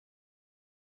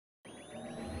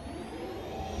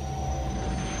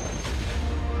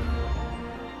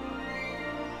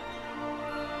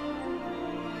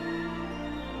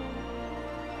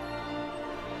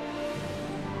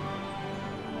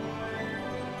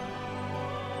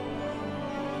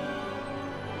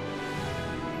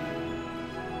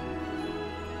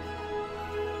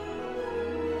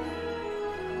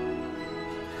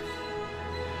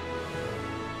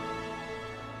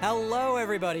Hello,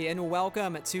 everybody, and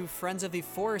welcome to Friends of the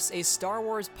Force, a Star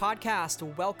Wars podcast.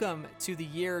 Welcome to the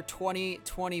year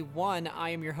 2021. I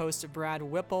am your host, Brad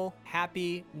Whipple.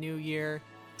 Happy New Year.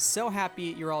 So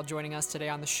happy you're all joining us today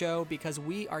on the show because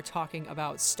we are talking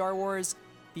about Star Wars,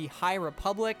 the High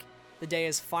Republic. The day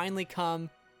has finally come.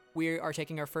 We are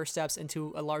taking our first steps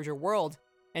into a larger world.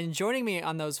 And joining me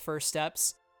on those first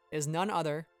steps is none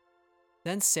other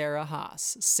than Sarah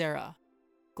Haas. Sarah,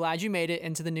 glad you made it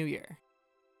into the new year.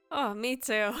 Oh, me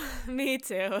too. Me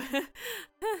too. It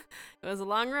was a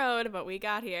long road, but we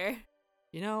got here.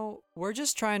 You know, we're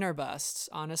just trying our best,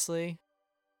 honestly.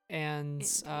 And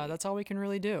that's all we can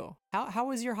really do. How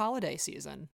was your holiday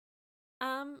season?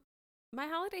 My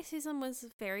holiday season was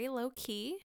very low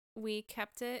key. We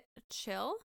kept it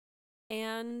chill.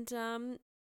 And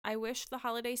I wish the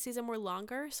holiday season were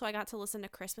longer so I got to listen to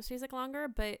Christmas music longer,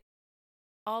 but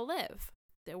I'll live.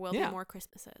 There will be more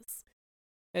Christmases.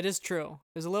 It is true.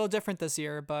 It was a little different this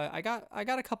year, but I got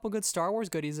a couple good Star Wars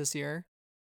goodies this year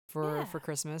for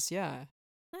Christmas. Yeah.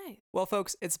 Nice. Well,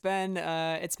 folks, it's been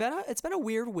a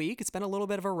weird week. It's been a little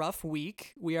bit of a rough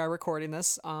week. We are recording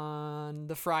this on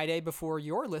the Friday before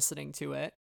you're listening to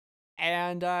it,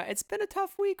 and it's been a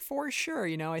tough week for sure.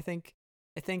 You know, I think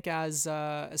as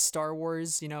Star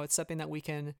Wars, you know, it's something that we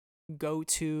can go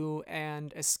to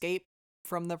and escape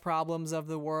from the problems of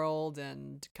the world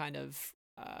and kind of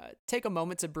take a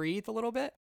moment to breathe a little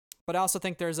bit. But I also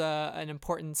think there's an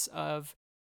importance of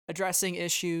addressing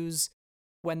issues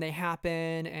when they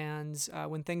happen and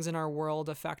when things in our world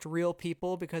affect real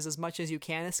people, because as much as you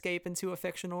can escape into a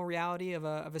fictional reality of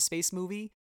a space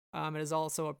movie, it is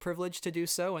also a privilege to do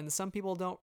so, and some people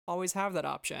don't always have that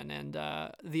option. And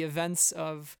the events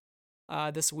of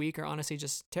this week are honestly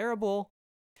just terrible.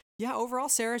 Yeah, overall,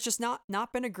 Sarah, it's just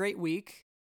not been a great week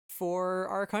for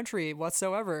our country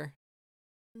whatsoever.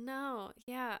 No,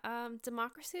 yeah.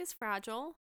 Democracy is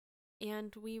fragile,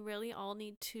 and we really all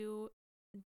need to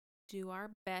do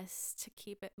our best to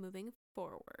keep it moving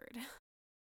forward.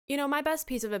 You know, my best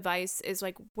piece of advice is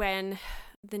like when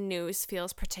the news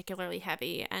feels particularly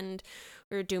heavy and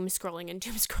we're doom scrolling and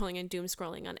doom scrolling and doom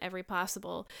scrolling on every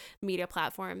possible media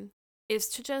platform, is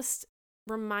to just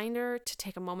reminder to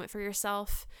take a moment for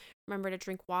yourself, remember to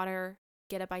drink water,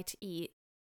 get a bite to eat,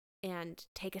 and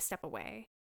take a step away.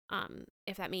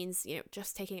 If that means, you know,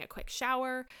 just taking a quick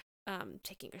shower,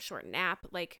 taking a short nap,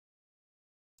 like,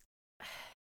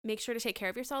 make sure to take care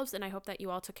of yourselves. And I hope that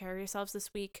you all took care of yourselves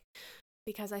this week,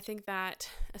 because I think that,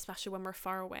 especially when we're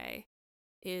far away,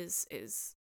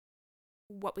 is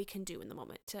what we can do in the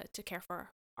moment to care for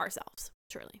ourselves,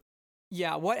 truly.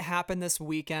 Yeah, what happened this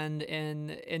weekend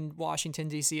in Washington,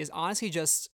 D.C. is honestly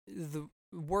just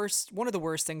one of the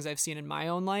worst things I've seen in my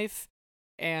own life.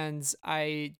 And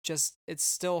it's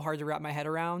still hard to wrap my head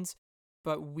around,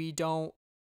 but we don't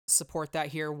support that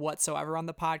here whatsoever on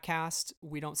the podcast.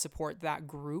 We don't support that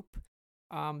group,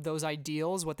 those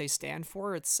ideals, what they stand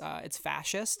for. It's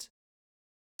fascist.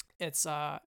 It's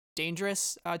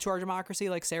dangerous to our democracy.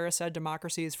 Like Sarah said,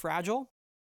 democracy is fragile,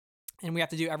 and we have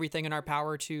to do everything in our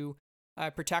power to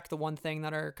protect the one thing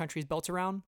that our country is built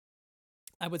around.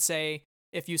 I would say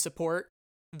if you support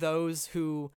those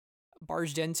who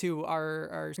barged into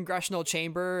our congressional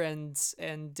chamber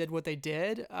and did what they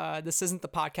did, this isn't the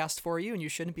podcast for you, and you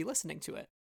shouldn't be listening to it,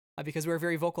 because we're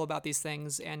very vocal about these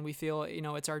things, and we feel, you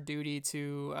know, it's our duty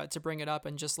to bring it up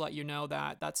and just let you know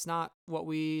that that's not what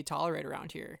we tolerate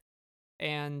around here,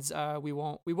 and we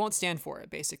won't stand for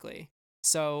it, basically.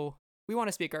 So we want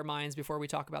to speak our minds before we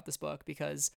talk about this book,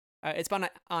 because it's been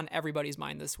on everybody's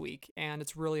mind this week, and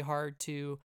it's really hard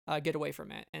to get away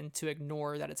from it and to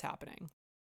ignore that it's happening.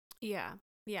 Yeah.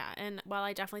 And while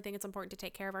I definitely think it's important to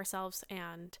take care of ourselves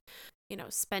and, you know,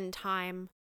 spend time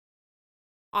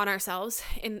on ourselves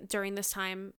during this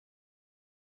time,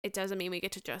 it doesn't mean we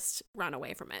get to just run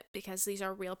away from it, because these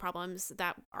are real problems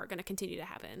that are going to continue to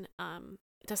happen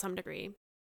to some degree.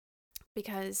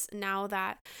 Because now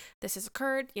that this has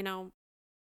occurred, you know,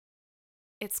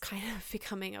 it's kind of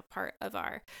becoming a part of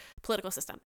our political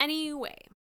system. Anyway,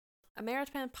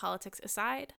 American politics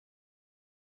aside,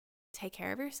 take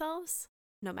care of yourselves,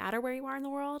 no matter where you are in the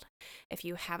world. If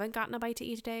you haven't gotten a bite to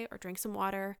eat today, or drink some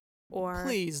water, or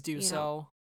please do so.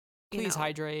 Please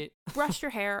hydrate. Brush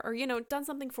your hair, or, you know, done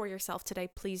something for yourself today,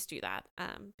 please do that.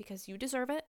 Because you deserve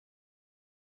it.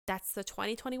 That's the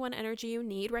 2021 energy you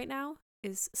need right now,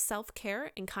 is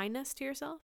self-care and kindness to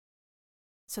yourself.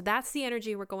 So that's the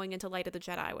energy we're going into Light of the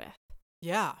Jedi with.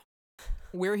 Yeah.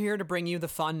 We're here to bring you the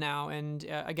fun now. And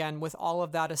again, with all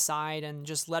of that aside and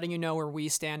just letting you know where we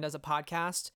stand as a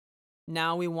podcast,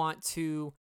 now we want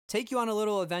to take you on a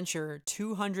little adventure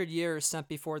 200 years sent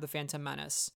before The Phantom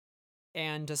Menace.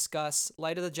 and discuss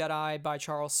Light of the Jedi by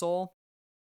Charles Soule.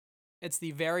 It's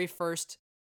the very first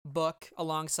book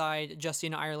alongside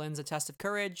Justina Ireland's A Test of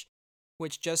Courage,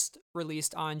 which just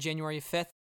released on January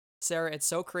 5th. Sarah, it's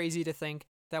so crazy to think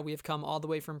that we have come all the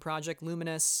way from Project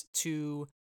Luminous to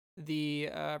the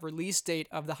release date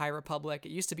of the High Republic.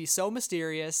 It used to be so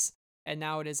mysterious, and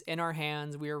now it is in our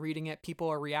hands. We are reading it. People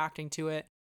are reacting to it.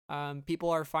 People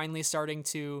are finally starting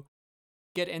to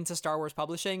get into Star Wars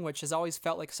publishing, which has always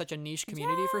felt like such a niche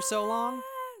community for so long.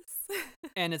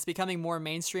 And it's becoming more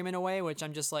mainstream in a way, which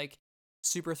I'm just like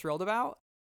super thrilled about.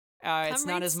 It's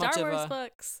not as much Star of Wars a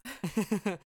books.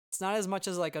 it's not as much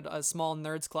as like a small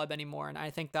nerds club anymore, and I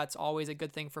think that's always a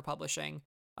good thing for publishing.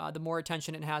 The more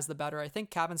attention it has, the better. I think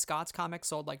Kevin Scott's comic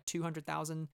sold like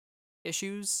 200,000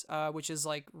 issues, which is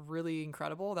like really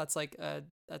incredible. That's like a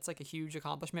huge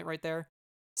accomplishment right there.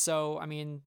 So I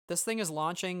mean, this thing is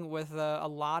launching with a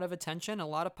lot of attention, a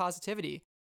lot of positivity,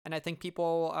 and I think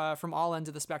people from all ends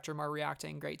of the spectrum are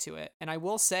reacting great to it. And I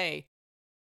will say,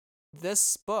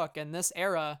 this book and this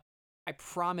era, I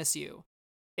promise you,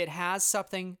 it has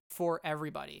something for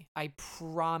everybody. I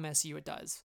promise you it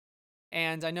does.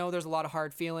 And I know there's a lot of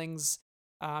hard feelings,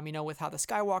 with how the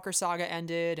Skywalker saga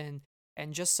ended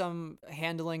and just some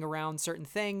handling around certain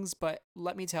things. But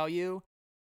let me tell you,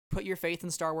 put your faith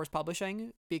in Star Wars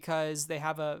Publishing, because they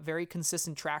have a very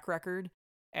consistent track record,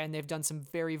 and they've done some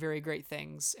very, very great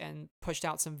things and pushed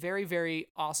out some very, very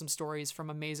awesome stories from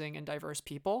amazing and diverse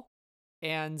people.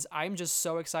 And I'm just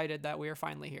so excited that we are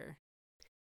finally here.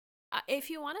 If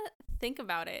you want to think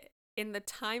about it in the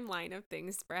timeline of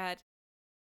things, Brad,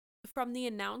 from the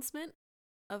announcement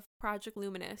of Project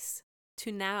Luminous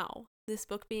to now, this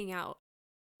book being out,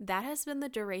 that has been the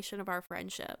duration of our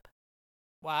friendship.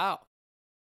 Wow.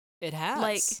 It has.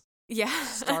 Like, yeah.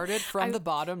 Started from the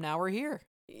bottom, now we're here.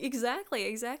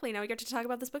 Exactly. Now we get to talk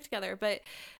about this book together. But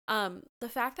the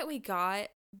fact that we got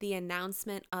the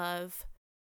announcement of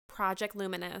Project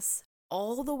Luminous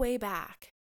all the way back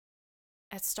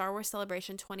at Star Wars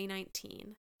Celebration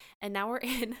 2019, and now we're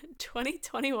in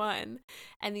 2021,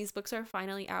 and these books are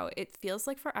finally out. It feels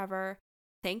like forever.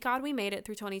 Thank God we made it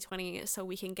through 2020 so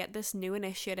we can get this new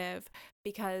initiative,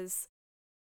 because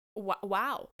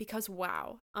wow.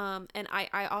 And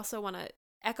I also want to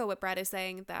echo what Brad is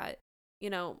saying, that,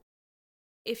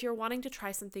 if you're wanting to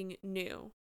try something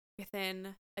new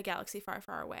within a galaxy far,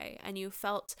 far away, and you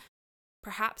felt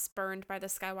perhaps burned by the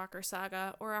Skywalker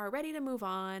saga, or are ready to move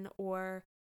on, or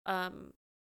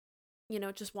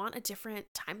just want a different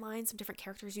timeline, some different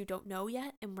characters you don't know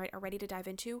yet and are ready to dive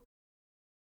into,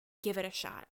 give it a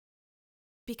shot,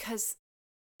 because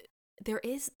there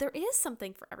is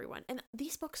something for everyone. And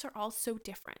these books are all so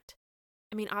different.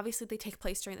 I mean, obviously they take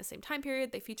place during the same time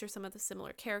period, they feature some of the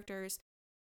similar characters,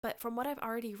 but from what I've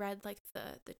already read, like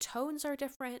the tones are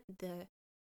different, the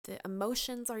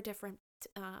emotions are different,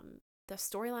 the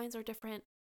storylines are different.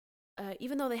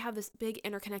 Even though they have this big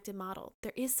interconnected model,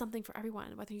 there is something for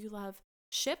everyone, whether you love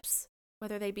ships,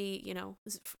 whether they be,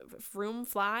 vroom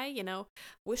fly,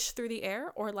 whoosh through the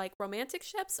air, or like romantic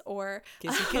ships, or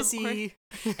kissy.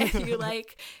 Or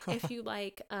if you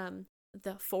like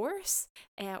the Force,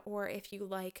 or if you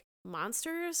like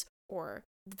monsters or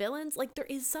villains, like there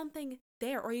is something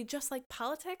there. Or you just like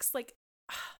politics, like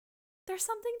there's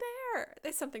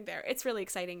something there. It's really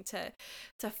exciting to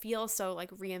feel so like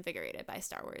reinvigorated by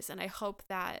Star Wars. And I hope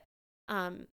that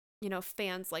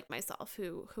fans like myself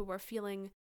who were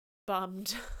feeling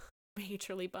bummed,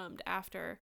 majorly bummed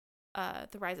after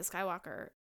The Rise of Skywalker,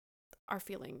 are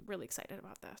feeling really excited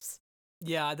about this.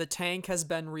 Yeah, the tank has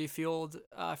been refueled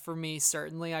for me,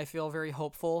 certainly. I feel very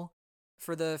hopeful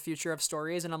for the future of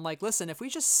stories. And I'm like, listen, if we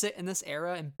just sit in this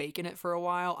era and bake in it for a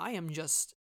while, I am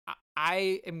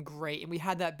great. And we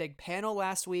had that big panel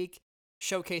last week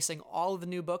showcasing all of the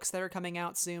new books that are coming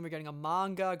out soon. We're getting a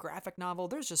manga, graphic novel.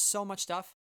 There's just so much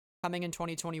stuff coming in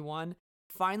 2021.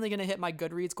 Finally going to hit my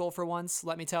Goodreads goal for once,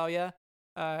 let me tell you.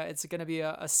 It's going to be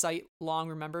a sight long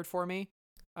remembered for me,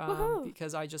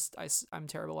 because I'm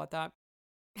terrible at that.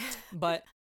 But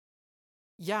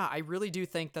yeah, I really do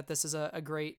think that this is a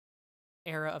great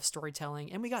era of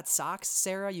storytelling. And we got socks,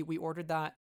 Sarah. We ordered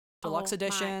that deluxe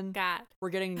edition. My God.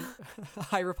 We're getting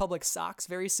High Republic socks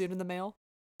very soon in the mail.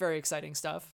 Very exciting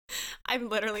stuff. I'm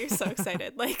literally so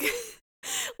excited.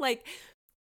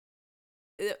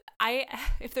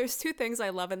 If there's two things I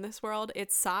love in this world,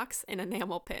 it's socks and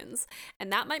enamel pins.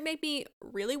 And that might make me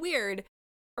really weird,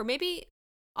 or maybe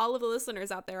all of the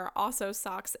listeners out there are also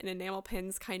socks and enamel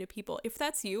pins kind of people. If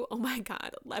that's you, oh my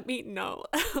God, let me know.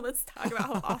 Let's talk about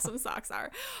how awesome socks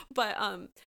are. But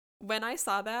when I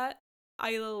saw that,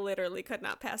 I literally could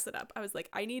not pass it up. I was like,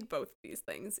 I need both of these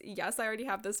things. Yes, I already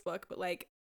have this book, but like,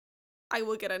 I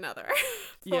will get another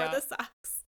for the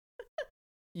socks.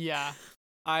 Yeah,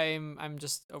 I'm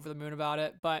just over the moon about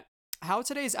it. But how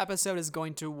today's episode is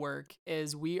going to work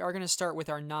is we are going to start with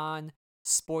our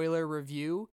non-spoiler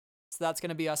review. So that's going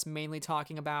to be us mainly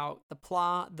talking about the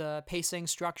plot, the pacing,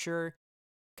 structure,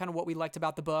 kind of what we liked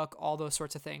about the book, all those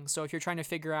sorts of things. So if you're trying to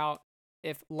figure out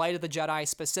if Light of the Jedi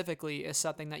specifically is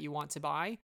something that you want to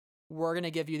buy, we're going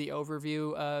to give you the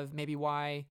overview of maybe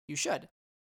why you should.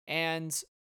 And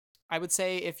I would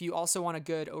say if you also want a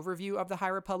good overview of the High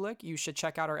Republic, you should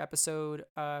check out our episode,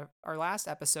 our last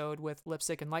episode with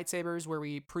Lipstick and Lightsabers, where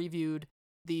we previewed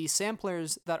the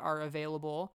samplers that are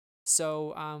available.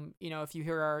 So, if you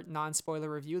hear our non-spoiler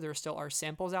review, there still are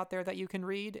samples out there that you can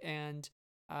read, and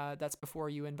that's before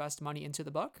you invest money into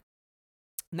the book.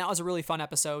 And that was a really fun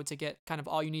episode to get kind of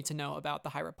all you need to know about the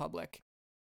High Republic.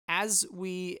 As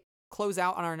we close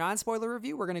out on our non-spoiler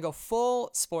review, we're going to go full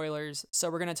spoilers. So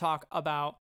we're going to talk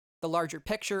about the larger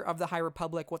picture of the High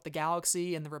Republic, what the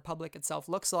galaxy and the Republic itself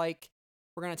looks like.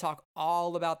 We're going to talk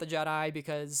all about the Jedi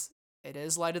because it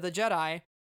is Light of the Jedi,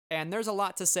 and there's a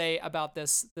lot to say about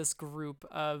this group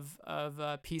of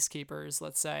peacekeepers,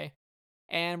 let's say.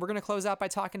 And we're going to close out by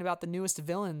talking about the newest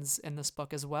villains in this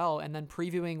book as well, and then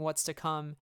previewing what's to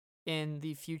come in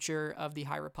the future of the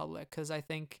High Republic, because I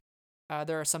think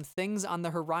there are some things on the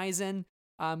horizon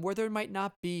where there might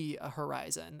not be a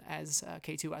horizon, as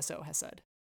K2SO has said.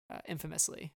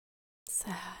 Infamously.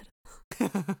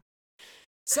 Sad.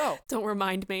 So, don't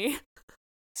remind me.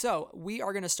 So, we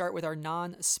are going to start with our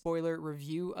non-spoiler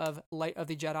review of Light of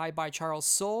the Jedi by Charles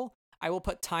Soule. I will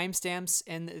put timestamps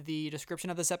in the description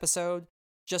of this episode,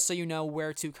 just so you know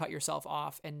where to cut yourself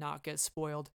off and not get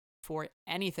spoiled for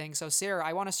anything. So, Sarah,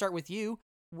 I want to start with you.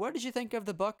 What did you think of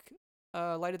the book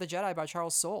Light of the Jedi by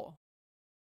Charles Soule?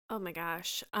 Oh my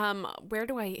gosh. Where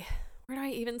do I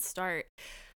even start?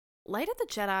 Light of the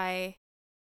Jedi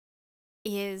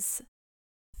is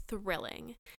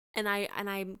thrilling. And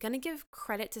I'm going to give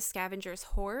credit to Scavengers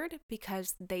Horde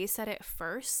because they said it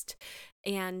first.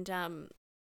 And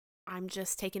I'm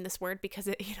just taking this word because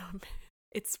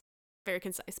it's very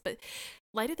concise. But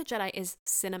Light of the Jedi is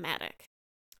cinematic.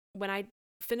 When I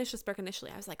finished this book initially,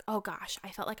 I was like, oh gosh, I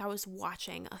felt like I was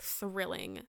watching a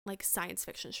thrilling like science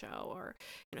fiction show or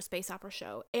space opera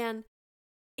show. And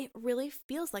it really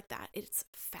feels like that. It's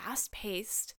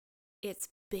fast-paced, it's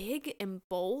big and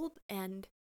bold and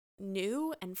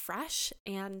new and fresh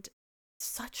and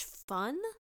such fun.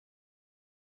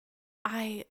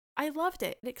 I loved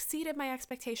it. It exceeded my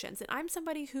expectations. And I'm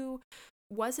somebody who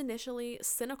was initially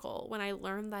cynical when I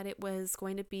learned that it was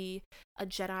going to be a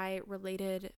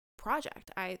Jedi-related project.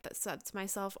 I said to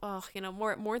myself,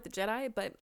 more the Jedi,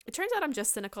 but it turns out I'm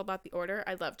just cynical about the Order.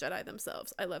 I love Jedi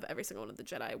themselves. I love every single one of the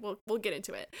Jedi. We'll get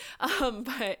into it.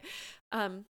 But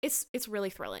it's really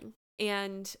thrilling.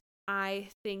 And I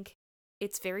think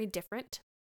it's very different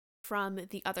from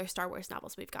the other Star Wars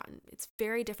novels we've gotten. It's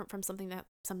very different from something that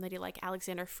somebody like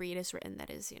Alexander Freed has written that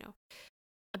is,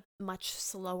 a much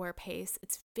slower pace.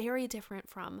 It's very different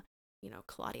from,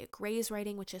 Claudia Gray's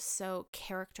writing, which is so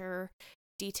character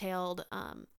detailed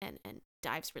and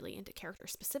dives really into character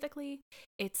specifically.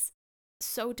 It's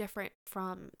so different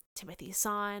from Timothy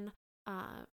Zahn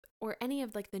or any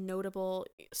of like the notable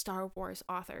Star Wars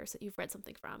authors that you've read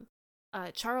something from.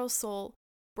 Charles Soule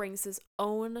brings his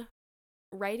own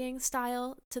writing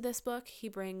style to this book. He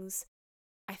brings,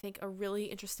 I think, a really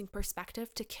interesting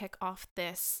perspective to kick off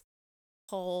this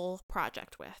whole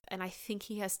project with, and I think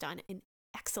he has done an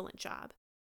excellent job.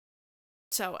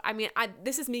 So, I mean,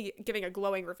 this is me giving a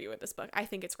glowing review of this book. I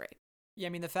think it's great. Yeah, I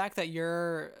mean, the fact that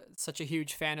you're such a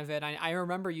huge fan of it, I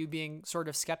remember you being sort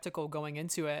of skeptical going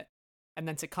into it, and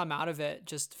then to come out of it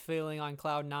just feeling on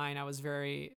cloud nine, I was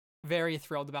very, very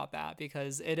thrilled about that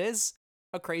because it is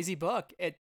a crazy book.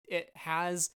 It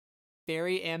has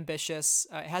very ambitious,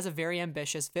 it has a very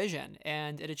ambitious vision,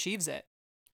 and it achieves it.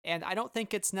 And I don't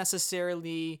think it's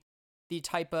necessarily the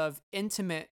type of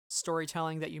intimate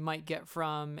storytelling that you might get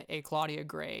from a Claudia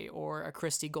Gray or a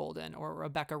Christie Golden or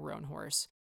Rebecca Roanhorse.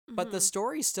 But the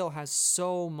story still has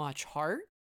so much heart.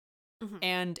 Mm-hmm.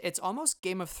 And it's almost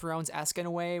Game of Thrones-esque in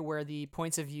a way where the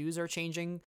points of views are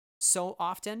changing so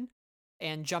often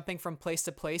and jumping from place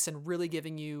to place and really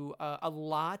giving you a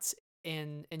lot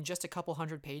in just a couple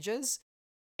hundred pages.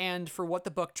 And for what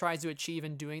the book tries to achieve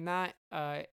in doing that,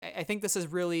 I think this is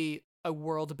really a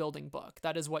world-building book.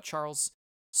 That is what Charles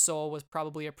Soule was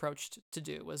probably approached to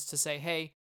do, was to say,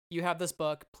 hey, you have this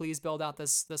book, please build out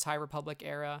this High Republic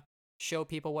era, show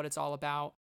people what it's all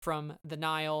about, from the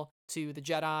Nile to the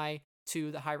Jedi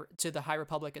to the High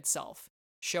Republic itself.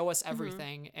 Show us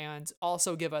everything and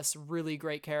also give us really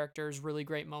great characters, really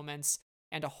great moments,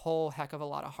 and a whole heck of a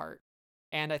lot of heart.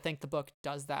 And I think the book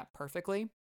does that perfectly.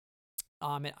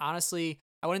 And honestly,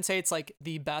 I wouldn't say it's like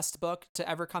the best book to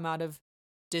ever come out of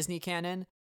Disney canon,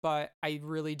 but I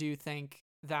really do think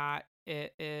that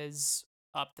it is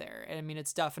up there. And I mean,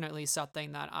 it's definitely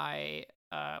something that I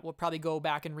will probably go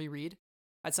back and reread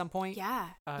at some point. Yeah.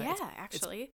 Yeah, It's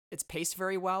actually. it's paced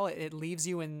very well. It leaves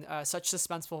you in such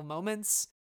suspenseful moments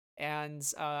and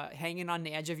hanging on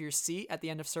the edge of your seat at the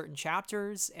end of certain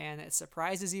chapters, and it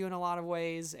surprises you in a lot of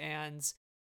ways. And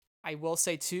I will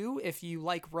say too, if you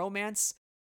like romance,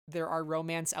 there are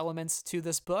romance elements to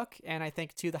this book, and I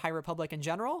think to the High Republic in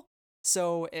general.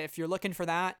 So if you're looking for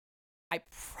that, I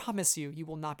promise you, you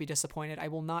will not be disappointed. I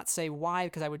will not say why,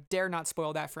 because I would dare not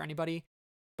spoil that for anybody,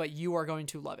 but you are going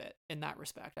to love it in that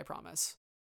respect, I promise.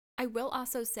 I will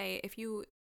also say, if you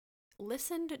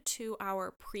listened to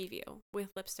our preview with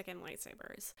Lipstick and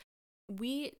Lightsabers,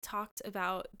 we talked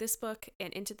about this book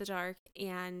and Into the Dark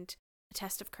and A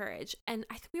Test of Courage, and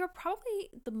I think we were probably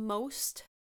the most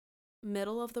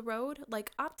middle of the road,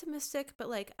 like optimistic, but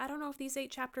like, I don't know if these 8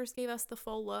 chapters gave us the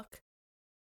full look.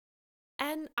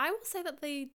 And I will say that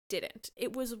they didn't.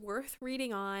 It was worth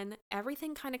reading on.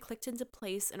 Everything kind of clicked into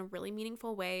place in a really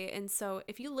meaningful way. And so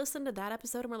if you listen to that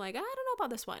episode and were like, I don't know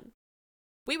about this one,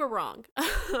 we were wrong.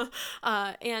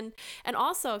 And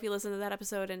also, if you listen to that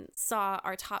episode and saw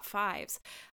our top 5s,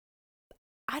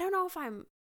 I don't know if I'm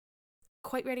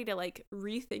quite ready to like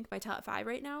rethink my top 5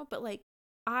 right now, but like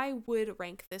I would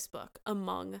rank this book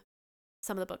among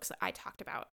some of the books that I talked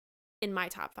about in my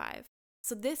top 5.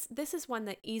 So this is one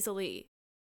that easily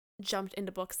jumped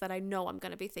into books that I know I'm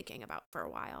going to be thinking about for a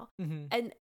while.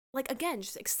 And like, again,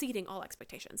 just exceeding all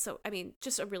expectations. So, I mean,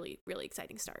 just a really, really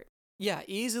exciting start. Yeah,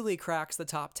 easily cracks the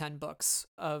top 10 books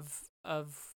of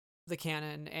the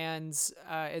canon. And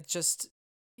it's just,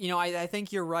 I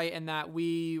think you're right in that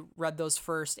we read those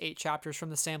first 8 chapters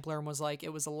from the sampler and was like,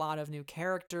 it was a lot of new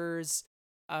characters.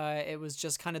 It was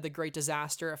just kind of the great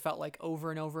disaster. It felt like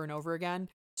over and over and over again.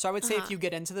 So I would say if you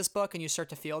get into this book and you start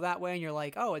to feel that way and you're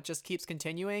like, oh, it just keeps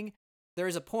continuing, there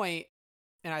is a point,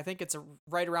 and I think it's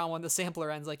right around when the sampler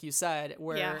ends, like you said,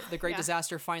 where the great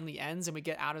disaster finally ends and we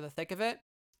get out of the thick of it.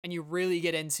 And you really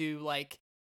get into like,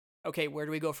 okay, where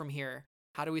do we go from here?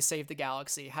 How do we save the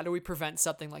galaxy? How do we prevent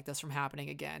something like this from happening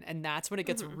again? And that's when it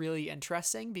gets really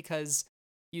interesting, because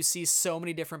you see so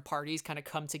many different parties kind of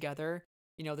come together,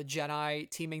 the Jedi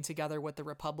teaming together with the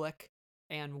Republic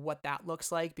and what that looks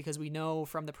like, because we know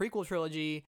from the prequel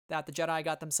trilogy that the Jedi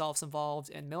got themselves involved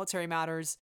in military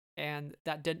matters, and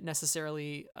that didn't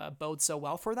necessarily bode so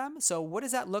well for them. So what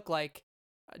does that look like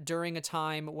during a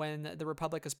time when the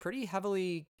Republic is pretty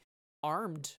heavily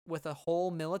armed with a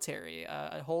whole military,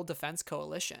 a whole defense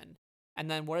coalition? And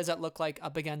then what does that look like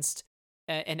up against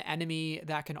an enemy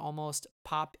that can almost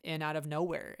pop in out of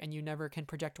nowhere and you never can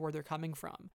project where they're coming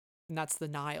from? And that's the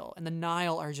Nihil. And the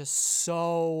Nihil are just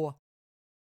so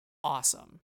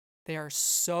awesome. They are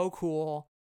so cool,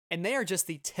 and they are just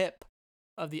the tip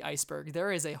of the iceberg.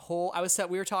 There is a whole,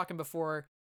 we were talking before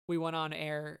we went on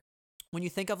air, when you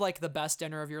think of like the best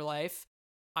dinner of your life,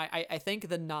 I think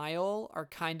the Nihil are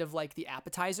kind of like the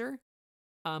appetizer,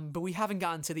 but we haven't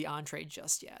gotten to the entree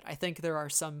just yet. I think there are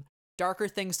some darker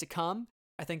things to come.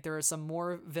 I think there are some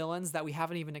more villains that we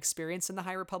haven't even experienced in the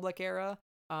High Republic era.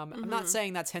 I'm not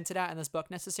saying that's hinted at in this book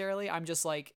necessarily. I'm just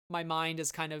like, my mind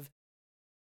is kind of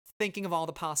thinking of all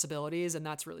the possibilities, and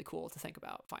that's really cool to think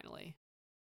about finally.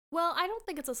 Well, I don't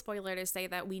think it's a spoiler to say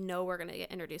that we know we're going to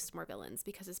get introduced to more villains,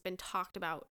 because it's been talked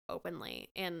about openly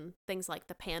in things like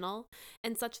the panel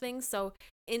and such things. So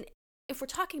if we're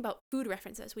talking about food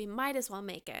references, we might as well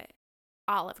make it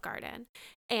Olive Garden.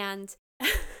 And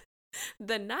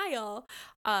the Nihil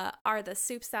are the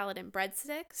soup, salad, and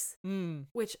breadsticks,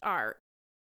 which are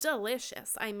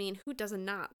delicious. I mean, who does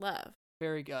not love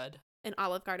very good an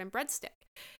Olive Garden breadstick?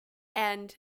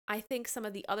 And I think some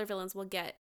of the other villains we'll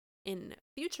get in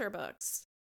future books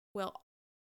will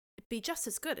be just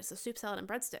as good as the soup, salad, and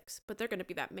breadsticks, but they're going to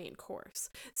be that main course.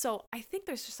 So I think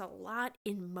there's just a lot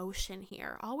in motion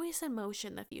here. Always in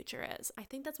motion, the future is. I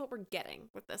think that's what we're getting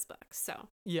with this book. So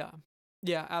yeah,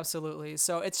 absolutely.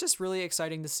 So it's just really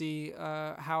exciting to see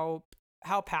how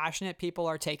passionate people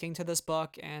are taking to this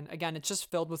book. And again, it's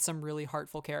just filled with some really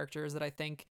heartful characters that I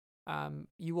think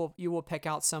you will pick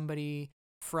out somebody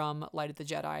from Light of the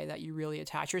Jedi that you really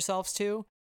attach yourselves to.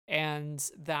 And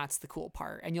that's the cool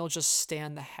part. And you'll just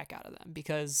stan the heck out of them,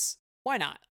 because why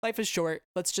not? Life is short.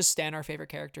 Let's just stan our favorite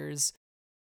characters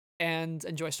and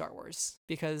enjoy Star Wars,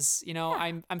 because,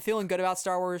 I'm feeling good about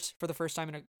Star Wars for the first time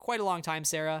in quite a long time,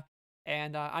 Sarah.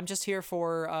 And I'm just here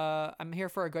for I'm here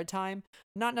for a good time,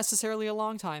 not necessarily a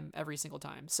long time every single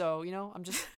time. So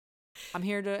I'm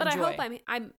here to But enjoy.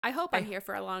 I hope I'm here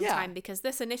for a long time, because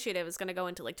this initiative is going to go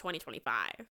into like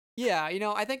 2025. Yeah,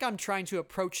 I think I'm trying to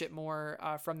approach it more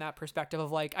from that perspective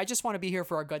of like, I just want to be here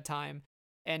for a good time.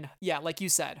 And yeah, like you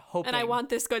said, hoping. And I want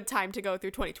this good time to go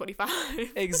through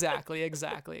 2025. Exactly.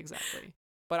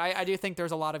 But I do think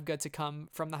there's a lot of good to come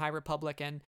from the High Republic.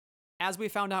 And as we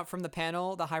found out from the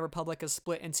panel, the High Republic is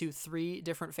split into 3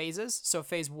 different phases. So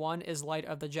phase 1 is Light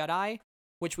of the Jedi,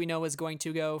 which we know is going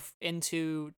to go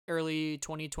into early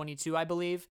 2022, I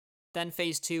believe. Then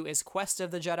phase 2 is Quest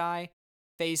of the Jedi.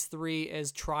 Phase 3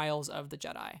 is Trials of the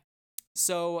Jedi.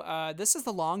 So this is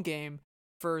the long game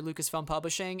for Lucasfilm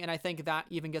Publishing, and I think that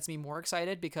even gets me more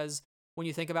excited, because when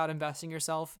you think about investing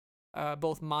yourself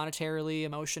both monetarily,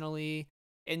 emotionally,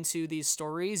 into these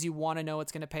stories, you want to know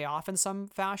it's going to pay off in some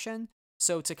fashion.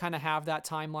 So to kind of have that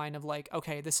timeline of like,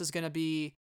 okay, this is going to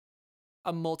be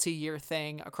a multi-year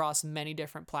thing across many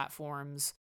different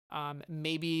platforms,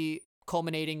 maybe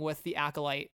culminating with The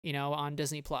Acolyte, on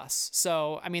Disney Plus.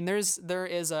 So I mean, there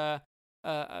is a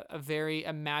very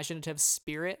imaginative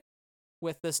spirit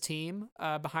with this team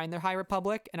behind their High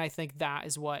Republic, and I think that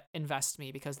is what invests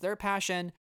me, because their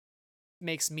passion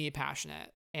makes me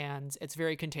passionate, and it's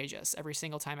very contagious every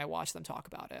single time I watch them talk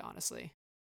about it, honestly.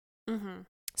 Mm-hmm.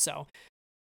 So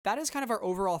that is kind of our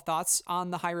overall thoughts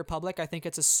on the High Republic. I think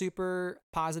it's a super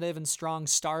positive and strong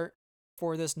start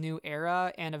for this new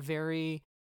era, and a very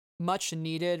much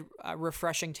needed,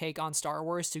 refreshing take on Star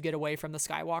Wars to get away from the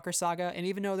Skywalker saga. And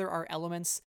even though there are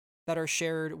elements that are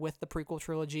shared with the prequel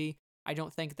trilogy, I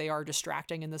don't think they are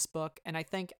distracting in this book. And I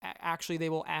think actually they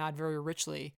will add very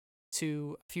richly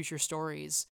to future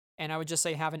stories. And I would just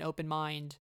say have an open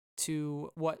mind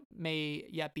to what may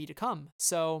yet be to come.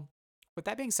 So with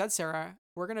that being said, Sarah,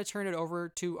 we're going to turn it over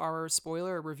to our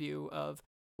spoiler review of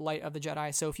Light of the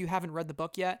Jedi. So if you haven't read the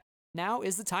book yet, now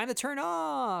is the time to turn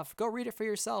off. Go read it for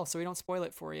yourself so we don't spoil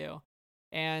it for you.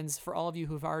 And for all of you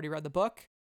who've already read the book,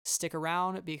 stick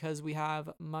around, because we have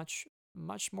much,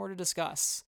 much more to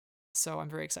discuss. So I'm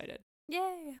very excited.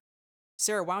 Yay!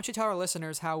 Sarah, why don't you tell our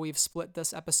listeners how we've split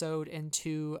this episode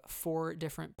into 4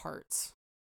 different parts?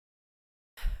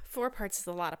 4 parts is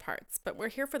a lot of parts, but we're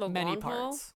here for the Many long haul.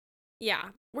 parts. Yeah,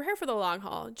 we're here for the long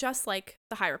haul, just like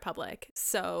the High Republic.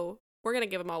 So we're going to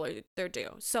give them all their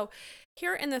due. So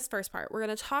here in this first part, we're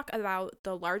going to talk about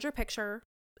the larger picture,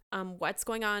 what's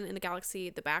going on in the galaxy,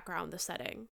 the background, the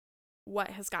setting,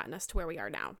 what has gotten us to where we are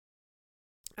now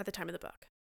at the time of the book.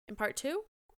 In part 2,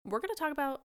 we're going to talk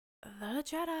about the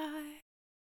Jedi,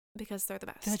 because they're the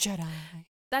best. The Jedi.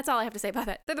 That's all I have to say about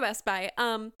that. They're the best. Bye.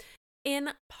 In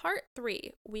part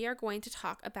 3, we are going to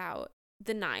talk about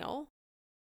the Nihil,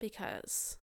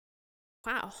 because,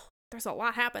 wow, there's a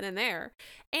lot happening there.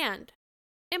 And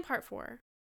in part 4,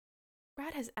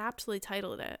 Brad has aptly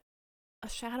titled it A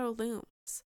Shadow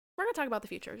Looms. We're going to talk about the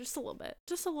future just a little bit.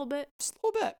 Just a little bit. A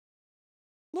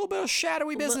little bit of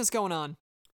shadowy business going on.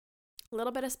 A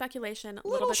little bit of speculation. A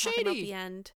little bit talking about shady. the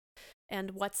end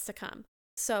and what's to come.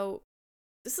 So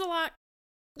this is a lot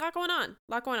going on.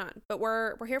 But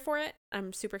we're here for it.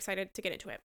 I'm super excited to get into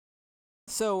it.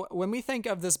 So when we think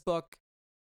of this book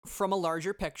from a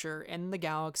larger picture in the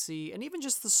galaxy, and even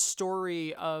just the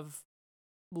story of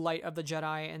Light of the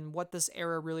Jedi and what this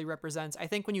era really represents, I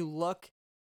think when you look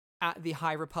at the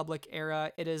High Republic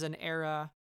era, it is an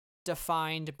era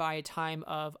defined by a time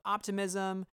of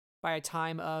optimism, by a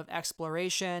time of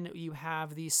exploration. You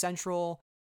have the central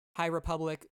High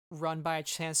Republic run by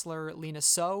Chancellor Lina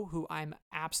Soh, who I'm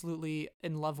absolutely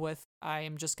in love with. I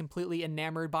am just completely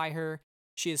enamored by her.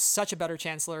 She is such a better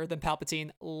Chancellor than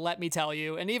Palpatine, let me tell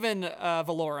you. And even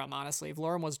Valorum, honestly.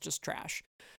 Valorum was just trash.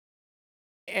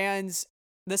 And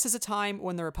this is a time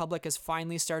when the Republic is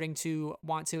finally starting to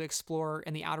want to explore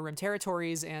in the Outer Rim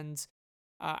territories, and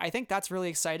I think that's really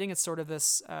exciting. It's sort of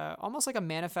this almost like a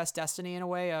manifest destiny in a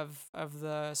way of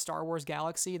the Star Wars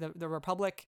galaxy. The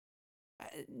Republic,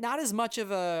 not as much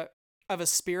of a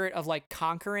spirit of like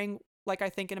conquering, like I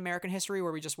think in American history,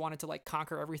 where we just wanted to like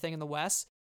conquer everything in the West.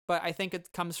 But I think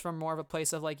it comes from more of a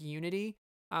place of like unity.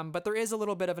 But there is a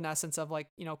little bit of an essence of like,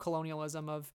 colonialism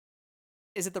of,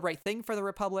 is it the right thing for the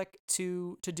Republic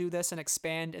to do this and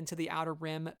expand into the Outer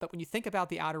Rim? But when you think about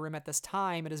the Outer Rim at this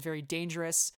time, it is very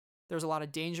dangerous. There's a lot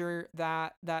of danger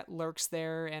that lurks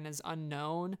there and is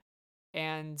unknown.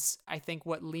 And I think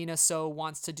what Lina Soh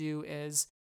wants to do is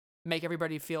make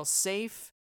everybody feel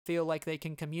safe, feel like they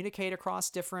can communicate across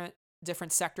different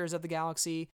sectors of the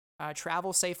galaxy,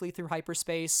 travel safely through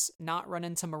hyperspace, not run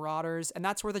into marauders. And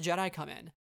that's where the Jedi come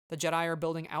in. The Jedi are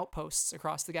building outposts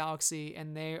across the galaxy,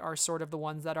 and they are sort of the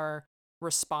ones that are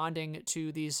responding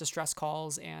to these distress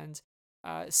calls and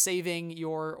saving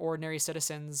your ordinary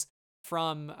citizens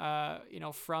from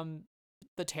from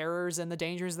the terrors and the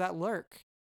dangers that lurk.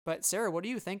 But Sarah, what do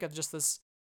you think of just this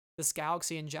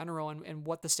galaxy in general, and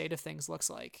what the state of things looks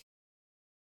like?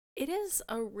 It is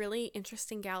a really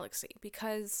interesting galaxy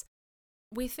because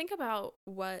we think about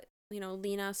what,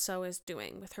 Lena So is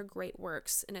doing with her great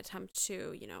works in attempt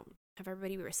to, have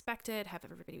everybody be respected, have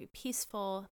everybody be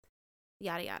peaceful,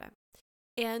 yada yada.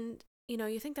 And,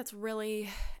 you think that's really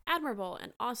admirable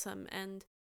and awesome and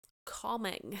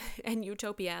calming and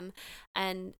utopian.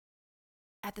 And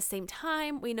at the same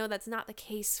time, we know that's not the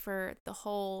case for the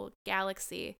whole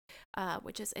galaxy,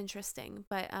 which is interesting.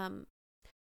 But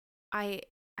I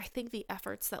think the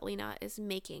efforts that Lena is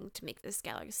making to make this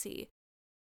galaxy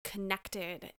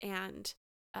connected and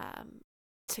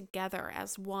together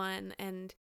as one,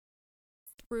 and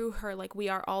through her "We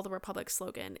are all the Republic"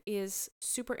 slogan, is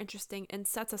super interesting and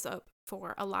sets us up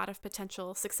for a lot of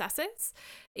potential successes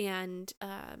and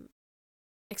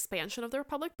expansion of the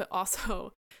Republic, but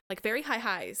also very high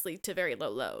highs lead to very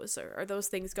low lows, or those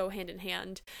things go hand in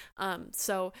hand.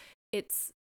 So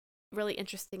it's really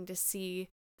interesting to see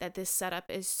that this setup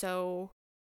is so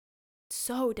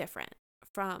different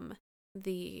from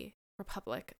the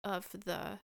Republic of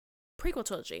the prequel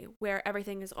trilogy, where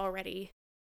everything is already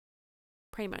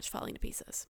pretty much falling to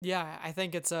pieces. Yeah, I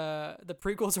think it's the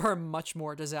prequels are a much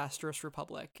more disastrous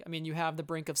Republic. I mean, you have the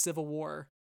brink of civil war,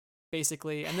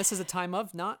 basically, and this is a time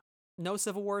of no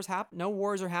civil wars no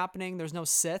wars are happening. There's no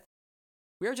Sith.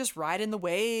 We are just riding the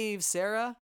waves,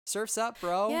 Sarah. Surf's up,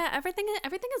 bro. Yeah, everything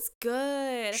is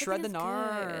good. Shred the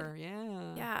gnar. Good.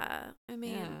 Yeah. Yeah, I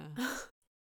mean,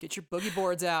 get your boogie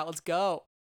boards out. Let's go.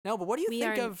 No, but what do you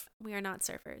think of? We are not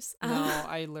surfers. No,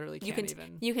 I literally can't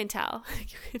even. You can tell.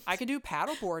 I can do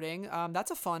paddle boarding.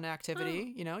 That's a fun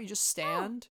activity. You just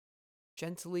stand,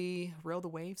 gently roll the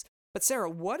waves. But Sarah,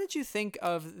 what did you think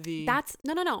of the?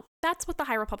 No. That's what the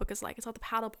High Republic is like. It's all the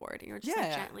paddleboard. You're just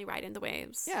gently riding the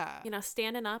waves. Yeah.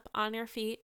 Standing up on your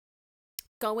feet,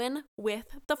 going with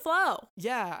the flow.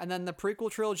 Yeah, and then the prequel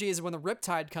trilogy is when the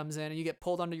Riptide comes in and you get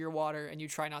pulled under your water and you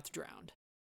try not to drown.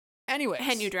 Anyway.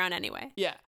 And you drown anyway.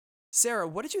 Yeah. Sarah,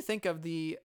 what did you think of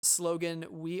the slogan,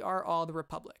 "We are all the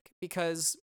Republic"?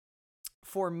 Because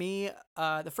for me,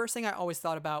 the first thing I always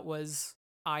thought about was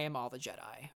 "I am all the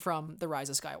Jedi" from The Rise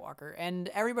of Skywalker. And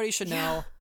everybody should know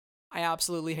I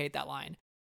absolutely hate that line.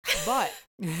 But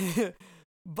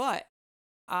but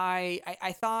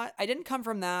I thought I didn't come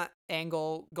from that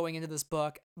angle going into this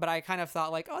book, but I kind of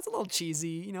thought it's a little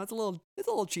cheesy, it's a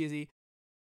little cheesy.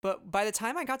 But by the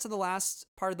time I got to the last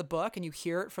part of the book and you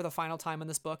hear it for the final time in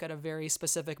this book at a very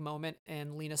specific moment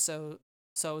in Lena So's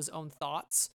own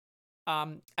thoughts,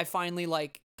 I finally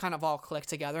kind of all clicked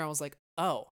together and I was like,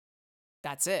 "Oh,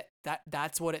 that's it.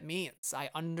 That's what it means.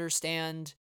 I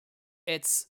understand."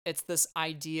 It's this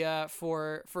idea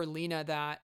for Lena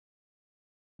that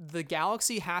the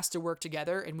galaxy has to work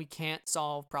together and we can't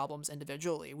solve problems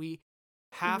individually. We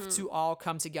have to all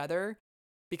come together,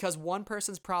 because one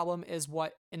person's problem is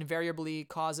what invariably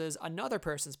causes another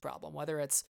person's problem, whether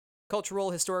it's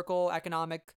cultural, historical,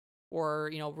 economic,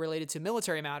 or related to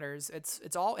military matters.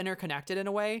 It's all interconnected in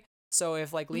a way. So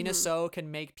if Lena So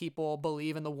can make people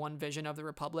believe in the one vision of the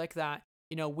Republic, that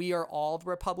we are all the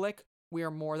Republic, we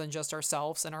are more than just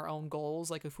ourselves and our own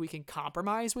goals. If we can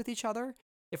compromise with each other,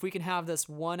 if we can have this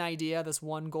one idea, this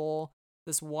one goal,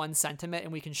 this one sentiment,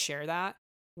 and we can share that,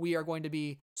 we are going to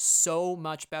be so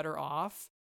much better off.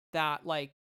 That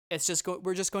it's just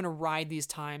we're just going to ride these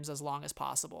times as long as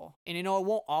possible. And it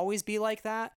won't always be like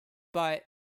that, but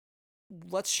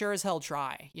let's sure as hell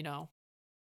try,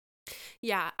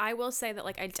 Yeah, I will say that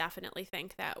I definitely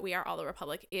think that "We Are All the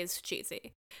Republic" is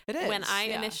cheesy. It is. When I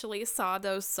initially saw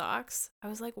those socks, I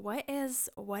was like, what is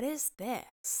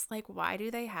this? Why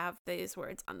do they have these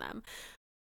words on them?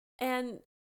 And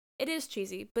it is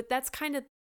cheesy, but that's kind of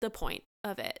the point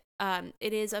of it.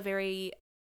 It is a very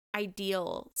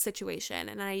ideal situation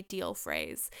and an ideal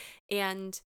phrase,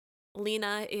 and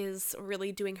Lena is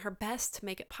really doing her best to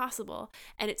make it possible.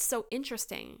 And it's so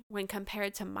interesting when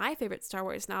compared to my favorite Star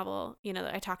Wars novel,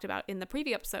 that I talked about in the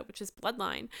preview episode, which is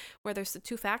Bloodline, where there's the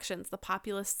two factions, the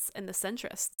populists and the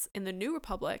centrists in the New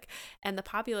Republic. And the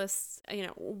populists,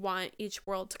 want each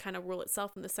world to kind of rule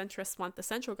itself, and the centrists want the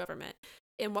central government.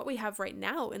 And what we have right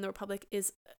now in the Republic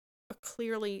is a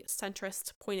clearly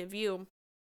centrist point of view,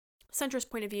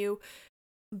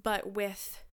 but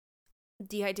with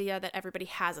the idea that everybody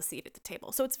has a seat at the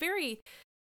table. So it's very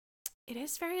it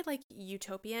is very like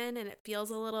utopian, and it feels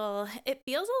a little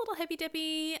hippy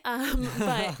dippy,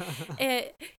 but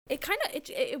it kind of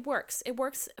it works. It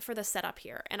works for the setup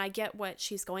here, and I get what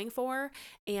she's going for,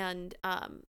 and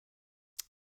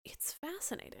it's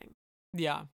fascinating.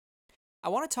 Yeah. I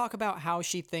want to talk about how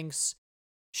she thinks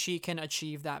she can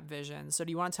achieve that vision. So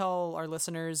do you want to tell our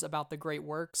listeners about the great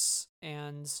works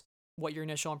and what your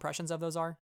initial impressions of those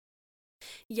are?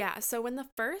 Yeah, so when the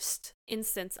first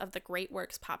instance of the great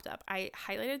works popped up, I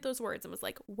highlighted those words and was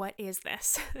like, what is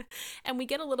this? And we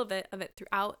get a little bit of it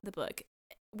throughout the book.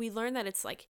 We learn that it's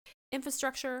like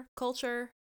infrastructure, culture,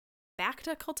 back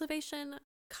to cultivation,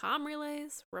 comm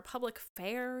relays, republic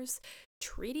fairs,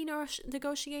 treaty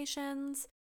negotiations,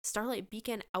 Starlight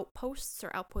Beacon outposts or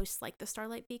outposts like the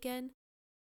Starlight Beacon.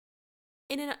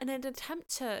 In an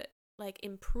attempt to like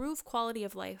improve quality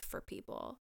of life for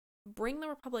people, bring the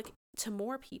Republic to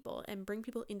more people and bring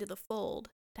people into the fold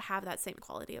to have that same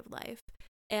quality of life,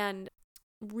 and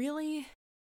really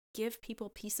give people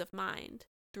peace of mind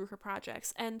through her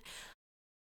projects. And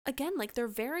again, like they're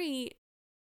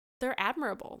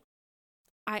admirable.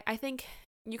 I think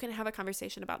you can have a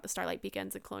conversation about the Starlight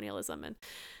Beacons and colonialism and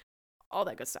all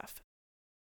that good stuff.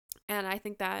 And I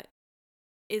think that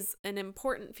is an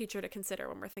important feature to consider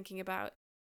when we're thinking about,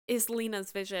 is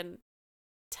Lena's vision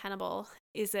tenable?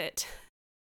 Is it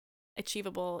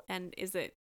achievable? And is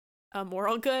it a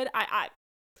moral good? I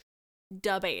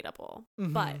debatable.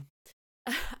 Mm-hmm. But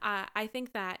I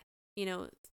think that,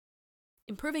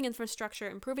 improving infrastructure,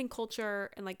 improving culture,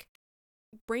 and like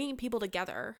bringing people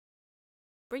together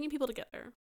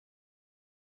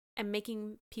and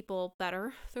making people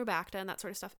better through BACTA and that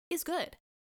sort of stuff is good.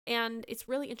 And it's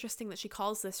really interesting that she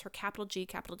calls this her capital G,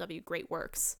 capital W great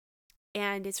works.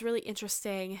 And it's really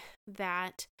interesting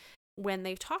that when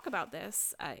they talk about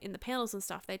this in the panels and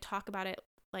stuff, they talk about it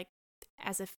like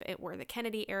as if it were the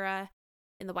Kennedy era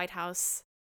in the White House.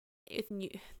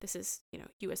 This is,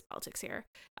 U.S. politics here.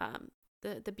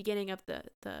 The beginning of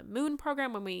the moon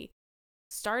program, when we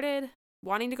started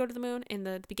wanting to go to the moon in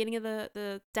the beginning of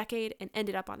the decade and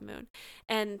ended up on the moon.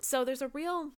 And so there's a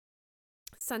real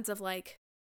sense of like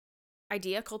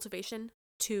idea cultivation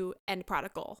to end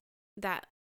product goal, that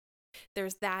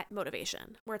there's that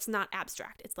motivation where it's not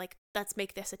abstract. It's like, let's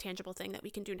make this a tangible thing that we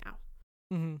can do now.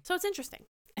 Mm-hmm. So it's interesting.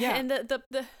 Yeah. And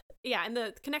and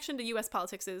the connection to US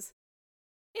politics is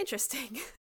interesting.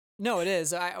 No, it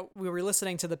is. We were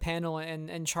listening to the panel,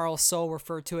 and Charles Soule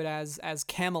referred to it as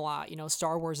Camelot,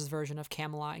 Star Wars' version of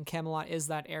Camelot, and Camelot is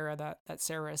that era that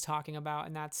Sarah is talking about,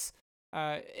 and that's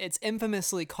it's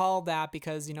infamously called that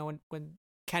because when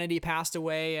Kennedy passed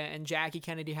away, and Jackie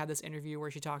Kennedy had this interview where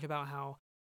she talked about how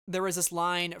there was this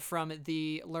line from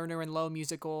the Lerner and Loewe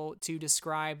musical to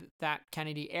describe that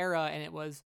Kennedy era, and it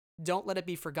was, "Don't let it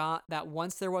be forgot that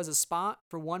once there was a spot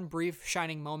for one brief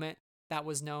shining moment that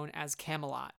was known as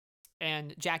Camelot."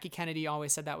 And Jackie Kennedy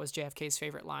always said that was JFK's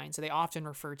favorite line, so they often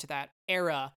refer to that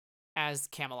era as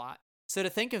Camelot. So to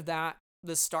think of that,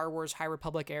 the Star Wars High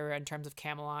Republic era in terms of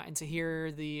Camelot, and to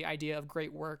hear the idea of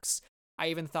great works, I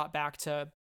even thought back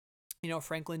to,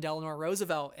 Franklin Delano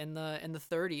Roosevelt in the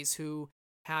 30s, who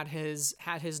had his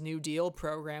New Deal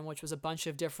program, which was a bunch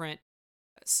of different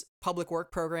public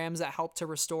work programs that helped to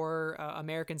restore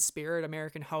American spirit,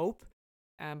 American hope,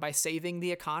 by saving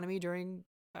the economy during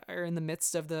or in the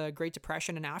midst of the Great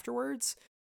Depression and afterwards.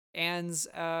 And,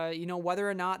 whether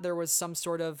or not there was some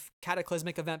sort of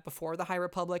cataclysmic event before the High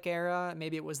Republic era,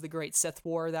 maybe it was the Great Sith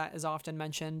War that is often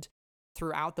mentioned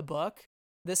throughout the book.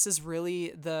 This is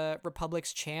really the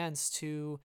Republic's chance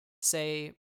to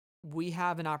say, we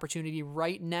have an opportunity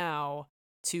right now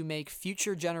to make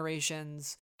future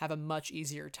generations have a much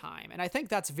easier time. And I think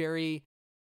that's very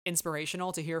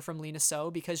inspirational to hear from Lena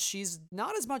Soe, because she's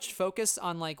not as much focused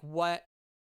on like what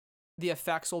the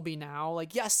effects will be now.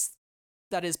 Like, yes,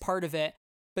 that is part of it,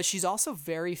 but she's also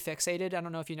very fixated. I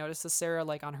don't know if you noticed this, Sarah,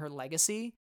 like on her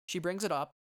legacy. She brings it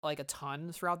up like a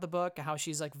ton throughout the book, how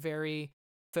she's like very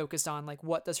focused on like,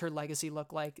 what does her legacy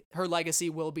look like? Her legacy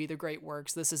will be the great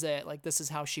works. This is it. Like, this is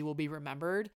how she will be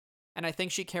remembered. And I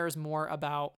think she cares more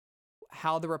about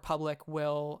how the Republic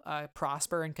will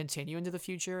prosper and continue into the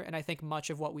future. And I think much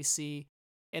of what we see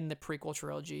in the prequel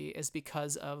trilogy is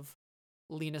because of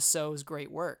Lena Soe's great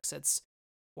works. It's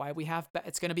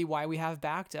going to be why we have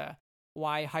BACTA,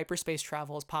 why hyperspace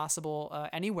travel is possible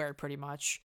anywhere pretty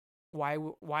much,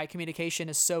 why communication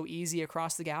is so easy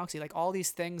across the galaxy. Like, all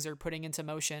these things are putting into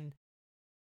motion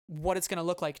what it's going to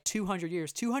look like 200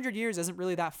 years. 200 years isn't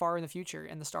really that far in the future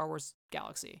in the Star Wars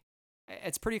galaxy.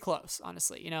 It's pretty close,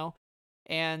 honestly,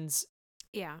 And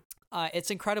yeah,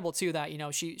 it's incredible too that,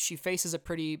 she faces a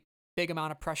pretty big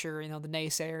amount of pressure, the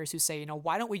naysayers who say,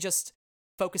 why don't we just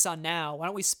focus on now?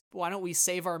 Why don't we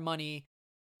save our money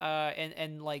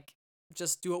and like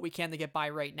just do what we can to get by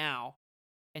right now?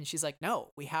 And she's like,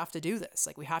 no, we have to do this.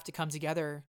 Like, we have to come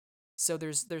together so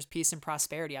there's peace and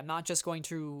prosperity. I'm not just going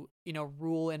to,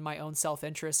 rule in my own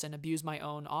self-interest and abuse my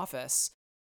own office.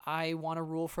 I want to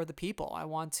rule for the people. I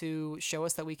want to show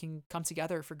us that we can come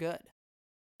together for good.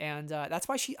 And that's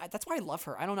why I love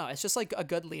her. I don't know. It's just like a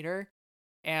good leader.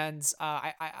 And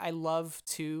I love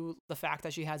too the fact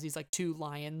that she has these like two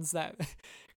lions that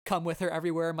come with her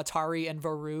everywhere, Matari and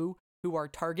Voru, who are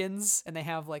Targans, and they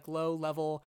have like low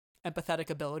level empathetic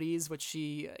abilities, which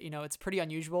it's pretty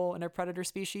unusual in a predator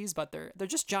species, but they're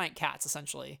just giant cats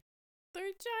essentially. They're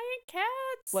giant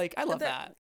cats. Like, I love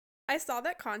that. I saw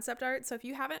that concept art. So if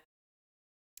you haven't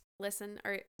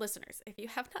listeners, if you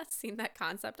have not seen that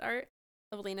concept art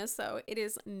of Lena So, it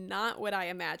is not what I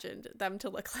imagined them to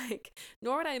look like,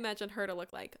 nor what I imagined her to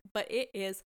look like, but it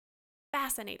is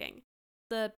fascinating.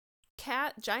 The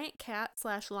giant cat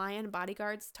 / lion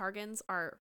bodyguards, Targans,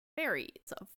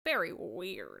 it's a very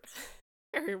weird,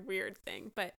 very weird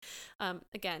thing. But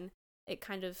again, it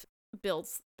kind of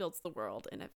builds the world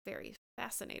in a very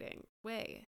fascinating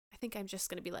way. I think I'm just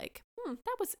going to be like,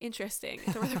 that was interesting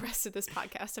for the rest of this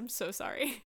podcast. I'm so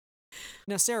sorry.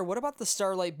 Now, Sarah, what about the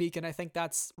Starlight Beacon? I think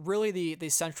that's really the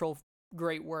central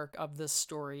great work of this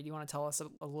story. Do you want to tell us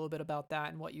a little bit about that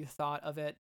and what you thought of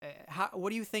it? What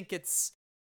do you think its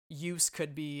use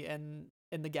could be in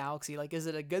the galaxy? Like, is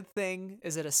it a good thing?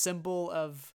 Is it a symbol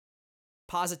of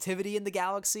positivity in the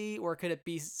galaxy? Or could it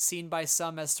be seen by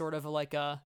some as sort of like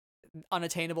a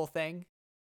unattainable thing?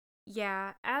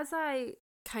 Yeah, as I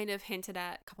kind of hinted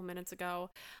at a couple minutes ago,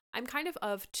 I'm kind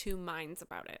of two minds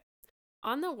about it.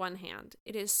 On the one hand,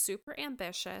 it is super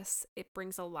ambitious. It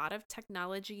brings a lot of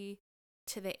technology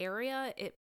to the area.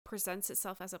 It presents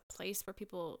itself as a place where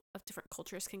people of different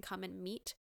cultures can come and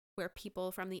meet, where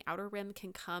people from the Outer Rim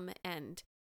can come and,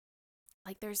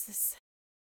 like, there's this,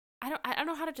 I don't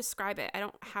know how to describe it. I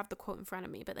don't have the quote in front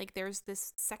of me, but like there's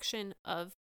this section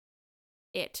of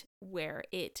it where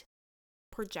it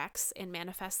projects and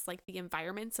manifests like the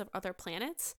environments of other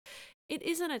planets. It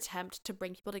is an attempt to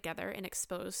bring people together and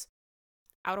expose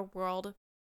Outer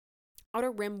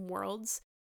Rim worlds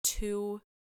to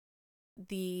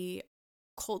the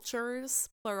cultures,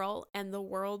 plural, and the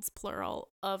worlds, plural,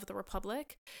 of the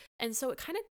Republic. And so it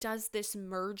kind of does this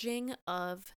merging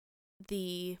of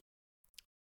the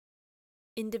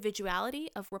individuality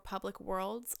of Republic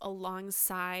worlds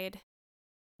alongside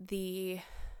the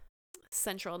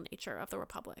central nature of the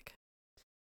Republic.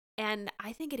 And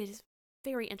I think it is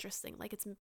very interesting. Like,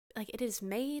 it is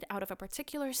made out of a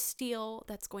particular steel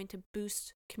that's going to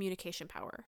boost communication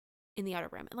power in the Outer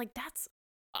Rim. And like, that's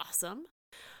awesome.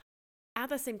 At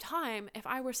the same time, if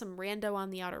I were some rando on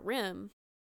the Outer Rim,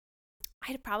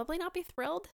 I'd probably not be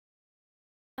thrilled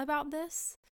about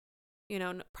this.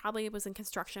 Probably was in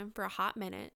construction for a hot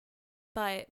minute.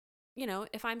 But,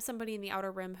 if I'm somebody in the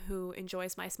Outer Rim who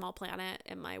enjoys my small planet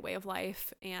and my way of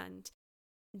life and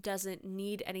doesn't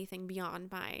need anything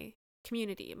beyond my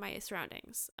community, my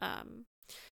surroundings, and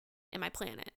my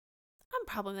planet, I'm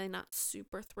probably not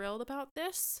super thrilled about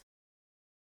this.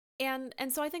 And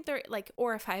so I think they're like,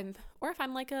 or if I'm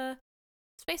like a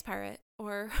space pirate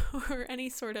or any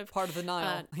sort of part of the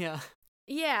Nile,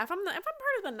 yeah, if I'm part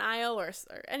of the Nile or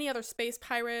any other space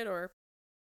pirate or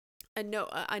a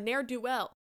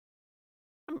ne'er-do-well,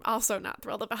 I'm also not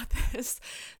thrilled about this.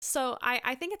 So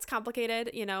I think it's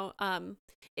complicated.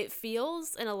 It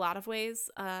feels in a lot of ways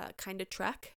kind of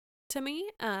Trek to me.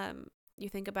 You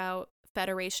think about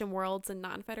Federation worlds and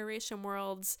non-Federation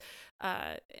worlds,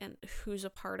 and who's a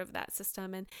part of that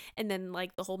system, and then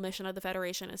like the whole mission of the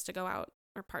Federation is to go out,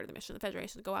 or part of the mission of the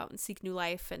Federation to go out and seek new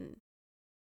life and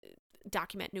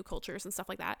document new cultures and stuff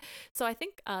like that. So I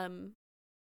think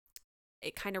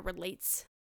it kind of relates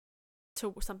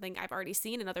to something I've already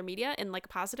seen in other media in like a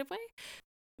positive way,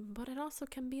 but it also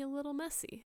can be a little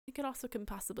messy. It also can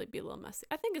possibly be a little messy.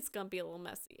 I think it's gonna be a little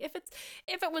messy. If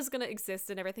it was gonna exist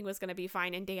and everything was gonna be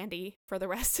fine and dandy for the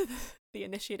rest of the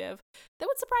initiative, that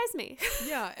would surprise me.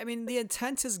 Yeah, I mean, the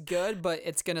intent is good, but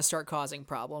it's gonna start causing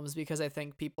problems because I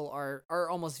think people are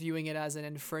almost viewing it as an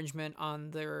infringement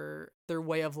on their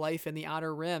way of life in the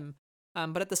Outer Rim.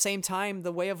 But at the same time,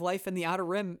 the way of life in the Outer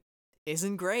Rim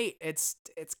isn't great. It's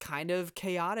kind of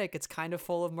chaotic. It's kind of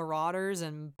full of marauders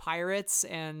and pirates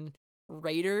and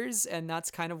raiders, and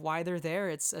that's kind of why they're there.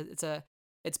 It's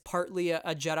partly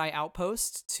a Jedi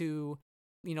outpost to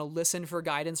listen for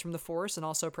guidance from the Force and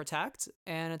also protect,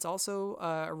 and it's also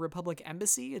a Republic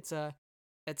embassy. It's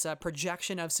a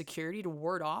projection of security to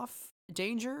ward off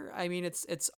danger. I mean,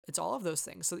 it's all of those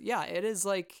things. So yeah, it is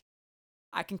like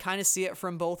I can kind of see it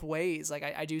from both ways. Like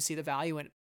I do see the value in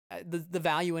the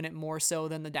value in it more so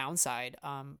than the downside.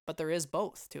 But there is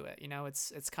both to it. You know,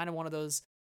 it's kind of one of those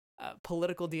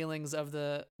political dealings of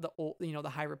the old, the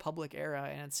High Republic era,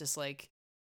 and it's just like,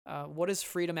 what does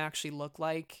freedom actually look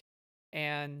like?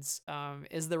 And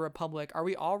is the Republic? Are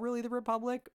we all really the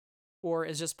Republic? Or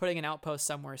is just putting an outpost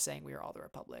somewhere saying we are all the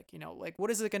Republic? You know, like what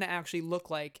is it going to actually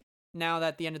look like now that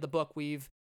at the end of the book we've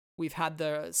had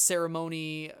the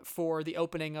ceremony for the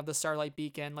opening of the Starlight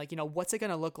Beacon? Like, what's it going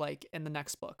to look like in the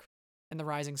next book, in The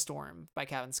Rising Storm by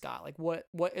Kevin Scott? Like what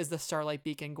is the Starlight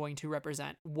Beacon going to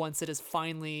represent once it is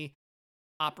finally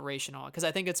operational? Because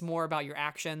I think it's more about your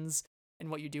actions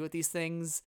and what you do with these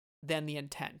things than the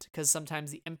intent, because sometimes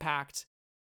the impact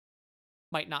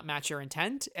might not match your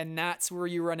intent, and that's where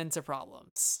you run into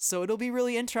problems. So it'll be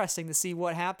really interesting to see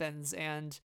what happens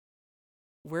and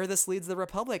where this leads the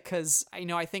Republic, because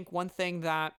I think one thing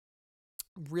that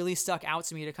really stuck out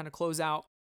to me to kind of close out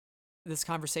this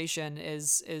conversation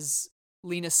is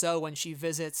Lina Soh when she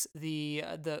visits the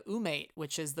Umate,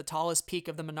 which is the tallest peak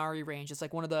of the Minari Range. It's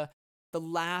like one of the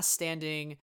last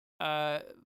standing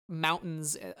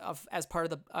mountains as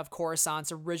part of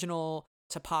Coruscant's original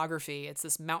topography. It's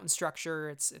this mountain structure.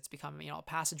 It's become a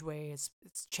passageway. It's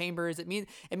chambers. It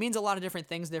means a lot of different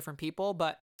things to different people,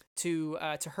 but to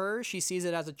her, she sees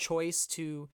it as a choice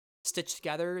to stitch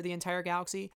together the entire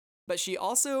galaxy. But she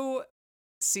also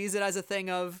sees it as a thing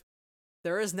of,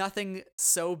 there is nothing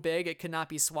so big it could not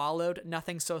be swallowed,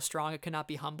 nothing so strong it could not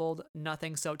be humbled,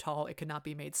 nothing so tall it could not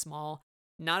be made small.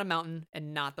 Not a mountain,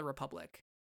 and not the Republic.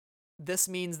 This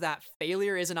means that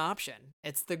failure is an option.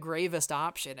 It's the gravest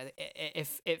option.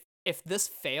 If this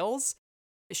fails,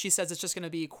 she says it's just going to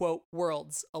be, quote,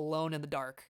 worlds alone in the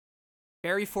dark.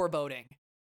 Very foreboding.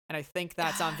 And I think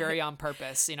that's on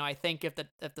purpose. I think if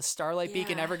the Starlight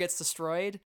Beacon ever gets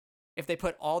destroyed, if they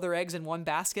put all their eggs in one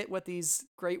basket with these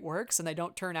great works and they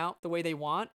don't turn out the way they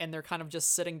want and they're kind of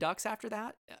just sitting ducks after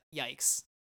that, yikes.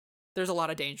 There's a lot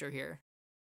of danger here.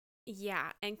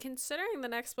 Yeah, and considering the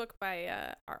next book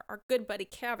by our good buddy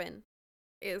Kevin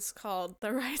is called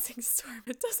The Rising Storm,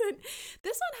 this one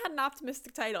had an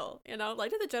optimistic title,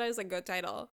 Light of the Jedi is a good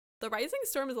title. The Rising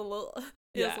Storm is a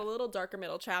little darker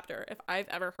middle chapter, if I've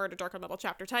ever heard a darker middle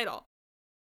chapter title.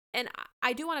 And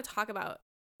I do want to talk about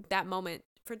that moment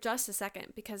for just a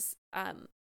second, because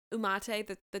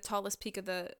Umate, the tallest peak of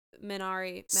the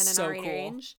Minari so cool.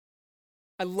 Range.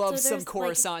 I love some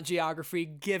Coruscant geography.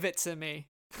 Give it to me.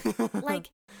 Like,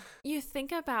 you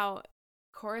think about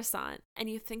Coruscant and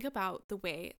you think about the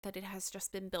way that it has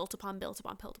just been built upon built.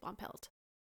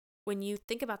 When you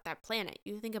think about that planet,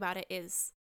 you think about it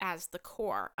as the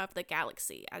core of the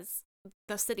galaxy, as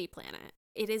the city planet.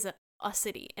 It is a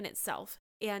city in itself.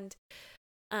 And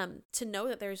to know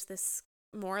that there's this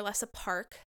more or less a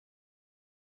park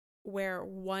where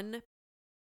one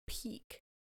peak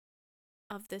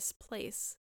of this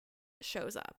place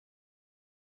shows up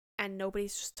and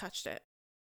nobody's just touched it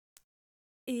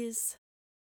is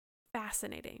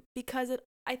fascinating, because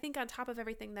I think on top of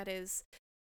everything that is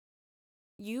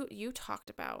you talked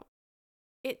about,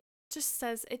 it just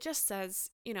says,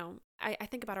 I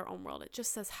think about our own world. It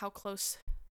just says how close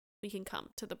we can come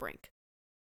to the brink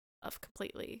of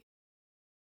completely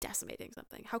decimating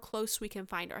something, how close we can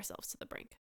find ourselves to the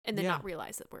brink and then not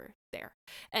realize that we're there.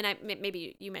 And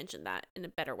maybe you mentioned that in a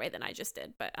better way than I just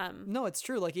did, but no, it's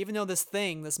true. Like, even though this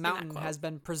mountain has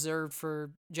been preserved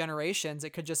for generations,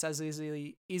 it could just as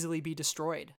easily be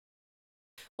destroyed.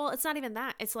 Well, it's not even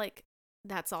that. It's like,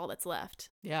 that's all that's left.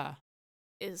 Yeah.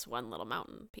 Is one little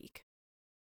mountain peak.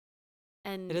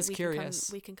 And it is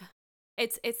curious.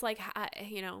 It's like,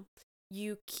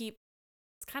 you keep,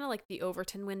 it's kind of like the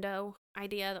Overton window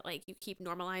idea, that like you keep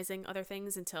normalizing other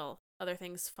things until other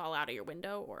things fall out of your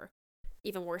window, or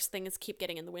even worse, things keep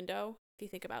getting in the window. If you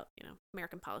think about,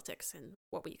 American politics and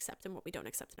what we accept and what we don't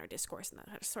accept in our discourse and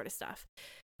that sort of stuff.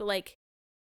 But like,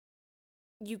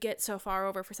 you get so far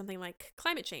over for something like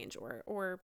climate change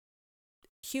or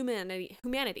humanity,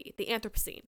 the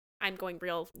Anthropocene. I'm going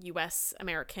real U.S.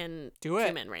 American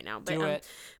human right now. But,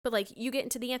 but like, you get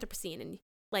into the Anthropocene, and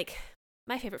like,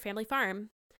 my favorite family farm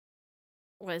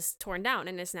was torn down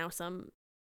and is now some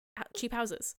cheap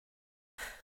houses.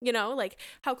 Like,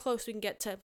 how close we can get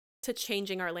to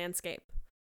changing our landscape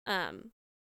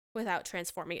without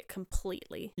transforming it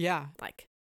completely. Yeah. Like,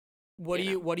 what do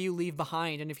you leave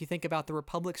behind? And if you think about the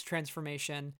Republic's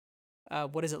transformation,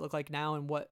 what does it look like now, and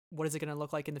what is it going to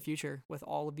look like in the future with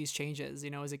all of these changes?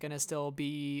 Is it going to still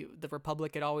be the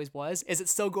Republic it always was? Is it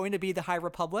still going to be the High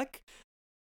Republic?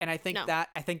 And I think No.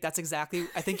 that's exactly,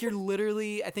 I think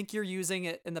you're using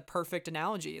it in the perfect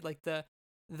analogy. Like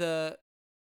the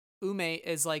Ume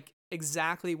is like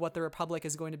exactly what the Republic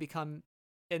is going to become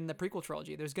in the prequel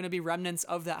trilogy. There's going to be remnants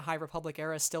of that High Republic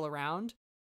era still around,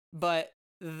 but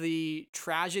the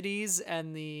tragedies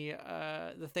and the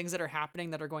things that are happening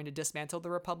that are going to dismantle the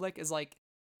Republic is like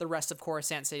the rest of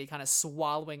Coruscant City kind of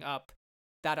swallowing up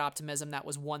that optimism that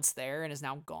was once there and is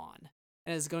now gone,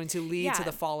 and is going to lead to Yeah.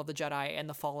 the fall of the Jedi and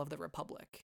the fall of the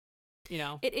Republic. You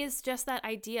know? It is just that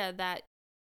idea that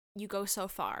you go so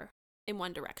far in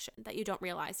one direction that you don't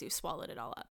realize you've swallowed it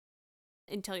all up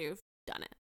until you've done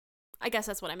it. I guess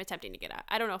that's what I'm attempting to get at.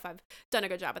 I don't know if I've done a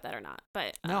good job at that or not,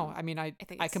 but No, I mean, I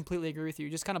think I completely agree with you.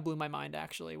 You just kind of blew my mind,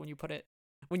 actually, when you put it,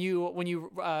 when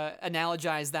you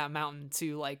analogize that mountain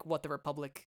to like what the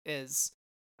Republic is,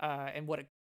 and what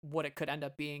it could end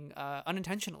up being,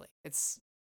 unintentionally. It's,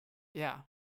 yeah.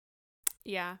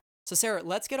 yeah. So Sarah,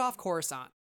 let's get off Coruscant.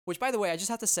 Which, by the way, I just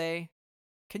have to say,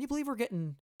 can you believe we're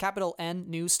getting capital N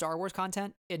new Star Wars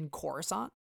content in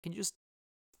Coruscant? Can you just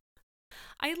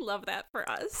I love that for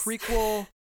us. prequel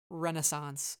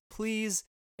renaissance, please?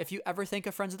 If you ever think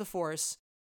of Friends of the Force,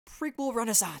 prequel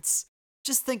renaissance.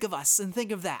 Just think of us and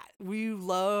think of that. We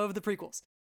love the prequels.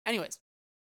 Anyways,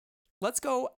 let's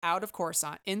go out of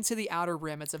Coruscant into the Outer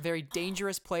Rim. It's a very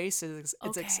dangerous place. It's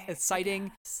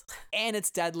exciting Yes. and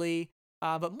it's deadly,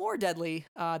 but more deadly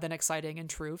than exciting in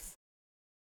truth.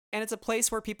 And it's a place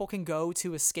where people can go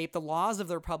to escape the laws of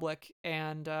the Republic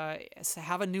and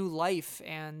have a new life,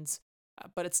 and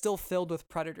but it's still filled with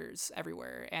predators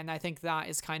everywhere. And I think that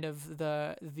is kind of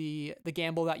the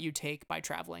gamble that you take by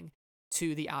traveling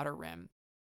to the Outer Rim.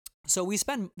 So we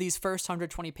spend these first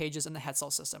 120 pages in the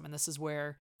Hetzel system, and this is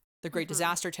where the Great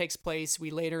Disaster takes place.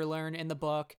 We later learn in the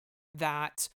book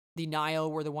that the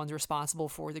Nihil were the ones responsible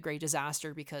for the Great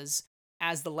Disaster, because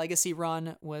as the Legacy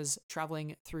Run was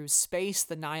traveling through space,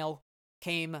 the Nihil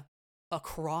came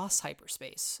across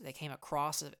hyperspace. They came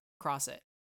across it,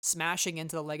 smashing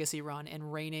into the Legacy Run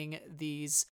and raining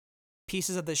these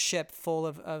pieces of the ship full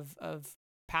of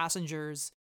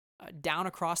passengers down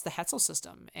across the Hetzel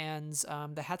system. And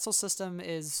the Hetzel system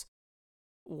is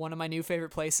one of my new favorite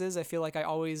places. I feel like I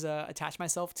always attach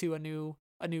myself to a new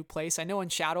place. I know in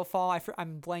Shadowfall,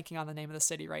 I'm blanking on the name of the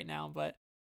city right now, but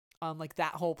like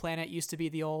that whole planet used to be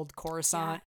the old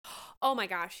Coruscant. Yeah. Oh my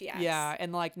gosh, yes. Yeah,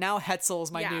 and like now Hetzel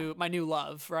is my new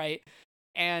love, right?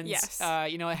 And yes.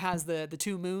 it has the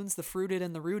two moons, the fruited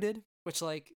and the rooted, which,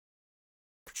 like,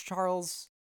 Charles,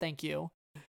 thank you.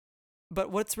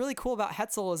 But what's really cool about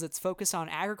Hetzel is it's focused on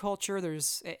agriculture.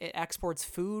 It exports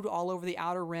food all over the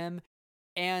Outer Rim,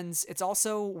 and it's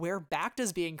also where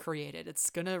Bacta's being created. It's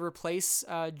gonna replace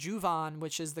Juvan,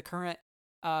 which is the current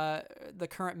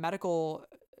medical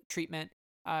treatment.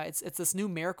 It's this new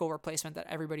miracle replacement that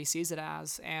everybody sees it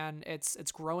as, and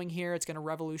it's growing here. It's gonna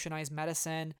revolutionize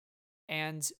medicine,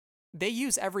 and they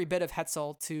use every bit of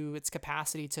Hetzel to its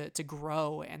capacity to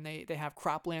grow. And they have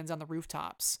croplands on the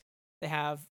rooftops. They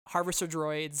have harvester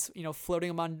droids, floating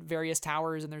among various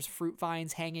towers, and there's fruit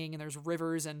vines hanging, and there's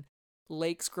rivers and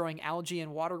lakes growing algae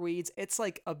and water weeds. It's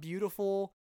like a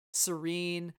beautiful,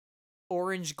 serene,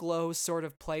 orange glow sort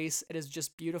of place. It is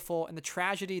just beautiful. And the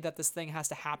tragedy that this thing has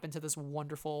to happen to this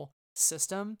wonderful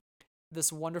system,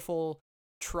 this wonderful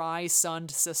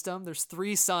tri-sunned system. There's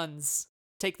 3 suns.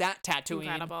 Take that, Tatooine.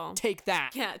 Incredible. Take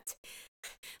that. Yeah.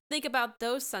 Think about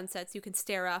those sunsets you can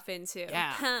stare off into.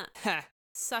 Yeah.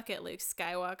 Suck it, Luke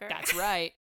Skywalker. That's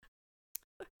right.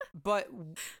 But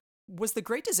was the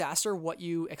Great Disaster what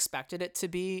you expected it to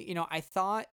be? I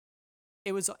thought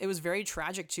it was very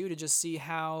tragic too, to just see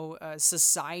how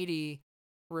society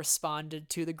responded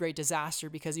to the Great Disaster,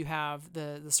 because you have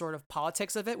the sort of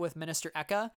politics of it with Minister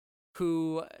Eka,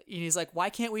 who he's like, why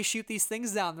can't we shoot these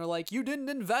things down? They're like, you didn't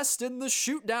invest in the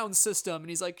shoot down system. And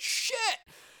he's like, shit.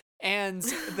 And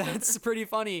that's pretty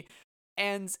funny.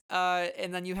 And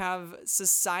then you have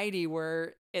society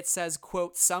where it says,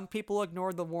 quote, some people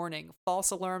ignored the warning. False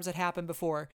alarms had happened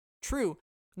before. True,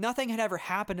 nothing had ever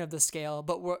happened of the scale,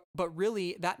 but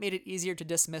really that made it easier to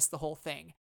dismiss the whole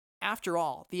thing. After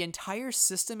all, the entire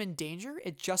system in danger,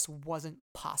 it just wasn't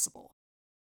possible.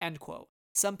 End quote.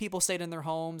 Some people stayed in their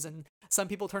homes, and some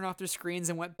people turned off their screens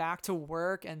and went back to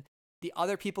work, and the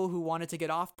other people who wanted to get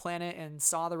off planet and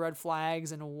saw the red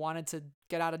flags and wanted to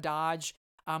get out of Dodge,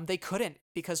 they couldn't,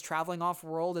 because traveling off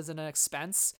world is an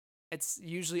expense. It's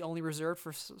usually only reserved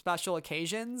for special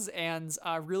occasions, and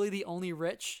really the only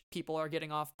rich people are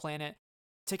getting off planet.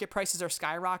 Ticket prices are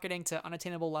skyrocketing to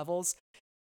unattainable levels.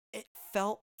 It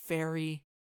felt very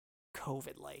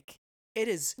COVID-like. It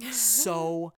is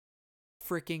so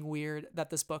freaking weird that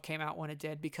this book came out when it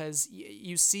did, because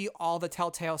you see all the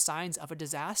telltale signs of a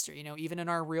disaster. You know, even in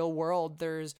our real world,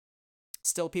 there's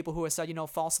still people who have said, you know,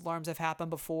 false alarms have happened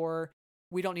before.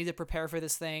 We don't need to prepare for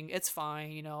this thing. It's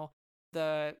fine. You know,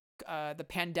 the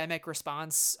pandemic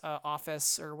response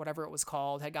office, or whatever it was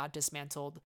called, had got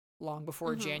dismantled long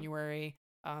before January.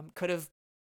 Could have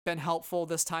been helpful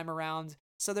this time around.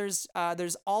 So there's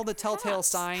all the telltale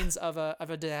signs of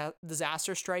a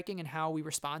disaster striking and how we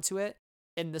respond to it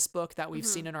in this book that we've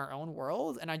seen in our own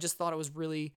world. And I just thought it was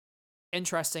really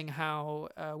interesting how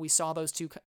we saw those two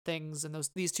things and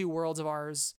these two worlds of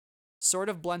ours sort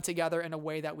of blend together in a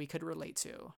way that we could relate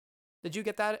to. Did you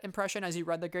get that impression as you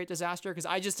read The Great Disaster? Because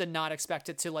I just did not expect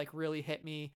it to like really hit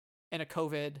me in a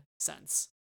COVID sense.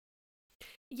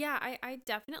 Yeah, I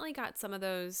definitely got some of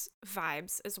those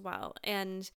vibes as well.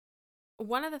 And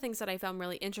one of the things that I found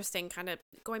really interesting, kind of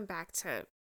going back to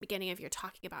beginning of your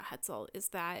talking about Hetzel, is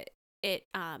that it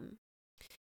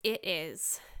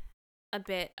is a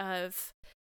bit of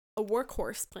a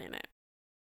workhorse planet.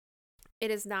 It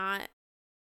is not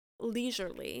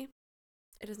leisurely.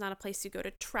 It is not a place you go to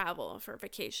travel for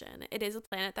vacation. It is a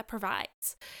planet that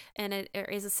provides, and it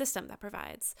is a system that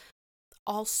provides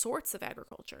all sorts of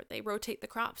agriculture. They rotate the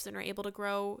crops and are able to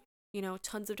grow, you know,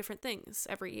 tons of different things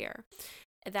every year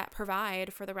that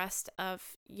provide for the rest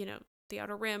of, you know, the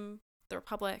Outer Rim, the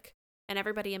Republic, and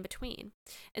everybody in between.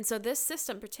 And so this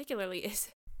system particularly is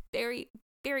very,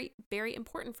 very, very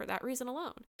important for that reason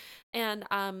alone. And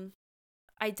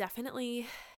I definitely,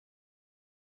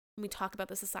 when we talk about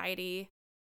the society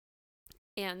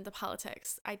and the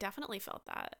politics, I definitely felt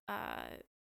that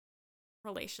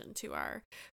relation to our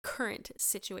current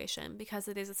situation, because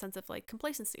it is a sense of like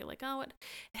complacency, like, oh, it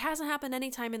hasn't happened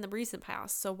anytime in the recent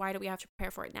past, so why do we have to prepare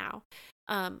for it now?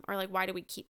 Or like, why do we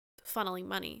keep funneling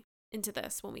money into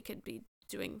this when we could be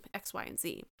doing X, Y, and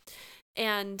Z?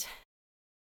 And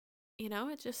you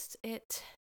know, it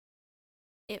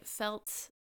felt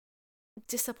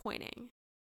disappointing,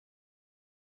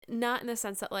 not in the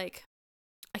sense that like,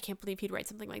 I can't believe he'd write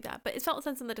something like that, but it felt a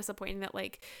sense in the disappointing that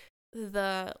like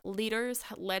the leaders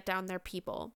had let down their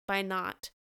people by not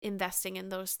investing in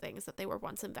those things that they were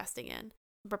once investing in,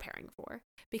 preparing for.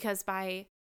 Because by,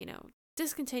 you know,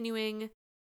 discontinuing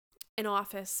an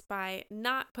office, by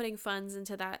not putting funds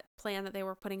into that plan that they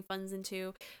were putting funds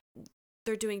into,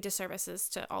 they're doing disservices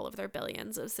to all of their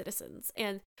billions of citizens.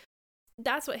 And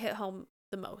that's what hit home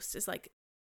the most, is like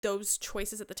those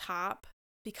choices at the top,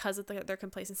 because of their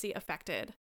complacency,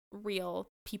 affected real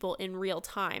people in real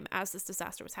time as this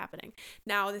disaster was happening.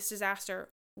 Now, this disaster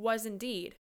was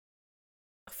indeed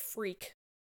a freak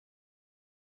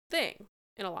thing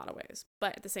in a lot of ways,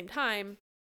 but at the same time,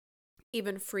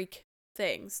 even freak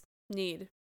things need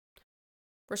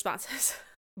responses.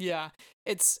 Yeah,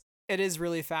 it is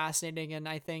really fascinating, and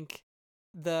I think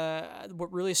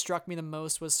what really struck me the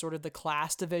most was sort of the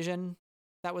class division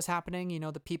that was happening. You know,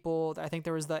 the people, I think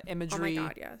there was the imagery. Oh my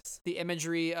God, yes. The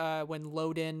imagery when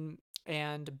Loden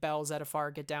and Bel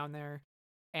Zettifar get down there,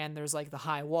 and there's like the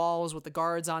high walls with the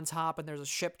guards on top, and there's a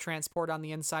ship transport on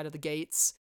the inside of the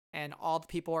gates, and all the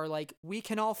people are like, we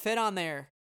can all fit on there.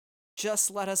 Just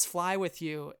let us fly with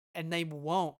you. And they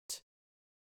won't.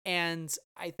 And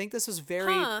I think this was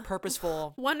very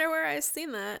purposeful. Wonder where I've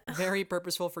seen that. Very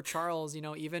purposeful for Charles, you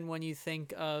know, even when you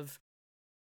think of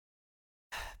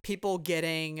people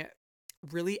getting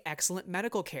really excellent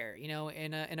medical care, you know,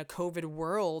 in a COVID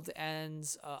world, and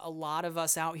a lot of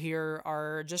us out here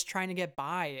are just trying to get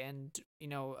by, and you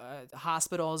know,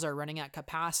 hospitals are running at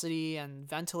capacity, and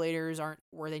ventilators aren't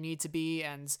where they need to be,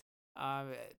 and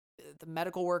the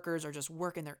medical workers are just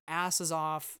working their asses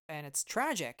off, and it's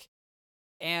tragic.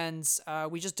 And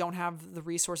we just don't have the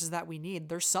resources that we need.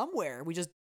 They're somewhere.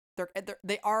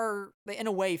 They in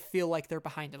a way feel like they're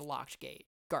behind a locked gate,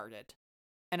 guarded.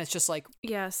 And it's just like,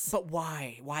 yes, but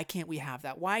why? Why can't we have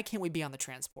that? Why can't we be on the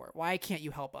transport? Why can't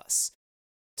you help us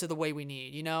to the way we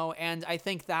need, you know? And I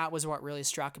think that was what really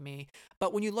struck me.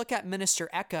 But when you look at Minister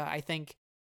Eka, I think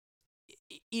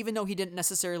even though he didn't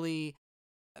necessarily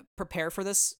prepare for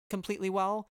this completely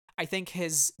well, I think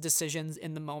his decisions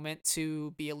in the moment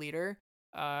to be a leader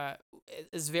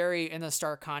is very in a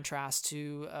stark contrast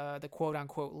to the quote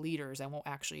unquote leaders. I won't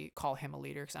actually call him a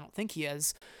leader because I don't think he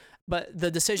is. But the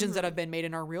decisions that have been made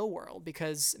in our real world,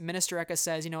 because Minister Eka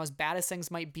says, you know, as bad as things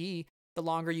might be, the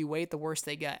longer you wait, the worse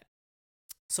they get.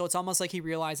 So it's almost like he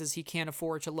realizes he can't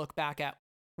afford to look back at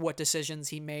what decisions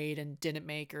he made and didn't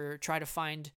make, or try to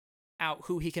find out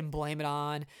who he can blame it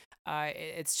on.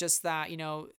 It's just that, you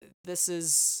know,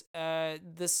 this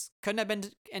couldn't have been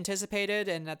anticipated,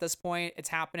 and at this point it's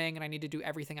happening, and I need to do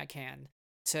everything I can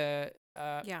to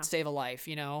save a life,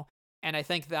 you know? And I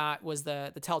think that was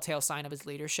the telltale sign of his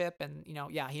leadership. And,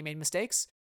 yeah, he made mistakes,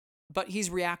 but he's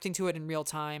reacting to it in real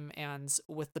time and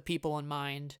with the people in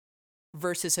mind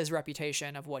versus his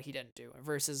reputation of what he didn't do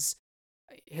versus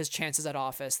his chances at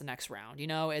office the next round.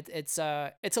 It's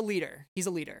a leader. He's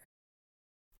a leader.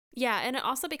 Yeah, and it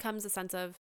also becomes a sense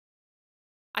of,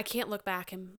 I can't look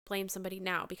back and blame somebody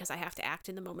now because I have to act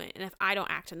in the moment. And if I don't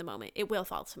act in the moment, it will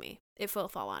fall to me. It will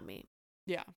fall on me.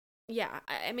 Yeah. Yeah.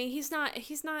 I mean, he's not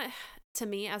to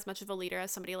me as much of a leader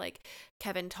as somebody like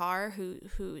Kevin Tarr,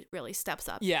 who really steps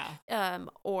up. Yeah.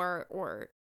 Or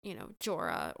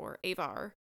Jorah or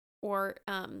Avar, or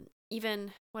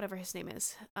even whatever his name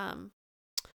is.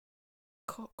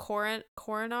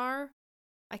 Coronar.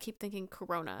 I keep thinking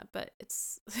Corona, but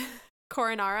it's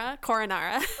Coronara.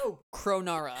 Oh,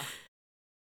 Cronara.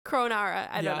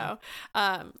 I don't know.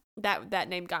 That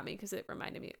name got me because it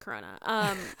reminded me of Corona.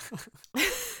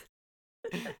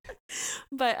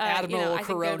 But Admiral I think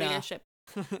Corona. their leadership.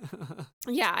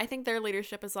 Yeah, I think their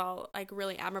leadership is all like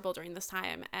really admirable during this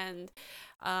time, and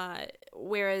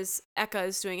whereas Eka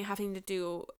is having to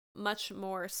do much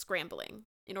more scrambling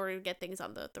in order to get things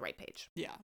on the right page.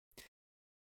 Yeah.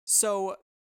 So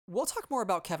we'll talk more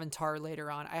about Kevin Tarr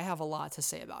later on. I have a lot to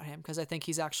say about him because I think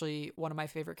he's actually one of my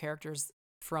favorite characters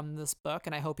from this book,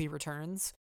 and I hope he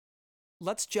returns.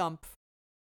 Let's jump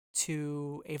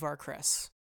to Avar Kriss.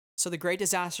 So the great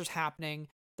disaster's happening.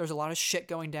 There's a lot of shit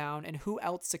going down, and who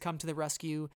else to come to the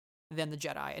rescue than the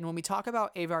Jedi? And when we talk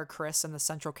about Avar Kriss and the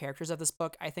central characters of this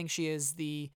book, I think she is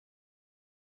the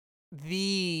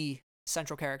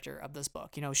central character of this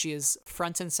book. She is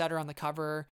front and center on the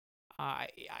cover.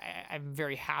 I'm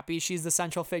very happy she's the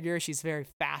central figure. She's very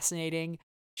fascinating.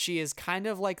 She is kind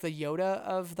of like the Yoda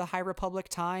of the High Republic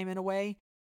time in a way.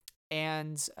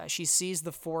 And she sees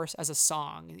the Force as a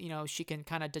song. She can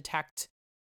kind of detect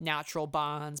natural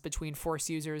bonds between Force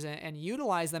users and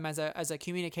utilize them as a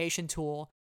communication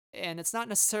tool. And it's not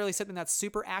necessarily something that's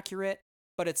super accurate,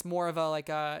 but it's more of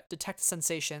a detect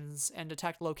sensations and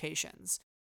detect locations.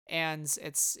 And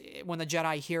it's when the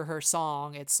Jedi hear her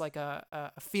song, it's like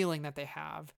a feeling that they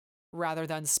have rather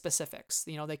than specifics.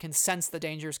 They can sense the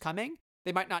danger's coming.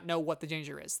 They might not know what the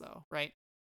danger is, though, right?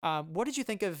 What did you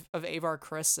think of Avar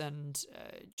Kriss and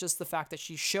just the fact that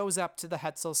she shows up to the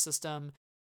Hetzal system?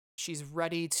 She's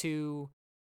ready to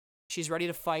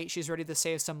fight. She's ready to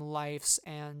save some lives,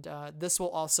 and this will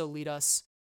also lead us.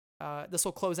 This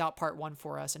will close out part 1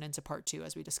 for us and into part 2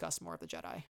 as we discuss more of the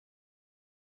Jedi.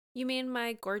 You mean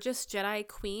my gorgeous Jedi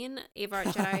queen,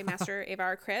 Jedi Master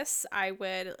Avar Kriss?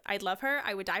 I'd love her.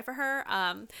 I would die for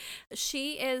her.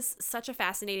 She is such a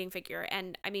fascinating figure.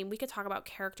 And I mean, we could talk about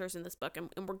characters in this book, and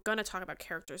we're going to talk about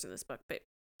characters in this book, but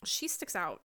she sticks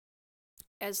out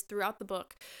as throughout the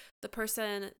book, the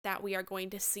person that we are going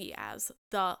to see as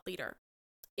the leader.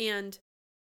 And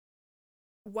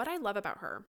what I love about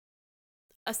her,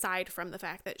 aside from the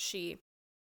fact that she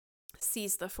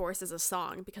sees the Force as a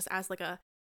song, because as like a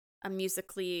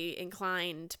musically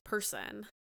inclined person,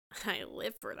 I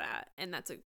live for that. And that's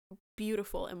a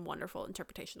beautiful and wonderful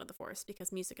interpretation of the Force,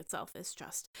 because music itself is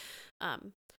just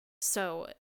so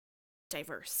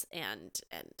diverse and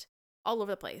all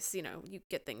over the place. You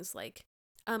get things like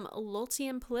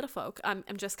Lultian Politifolk. I'm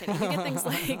just kidding. You get things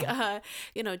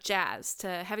like jazz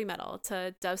to heavy metal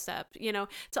to dubstep,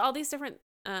 to all these different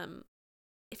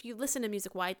if you listen to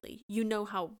music widely, you know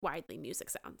how widely music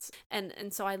sounds.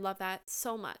 And so I love that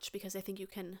so much, because I think you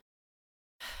can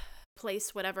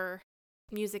place whatever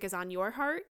music is on your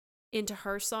heart into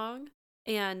her song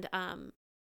and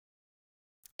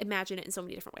imagine it in so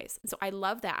many different ways. And so I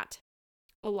love that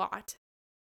a lot.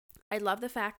 I love the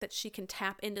fact that she can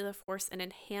tap into the Force and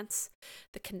enhance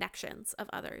the connections of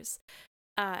others.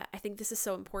 I think this is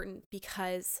so important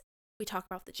because we talk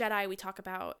about the Jedi, we talk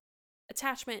about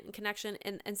attachment and connection,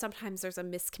 and sometimes there's a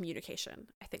miscommunication,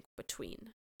 I think,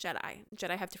 between Jedi.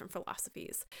 Jedi have different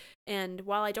philosophies. And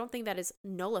while I don't think that is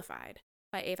nullified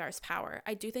by Avar's power,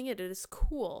 I do think it is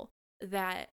cool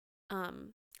that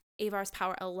Avar's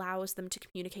power allows them to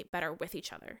communicate better with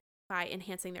each other by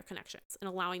enhancing their connections and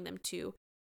allowing them to,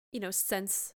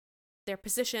 sense their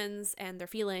positions and their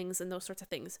feelings and those sorts of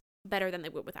things better than they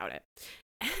would without it.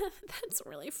 That's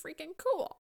really freaking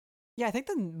cool. Yeah, I think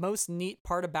the most neat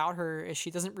part about her is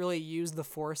she doesn't really use the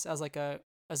Force as a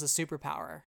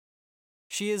superpower.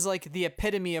 She is like the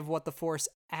epitome of what the Force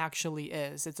actually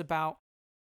is. It's about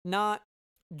not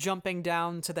jumping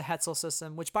down to the Hetzal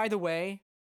system, which, by the way,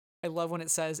 I love when it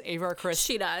says Avar Kriss.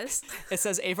 She does. It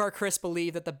says Avar Kriss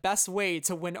believed that the best way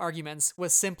to win arguments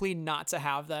was simply not to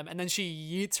have them. And then she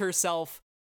yeets herself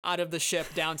out of the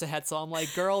ship down to Hetzal. I'm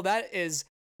like, girl, that is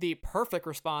the perfect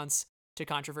response to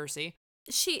controversy.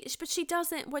 but she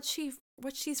doesn't, what she's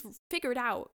figured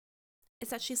out is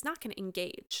that she's not going to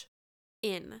engage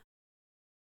in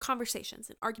conversations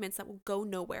and arguments that will go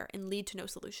nowhere and lead to no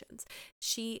solutions.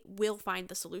 She will find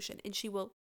the solution and she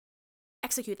will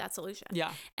execute that solution.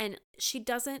 Yeah. And she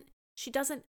doesn't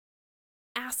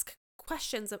ask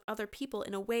questions of other people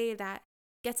in a way that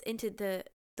gets into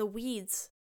the weeds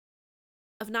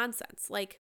of nonsense.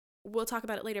 Like, we'll talk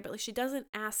about it later, but like, she doesn't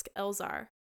ask Elzar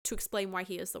to explain why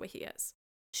he is the way he is.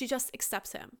 She just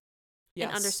accepts him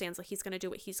and understands like he's going to do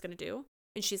what he's going to do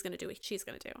and she's going to do what she's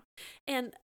going to do.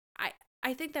 And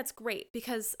I think that's great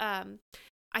because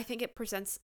I think it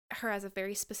presents her as a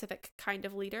very specific kind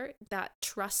of leader that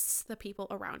trusts the people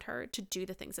around her to do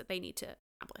the things that they need to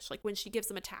accomplish. Like, when she gives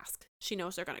them a task, she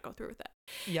knows they're going to go through with it.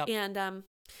 Yep. And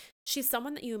she's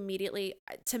someone that you immediately,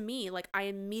 to me, like, I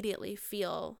immediately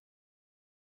feel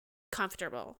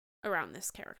comfortable around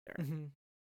this character. Mm-hmm.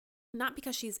 Not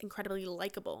because she's incredibly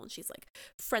likable and she's like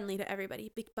friendly to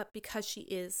everybody, but because she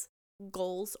is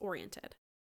goals oriented.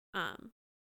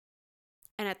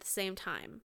 And at the same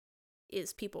time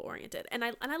is people oriented. And I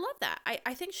love that.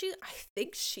 I think she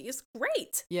is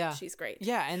great. Yeah. She's great.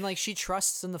 Yeah, and like, she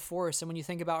trusts in the Force, and when you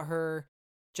think about her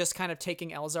just kind of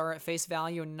taking Elzar at face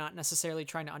value and not necessarily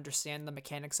trying to understand the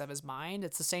mechanics of his mind,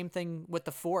 it's the same thing with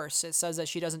the Force. It says that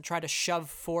she doesn't try to shove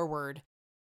forward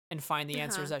and find the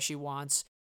answers that she wants.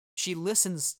 She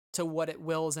listens to what it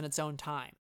wills in its own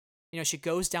time. You know, she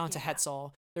goes down to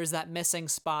Hetzel. There's that missing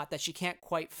spot that she can't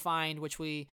quite find, which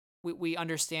we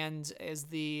understand is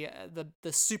the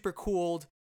super cooled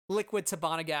liquid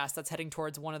Tabana gas that's heading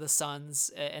towards one of the suns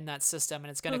in that system,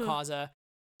 and it's going to cause a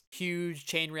huge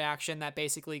chain reaction that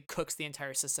basically cooks the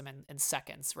entire system in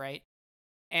seconds, right?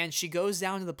 And she goes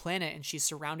down to the planet, and she's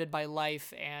surrounded by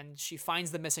life, and she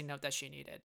finds the missing note that she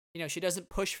needed. You know, she doesn't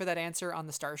push for that answer on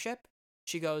the starship.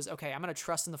 She goes, okay, I'm going to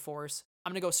trust in the Force.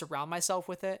 I'm going to go surround myself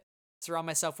with it, surround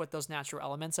myself with those natural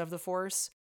elements of the Force,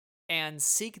 and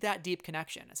seek that deep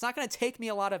connection. It's not going to take me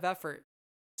a lot of effort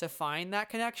to find that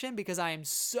connection because I am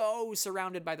so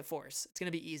surrounded by the Force. It's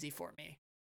going to be easy for me.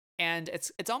 And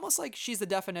it's almost like she's the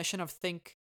definition of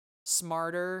think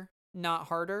smarter, not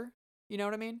harder. You know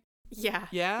what I mean? Yeah.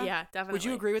 Yeah? Yeah, definitely. Would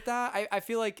you agree with that? I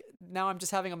feel like now I'm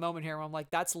just having a moment here where I'm like,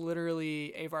 that's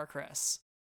literally Avar Kriss.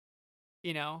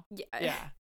 You know? Yeah. Yeah.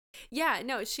 Yeah,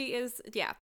 no, she is.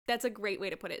 Yeah, that's a great way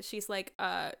to put it. She's like,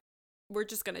 we're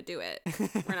just going to do it.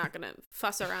 We're not going to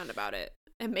fuss around about it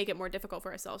and make it more difficult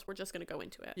for ourselves. We're just going to go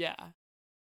into it. Yeah.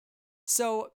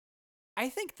 So I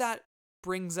think that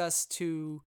brings us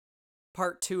to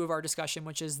part 2 of our discussion,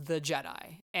 which is the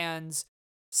Jedi. And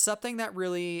something that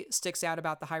really sticks out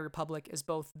about the High Republic is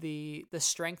both the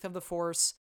strength of the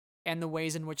Force and the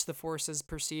ways in which the Force is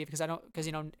perceived. Because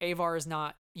you know, Avar is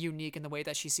not unique in the way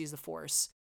that she sees the Force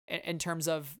in terms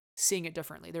of seeing it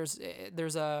differently.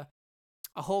 There's a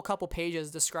whole couple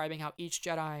pages describing how each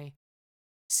Jedi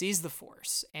sees the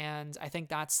Force, and I think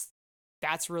that's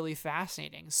really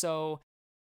fascinating. So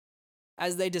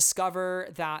as they discover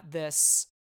that this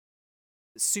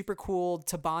super cooled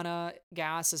Tabana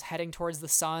gas is heading towards the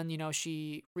sun, you know,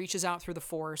 she reaches out through the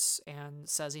Force and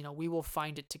says, you know, we will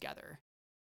find it together.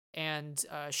 And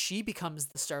she becomes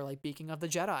the starlight beacon of the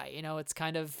Jedi. You know, it's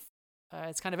kind of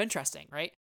interesting,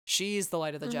 right? She's the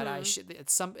light of the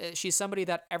Jedi. She's somebody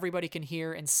that everybody can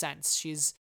hear and sense.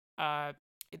 She's,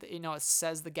 you know, it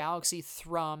says the galaxy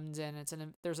thrummed,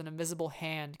 and there's an invisible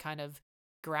hand kind of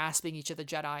grasping each of the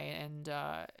Jedi and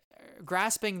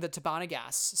grasping the Tabana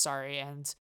gas. Sorry,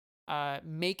 and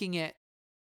making it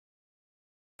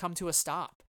come to a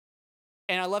stop.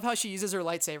 And I love how she uses her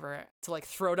lightsaber to like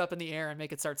throw it up in the air and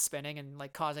make it start spinning and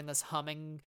like causing this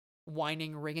humming,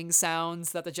 whining, ringing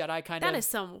sounds that the Jedi That is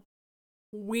some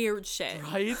weird shit.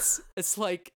 Right? It's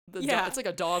like it's like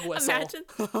a dog whistle. Imagine.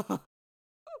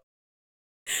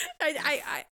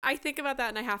 I think about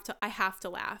that and I have to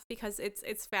laugh because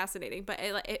it's fascinating,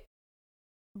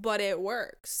 but it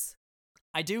works.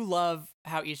 I do love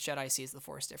how each Jedi sees the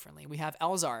Force differently. We have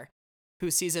Elzar, who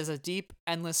sees it as a deep,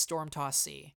 endless, storm-tossed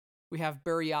sea. We have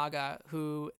Burryaga,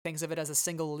 who thinks of it as a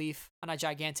single leaf on a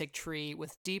gigantic tree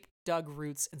with deep dug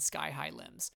roots and sky-high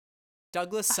limbs.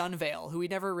 Douglas Sunvale, who we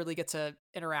never really get to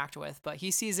interact with, but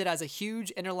he sees it as a huge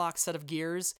interlocked set of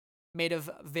gears made of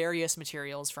various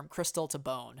materials from crystal to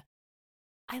bone.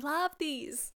 I love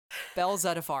these. Bel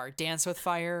Zettifar danced with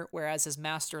fire, whereas his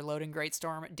master Loden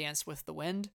Greatstorm danced with the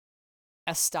wind.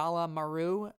 Estala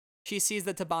Maru, she sees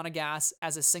the Tabana gas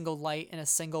as a single light in a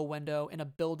single window in a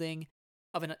building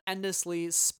of an endlessly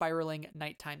spiraling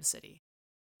nighttime city.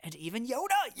 And even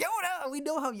Yoda! We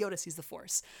know how Yoda sees the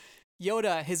Force.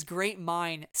 Yoda, his great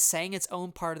mind, sang its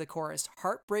own part of the chorus,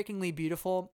 heartbreakingly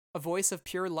beautiful a voice of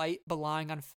pure light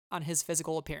belying on his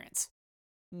physical appearance.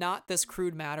 Not this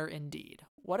crude matter indeed.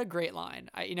 What a great line.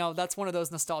 That's one of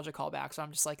those nostalgia callbacks. So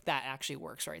I'm just like, that actually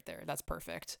works right there. That's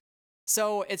perfect.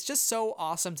 So it's just so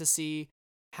awesome to see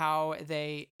how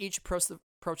they each approach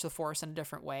the Force in a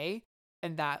different way,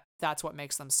 and that's what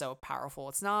makes them so powerful.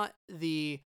 It's not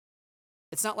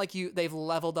like they've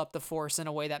leveled up the Force in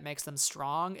a way that makes them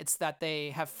strong. It's that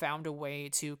they have found a way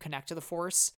to connect to the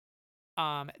Force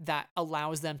that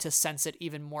allows them to sense it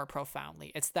even more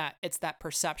profoundly. It's that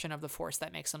perception of the Force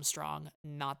that makes them strong,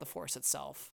 not the Force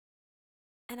itself.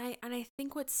 And I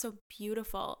think what's so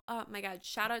beautiful, oh my God,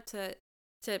 shout out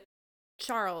to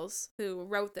Charles who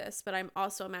wrote this, but I'm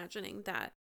also imagining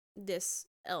that this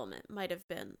element might have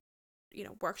been,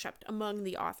 workshopped among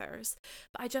the authors.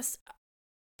 But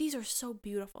these are so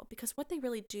beautiful because what they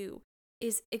really do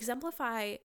is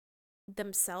exemplify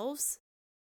themselves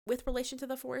with relation to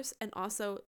the Force, and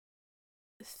also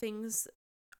things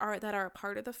that are a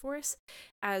part of the Force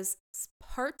as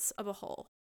parts of a whole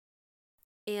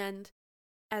and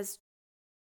as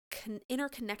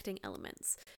interconnecting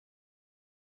elements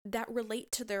that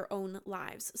relate to their own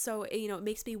lives. So, it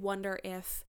makes me wonder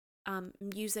if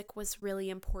music was really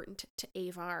important to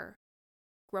Avar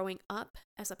growing up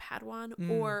as a Padawan,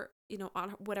 or,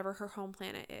 on whatever her home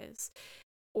planet is,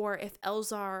 or if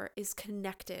Elzar is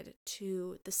connected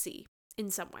to the sea in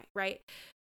some way, right?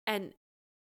 And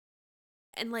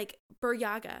like Bur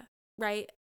Yaga, right?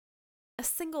 A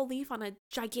single leaf on a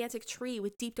gigantic tree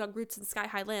with deep dug roots and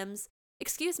sky-high limbs.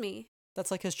 Excuse me.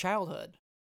 That's like his childhood.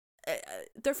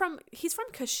 He's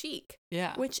from Kashyyyk,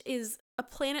 yeah, which is a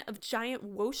planet of giant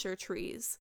Wosher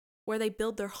trees where they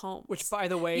build their homes. Which, by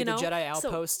the way, the Jedi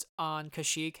outpost on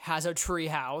Kashyyyk has a tree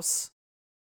house.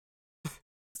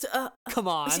 Come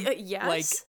on,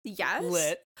 yes, yes,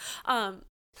 lit.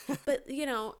 But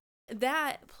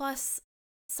that plus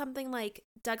something like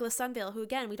Douglas Sunvale, who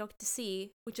again we don't get to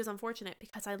see, which is unfortunate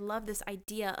because I love this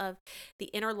idea of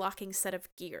the interlocking set of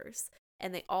gears.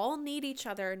 And they all need each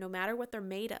other, no matter what they're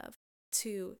made of,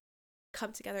 to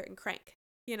come together and crank,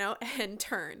 and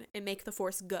turn and make the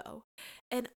Force go.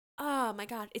 And oh my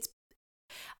God,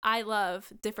 I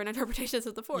love different interpretations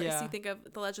of the Force. Yeah. You think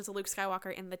of the Legends of Luke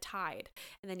Skywalker and the Tide,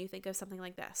 and then you think of something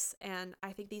like this. And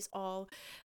I think these all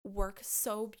work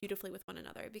so beautifully with one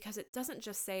another because it doesn't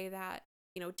just say that,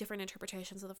 different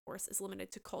interpretations of the Force is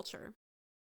limited to culture.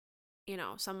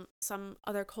 Some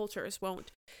other cultures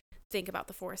won't think about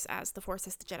the Force as the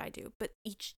Jedi do, but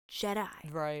each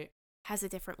Jedi has a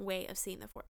different way of seeing the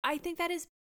Force. I think that is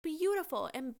beautiful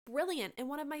and brilliant and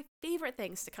one of my favorite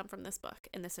things to come from this book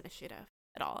and this initiative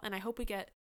at all. And I hope we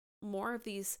get more of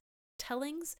these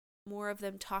tellings, more of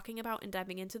them talking about and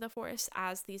diving into the Force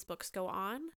as these books go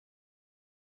on.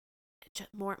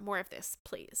 More of this,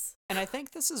 please. And I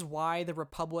think this is why the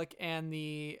Republic and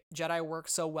the Jedi work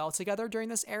so well together during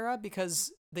this era,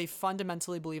 because they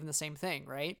fundamentally believe in the same thing,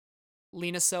 right?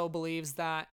 Lina So believes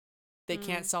that they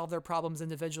can't solve their problems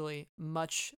individually,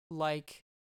 much like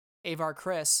Avar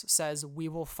Kriss says, we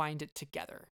will find it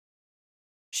together.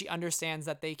 She understands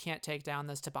that they can't take down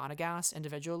this Tibanna gas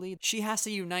individually. She has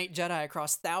to unite Jedi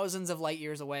across thousands of light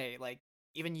years away. Like,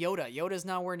 even Yoda's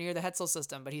nowhere near the Hetzel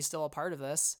system, but he's still a part of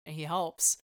this, and he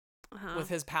helps with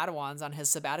his Padawans on his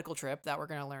sabbatical trip that we're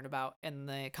going to learn about in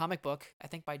the comic book, I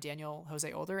think by Daniel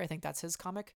Jose Older. I think that's his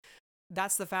comic.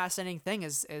 That's the fascinating thing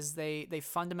is they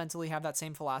fundamentally have that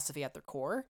same philosophy at their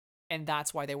core, and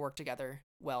that's why they work together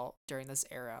well during this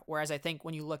era. Whereas I think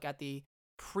when you look at the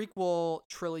prequel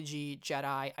trilogy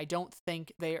Jedi, I don't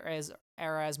think they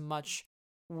are as much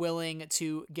willing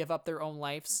to give up their own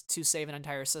lives to save an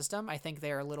entire system. I think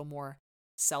they are a little more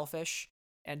selfish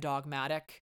and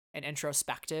dogmatic and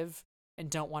introspective and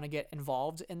don't want to get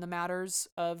involved in the matters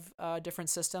of different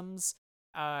systems.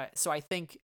 So I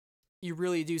think you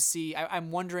really do see,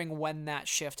 I'm wondering when that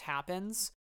shift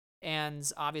happens.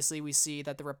 And obviously we see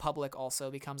that the Republic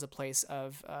also becomes a place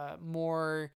of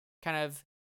more kind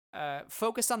of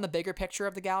focused on the bigger picture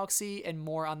of the galaxy and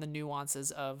more on the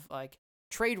nuances of like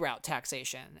trade route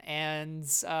taxation and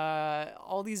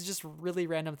all these just really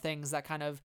random things that kind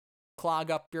of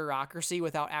clog up bureaucracy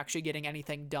without actually getting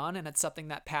anything done. And it's something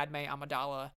that Padme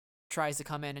Amidala tries to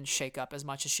come in and shake up as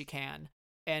much as she can.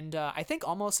 And I think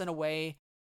almost in a way,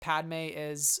 Padme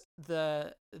is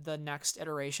the next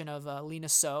iteration of Lina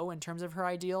So in terms of her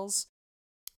ideals.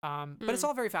 But it's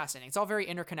all very fascinating. It's all very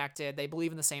interconnected. They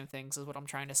believe in the same things is what I'm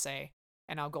trying to say.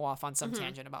 And I'll go off on some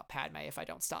tangent about Padme if I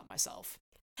don't stop myself.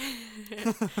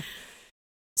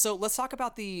 So let's talk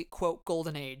about the, quote,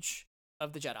 golden age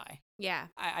of the Jedi. Yeah.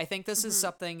 I think this is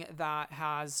something that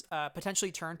has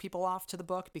potentially turned people off to the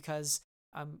book because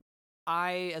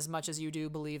I, as much as you do,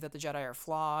 believe that the Jedi are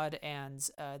flawed and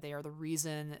they are the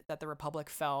reason that the Republic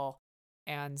fell.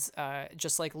 And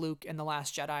just like Luke in the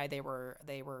Last Jedi, they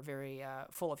were very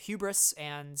full of hubris,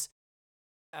 and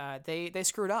they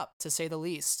screwed up, to say the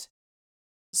least.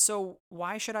 So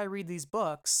why should I read these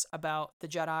books about the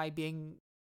Jedi being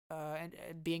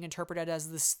interpreted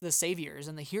as the saviors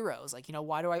and the heroes? Like,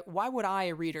 why would I,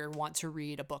 a reader, want to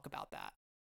read a book about that,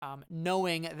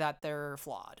 knowing that they're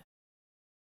flawed?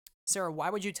 Sarah, why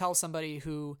would you tell somebody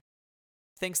who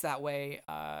thinks that way,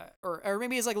 or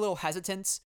maybe is like a little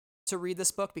hesitant to read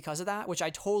this book because of that, which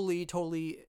I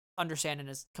totally understand and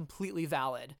is completely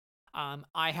valid.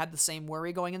 I had the same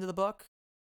worry going into the book.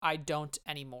 I don't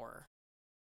anymore.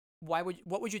 What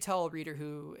would you tell a reader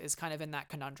who is kind of in that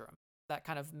conundrum, that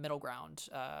kind of middle ground,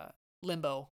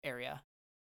 limbo area?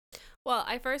 Well,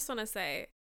 I first want to say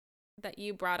that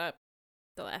you brought up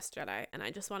The Last Jedi, and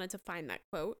I just wanted to find that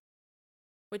quote,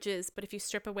 which is, "But if you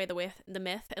strip away the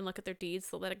myth and look at their deeds,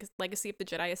 the legacy of the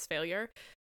Jedi is failure."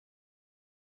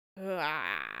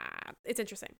 It's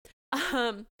interesting.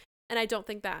 And I don't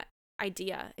think that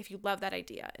idea, if you love that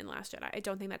idea in Last Jedi, I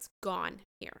don't think that's gone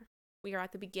here. We are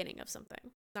at the beginning of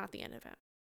something, not the end of it.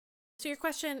 So your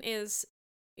question is,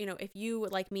 if you,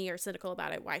 like me, are cynical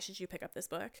about it, why should you pick up this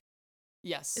book?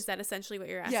 Yes. Is that essentially what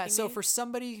you're asking? Yeah, so me? for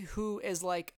somebody who is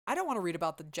like, I don't want to read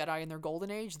about the Jedi in their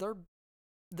golden age,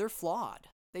 they're flawed.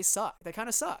 They suck. They kind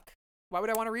of suck. Why would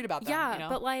I want to read about them? Yeah,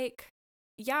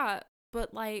 but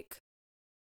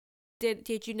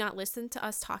did you not listen to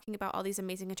us talking about all these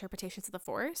amazing interpretations of the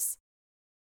Force?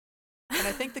 And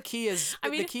I think the key is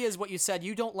the key is what you said.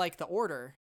 You don't like the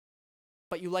Order,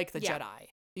 but you like the Jedi.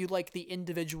 You like the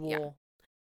individual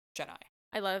Jedi.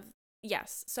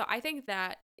 Yes. So I think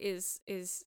that is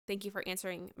thank you for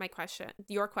answering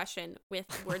your question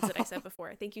with words that I said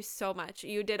before. Thank you so much.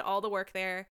 You did all the work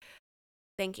there.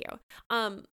 Thank you.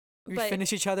 We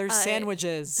finish each other's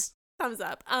sandwiches. Thumbs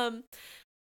up.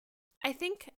 I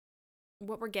think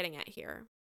what we're getting at here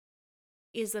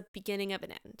is the beginning of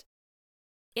an end.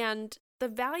 And the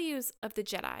values of the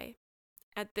Jedi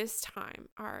at this time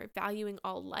are valuing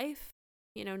all life,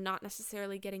 not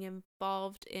necessarily getting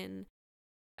involved in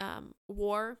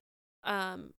war,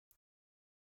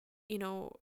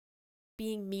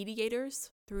 being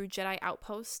mediators through Jedi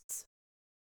outposts,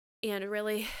 and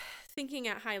really thinking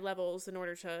at high levels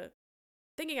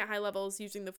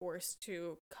using the Force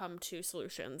to come to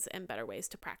solutions and better ways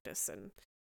to practice and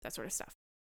that sort of stuff.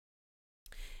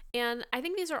 And I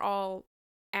think these are all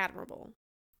admirable.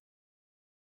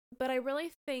 But I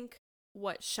really think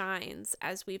what shines,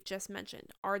 as we've just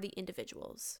mentioned, are the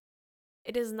individuals.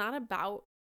 It is not about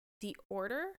the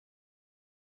Order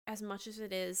as much as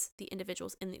it is the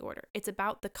individuals in the Order. It's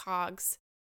about the cogs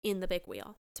in the big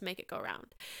wheel to make it go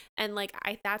round. And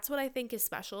that's what I think is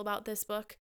special about this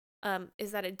book,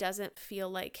 is that it doesn't feel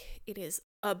like it is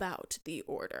about the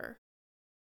Order.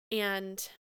 And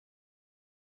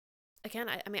again,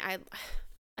 I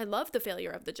love the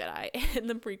failure of the Jedi in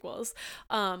the prequels.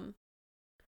 And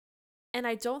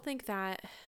I don't think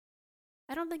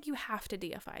you have to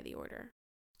deify the Order.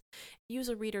 You as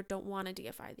a reader don't want to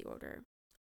deify the Order.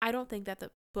 I don't think that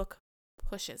the book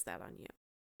pushes that on you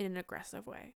in an aggressive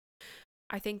way.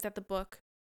 I think that the book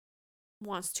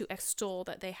wants to extol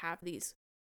that they have these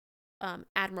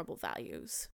admirable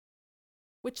values,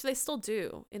 which they still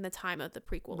do in the time of the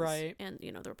prequels, right? And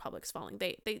the Republic's falling.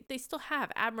 They still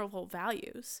have admirable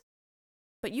values,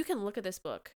 but you can look at this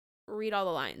book, read all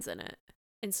the lines in it,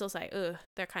 and still say, ugh,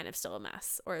 they're kind of still a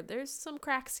mess, or there's some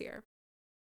cracks here.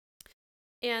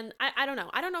 And I don't know.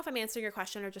 I don't know if I'm answering your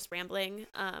question or just rambling.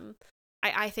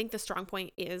 I think the strong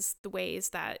point is the ways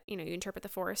that, you interpret the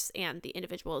Force and the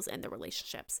individuals and their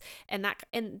relationships. And that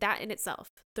in itself,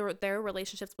 their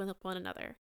relationships with one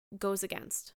another goes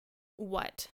against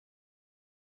what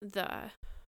the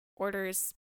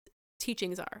Order's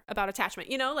teachings are about attachment.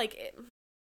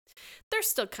 They're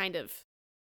still kind of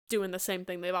doing the same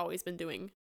thing they've always been doing.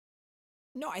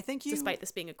 No, I think despite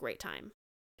this being a great time.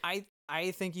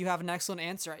 I think you have an excellent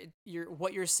answer.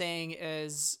 What you're saying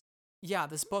is, yeah,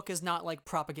 this book is not like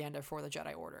propaganda for the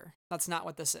Jedi Order. That's not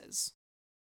what this is.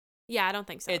 Yeah, I don't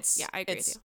think so. I agree with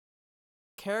you.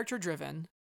 Character driven,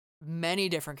 many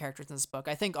different characters in this book.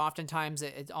 I think oftentimes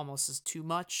it almost is too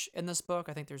much in this book.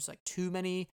 I think there's like too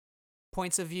many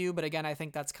points of view, but again, I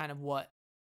think that's kind of what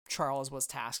Charles was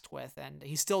tasked with, and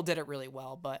he still did it really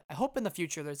well. But I hope in the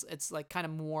future it's like kind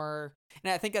of more,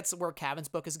 and I think that's where Cavan's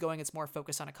book is going. It's more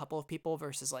focused on a couple of people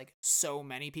versus like so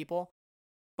many people.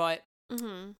 But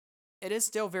it is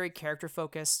still very character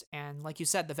focused, and like you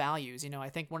said, the values. I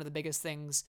think one of the biggest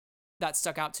things that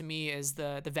stuck out to me is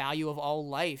the value of all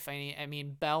life. I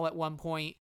mean, Bell at one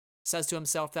point says to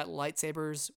himself that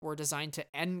lightsabers were designed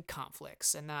to end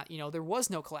conflicts, and that, there was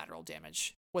no collateral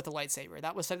damage with a lightsaber.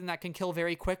 That was something that can kill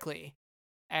very quickly.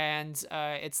 And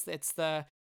it's the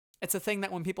thing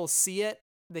that when people see it,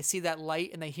 they see that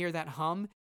light and they hear that hum,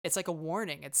 it's like a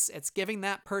warning. It's giving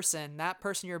that person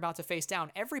you're about to face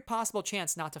down, every possible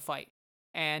chance not to fight.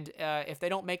 And if they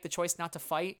don't make the choice not to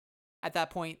fight, at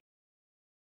that point,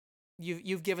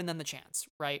 you've given them the chance,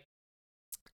 right?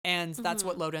 And that's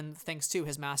what Loden thinks too.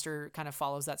 His master kind of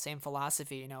follows that same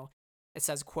philosophy. It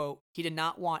says, quote, "He did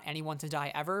not want anyone to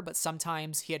die ever, but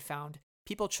sometimes he had found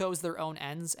people chose their own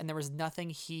ends, and there was nothing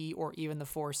he or even the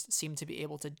Force seemed to be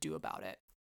able to do about it."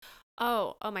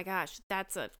 Oh my gosh,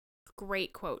 that's a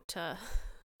great quote to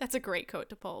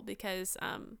pull, because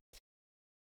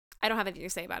I don't have anything to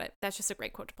say about it. That's just a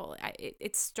great quote to pull.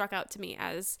 It struck out to me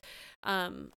as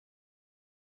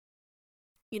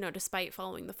despite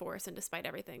following the Force and despite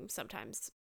everything,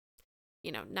 sometimes,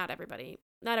 not everybody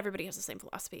has the same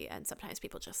philosophy, and sometimes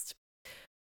people just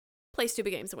play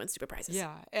stupid games and win stupid prizes.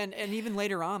 Yeah, and even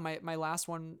later on, my last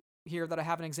one here that I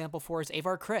have an example for is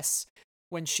Avar Kriss.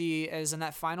 When she is in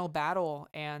that final battle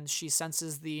and she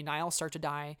senses the Nihil start to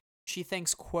die, she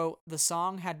thinks, quote, "The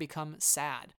song had become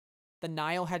sad. The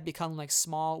Nihil had become like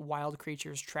small wild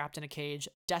creatures trapped in a cage,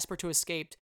 desperate to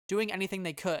escape, doing anything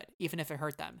they could, even if it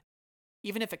hurt them.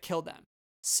 Even if it killed them.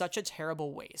 Such a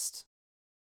terrible waste."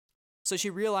 So she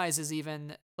realizes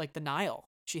even, like, the Nihil,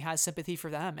 she has sympathy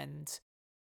for them, and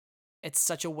it's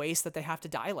such a waste that they have to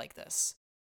die like this.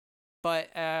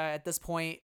 But at this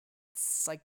point, it's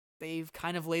like they've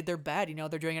kind of laid their bed,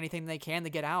 they're doing anything they can to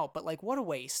get out, but like, what a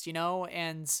waste,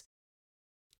 and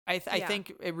I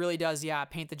think it really does,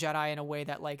 paint the Jedi in a way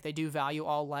that, like, they do value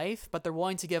all life, but they're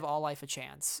willing to give all life a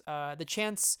chance. The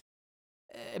chance,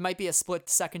 it might be a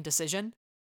split-second decision,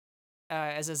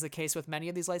 as is the case with many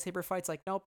of these lightsaber fights. Like,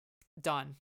 nope,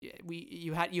 done.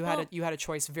 You had a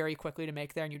choice very quickly to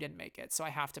make there, and you didn't make it. So I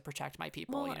have to protect my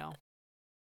people.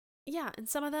 Yeah, and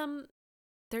some of them,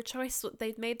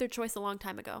 they've made their choice a long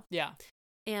time ago. Yeah,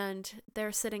 and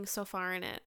they're sitting so far in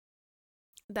it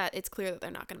that it's clear that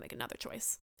they're not going to make another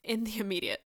choice in the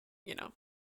immediate,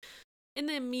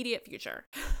 future.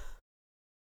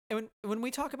 And when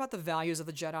we talk about the values of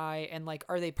the Jedi and, like,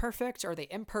 are they perfect? Are they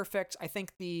imperfect? I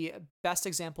think the best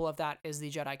example of that is the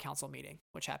Jedi Council meeting,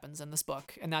 which happens in this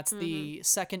book. And that's the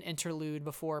second interlude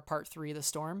before part 3, The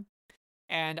Storm.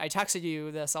 And I texted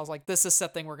you this. I was like, this is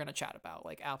something we're going to chat about.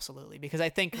 Like, absolutely. Because I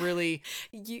think really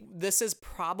this is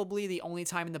probably the only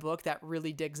time in the book that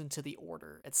really digs into the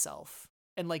Order itself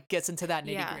and, like, gets into that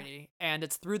nitty gritty. And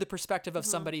it's through the perspective of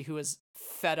somebody who is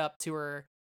fed up to her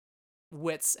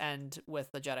wits end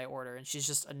with the Jedi Order, and she's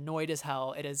just annoyed as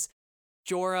hell. It is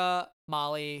Jorah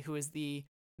Mali, who is the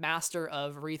master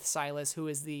of Reath Silas, who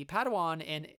is the Padawan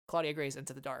in Claudia Gray's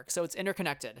Into the Dark. So it's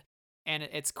interconnected, and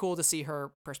it's cool to see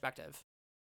her perspective.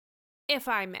 If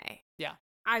I may,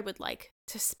 I would like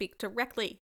to speak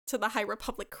directly to the High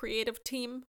Republic creative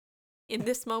team in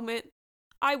this moment.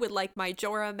 I would like my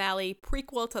Jorah Mali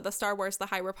prequel to the Star Wars The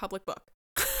High Republic book.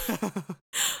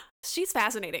 She's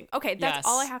fascinating. Okay, that's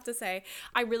all I have to say.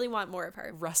 I really want more of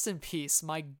her. Rest in peace.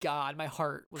 My God, my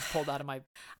heart was pulled out of my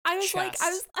chest.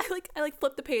 I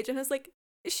flipped the page and I was like,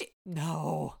 is she?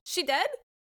 No. She dead?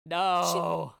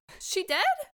 No. She dead?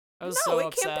 I was so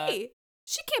upset. Can't be.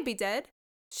 She can't be dead.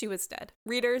 She was dead.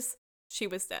 Readers, she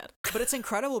was dead. But it's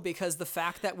incredible because the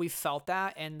fact that we felt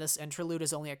that and this interlude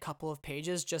is only a couple of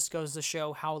pages just goes to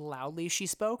show how loudly she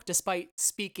spoke, despite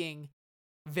speaking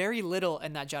very little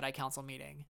in that Jedi Council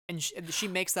meeting. And she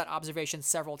makes that observation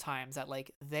several times that,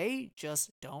 like, they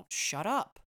just don't shut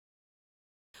up.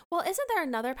 Well, isn't there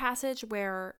another passage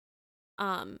where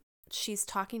she's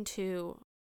talking to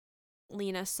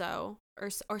Lena So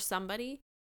or somebody,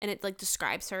 and it, like,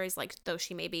 describes her as, like, though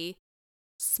she may be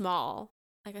small,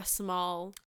 like a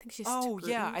small, I think she's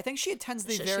I think she attends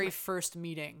the very first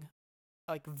meeting,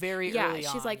 like, very early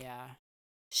on. She's like,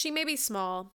 she may be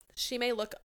small, she may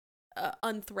look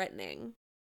unthreatening,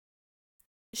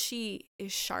 she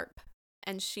is sharp,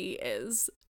 and she is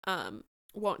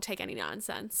won't take any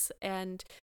nonsense, and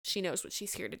she knows what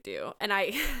she's here to do. And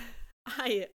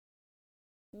I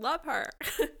love her.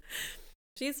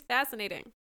 She's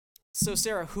fascinating. So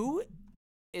Sarah, who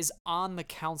is on the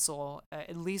council,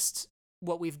 at least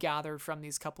what we've gathered from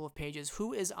these couple of pages,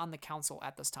 who is on the council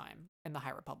at this time in the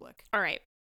High Republic? All right,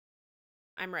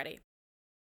 I'm ready.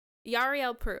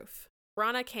 Yariel Proof,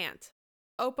 Rana Kant,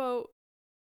 Oppo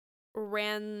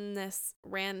Ranesis,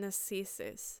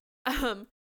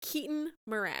 Keaton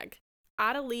Murag,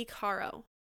 Adalie Caro,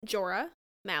 Jorah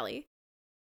Mali,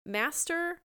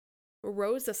 Master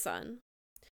Rosasun,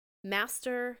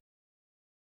 Master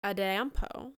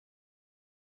Adampo,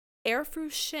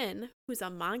 Airfru Shin, who's a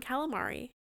Mon Calamari,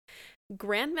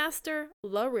 Grandmaster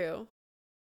LaRue,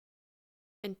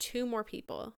 and 2 more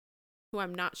people who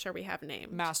I'm not sure we have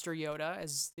named. Master Yoda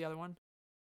is the other one.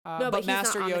 No, but he's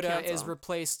Master not on the Yoda is council.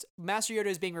 replaced. Master Yoda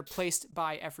is being replaced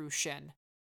by Efru Shin,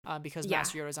 because Yeah.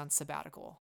 Master Yoda is on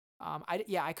sabbatical.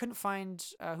 I couldn't find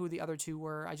who the other 2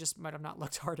 were. I just might have not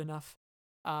looked hard enough.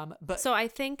 But So I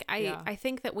think yeah. I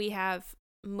think that we have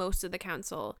most of the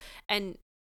council, and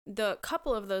the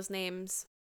couple of those names,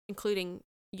 including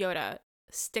Yoda,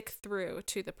 stick through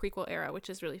to the prequel era, which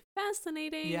is really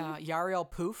fascinating. Yeah, Yariel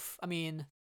Poof. I mean,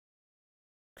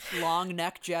 long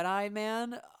neck Jedi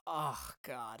man. Oh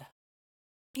God.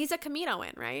 He's a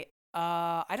Kaminoan, right?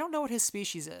 I don't know what his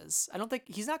species is. I don't think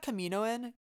he's not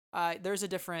Kaminoan. There's a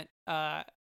different.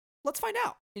 Let's find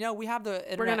out. You know, we have the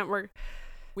internet.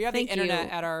 We have the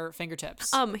internet at our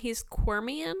fingertips. He's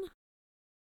Quirmian.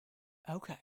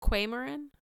 Okay. Quamarin.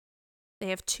 They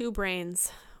have 2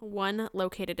 brains, one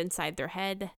located inside their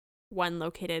head, one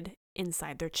located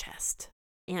inside their chest,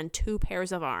 and 2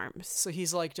 pairs of arms. So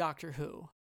he's like Doctor Who.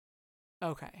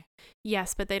 Okay.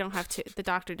 Yes, but they don't have 2. The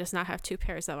Doctor does not have 2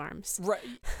 pairs of arms. Right.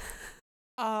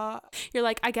 You're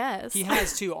like, I guess. He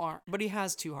has 2 arms, but he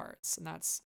has 2 hearts, and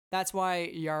that's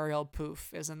why Yariel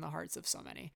Poof is in the hearts of so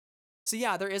many. So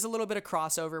yeah, there is a little bit of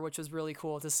crossover, which was really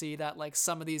cool to see that like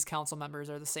some of these council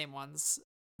members are the same ones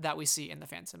that we see in the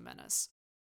Phantom Menace.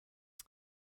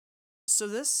 So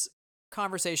this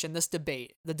conversation, this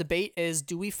debate, the debate is: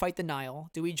 do we fight the Nile?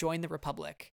 Do we join the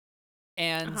Republic?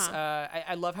 And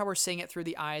I love how we're seeing it through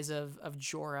the eyes of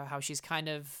Jorah, how she's kind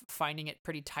of finding it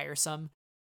pretty tiresome.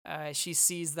 She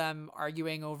sees them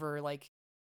arguing over like,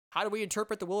 how do we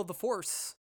interpret the will of the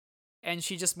Force? And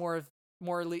she just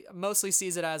mostly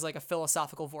sees it as like a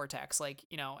philosophical vortex, like,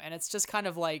 you know, and it's just kind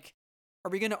of like, are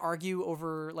we going to argue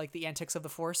over like the antics of the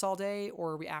Force all day,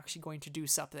 or are we actually going to do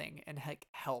something and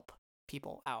help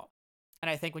people out?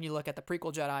 And I think when you look at the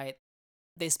prequel Jedi,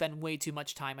 they spend way too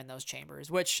much time in those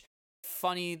chambers, which,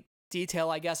 funny detail,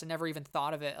 I guess, I never even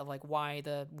thought of it, of like why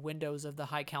the windows of the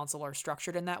High Council are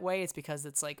structured in that way. It's because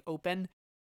it's like open.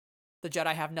 The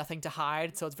Jedi have nothing to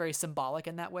hide, so it's very symbolic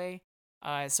in that way.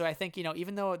 So I think, you know,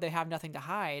 even though they have nothing to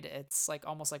hide, it's like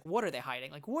almost like, what are they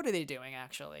hiding? Like, what are they doing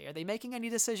actually? Are they making any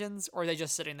decisions, or are they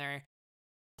just sitting there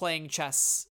playing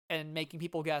chess and making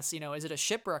people guess, you know, is it a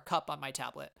ship or a cup on my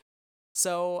tablet?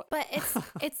 So, but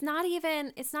it's not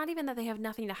even that they have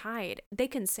nothing to hide. They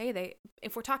can say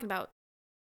if we're talking about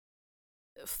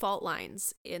fault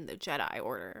lines in the Jedi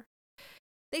Order,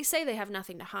 they say they have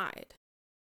nothing to hide.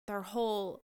 Their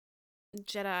whole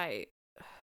Jedi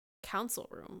council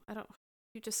room,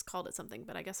 you just called it something,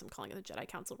 but I guess I'm calling it the Jedi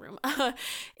council room,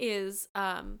 is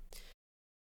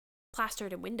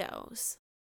plastered in windows,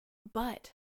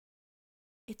 but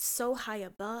it's so high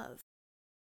above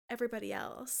everybody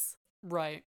else.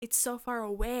 right. It's so far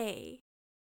away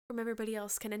from everybody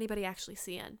else. Can anybody actually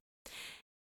see in?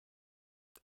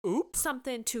 Oops.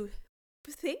 Something to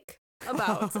think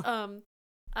about.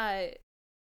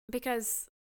 Because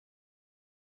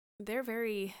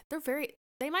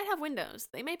they might have windows.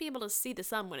 They might be able to see the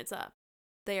sun when it's up.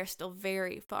 They are still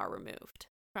very far removed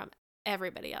from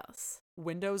everybody else.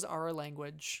 Windows are a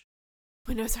language.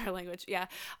 Windows are a language. Yeah,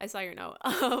 I saw your note.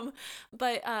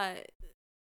 But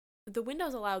the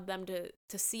windows allowed them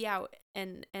to see out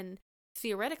and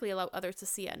theoretically allow others to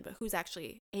see in, but who's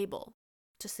actually able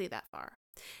to see that far?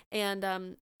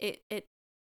 And it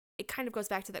kind of goes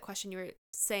back to that question you were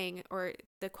saying, or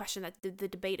the question that the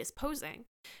debate is posing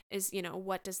is, you know,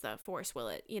 what does the Force will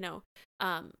it? You know,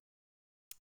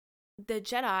 the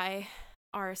Jedi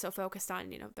are so focused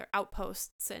on, you know, their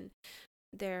outposts and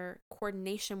their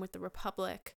coordination with the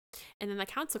Republic, and then the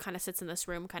Council kind of sits in this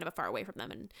room kind of far away from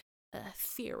them and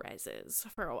theorizes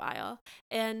for a while,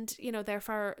 and you know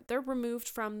they're removed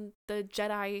from the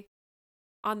Jedi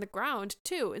on the ground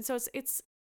too, and so it's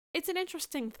an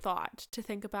interesting thought to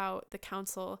think about the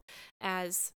Council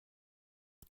as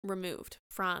removed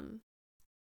from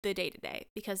the day-to-day,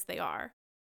 because they are.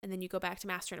 And then you go back to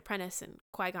Master and Apprentice and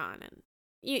Qui-Gon and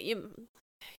you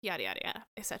yada yada yada,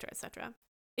 etc., etc.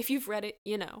 If you've read it,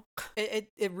 you know.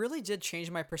 It really did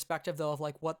change my perspective though of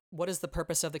like what is the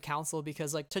purpose of the Council,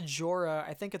 because like to Jorah,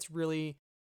 I think it's really,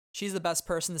 she's the best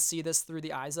person to see this through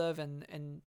the eyes of,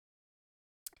 and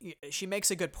she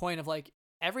makes a good point of like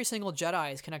every single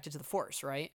Jedi is connected to the Force,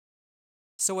 right?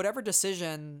 So whatever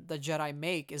decision the Jedi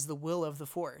make is the will of the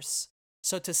Force.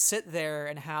 So to sit there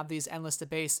and have these endless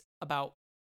debates about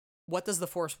what does the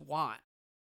Force want,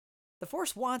 The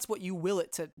Force wants what you will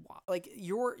it to. Like,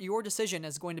 your decision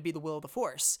is going to be the will of the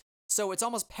Force. So it's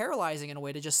almost paralyzing in a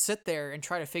way to just sit there and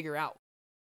try to figure out,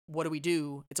 what do we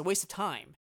do? It's a waste of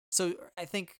time. So I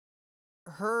think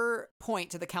her point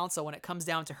to the council, when it comes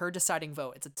down to her deciding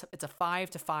vote, it's a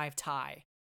 5-5 tie.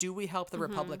 Do we help the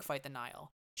Republic fight the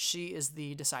Nihil? She is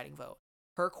the deciding vote.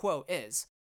 Her quote is,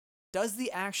 "Does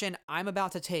the action I'm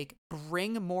about to take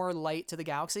bring more light to the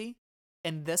galaxy?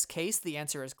 In this case, the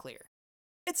answer is clear."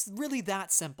 It's really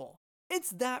that simple. It's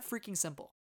that freaking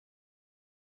simple.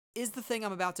 Is the thing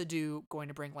I'm about to do going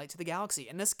to bring light to the galaxy?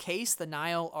 In this case, the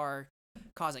Nihil are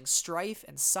causing strife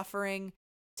and suffering,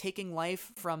 taking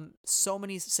life from so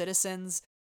many citizens,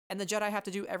 and the Jedi have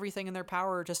to do everything in their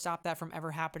power to stop that from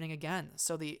ever happening again.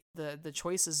 So the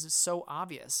choice is so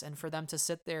obvious, and for them to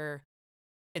sit there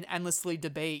and endlessly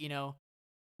debate,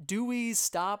 do we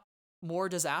stop more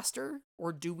disaster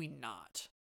or do we not?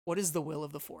 What is the will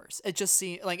of the Force? It just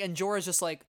seems like, and Jorah's just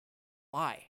like,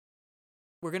 why?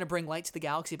 We're going to bring light to the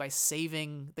galaxy by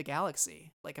saving the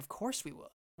galaxy. Like, of course we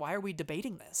will. Why are we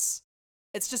debating this?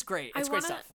 It's just great. It's great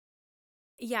stuff.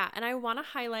 Yeah, and I want to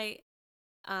highlight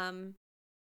a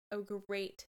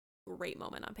great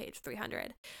moment on page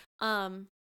 300.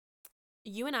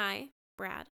 You and I,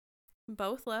 Brad,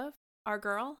 both love our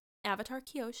girl, Avatar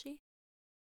Kyoshi.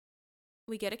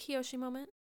 We get a Kyoshi moment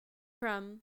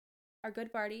from our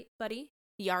good buddy,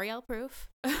 Yariel Proof.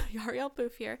 Yariel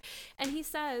Proof here. And he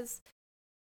says,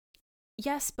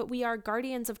 "Yes, but we are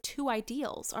guardians of two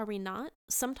ideals, are we not?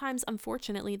 Sometimes,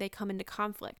 unfortunately, they come into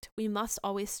conflict. We must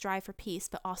always strive for peace,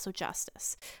 but also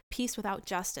justice. Peace without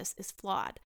justice is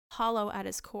flawed, hollow at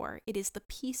its core. It is the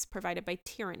peace provided by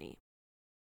tyranny."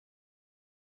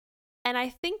 And I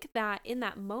think that in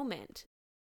that moment,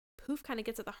 Poof kind of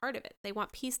gets at the heart of it. They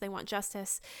want peace, they want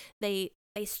justice. They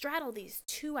straddle these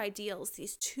two ideals,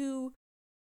 these two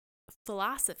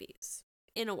philosophies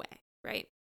in a way, right?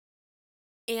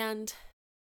 And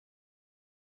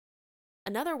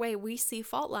another way we see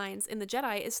fault lines in the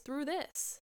Jedi is through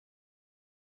this.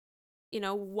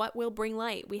 What will bring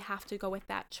light? We have to go with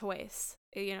that choice.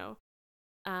 I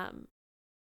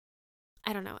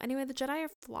don't know. Anyway, the Jedi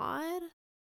are flawed.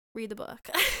 Read the book.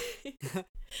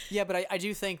 Yeah, but I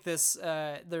do think this,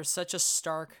 there's such a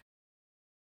stark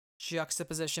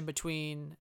juxtaposition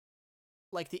between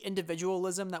like the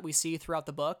individualism that we see throughout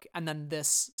the book and then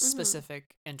this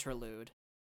specific interlude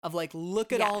of like,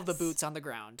 look at all of the boots on the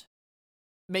ground,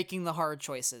 making the hard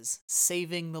choices,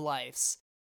 saving the lives,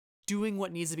 doing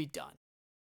what needs to be done.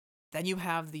 Then you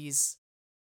have these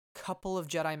couple of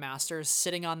Jedi Masters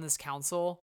sitting on this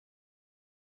council,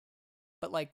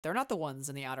 but like, they're not the ones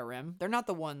in the Outer Rim. They're not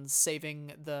the ones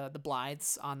saving the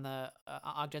Blythes on the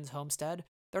Ogden's homestead.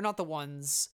 They're not the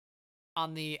ones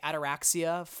on the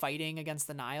Ataraxia fighting against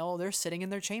the Nihil. They're sitting in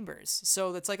their chambers.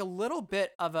 So it's like a little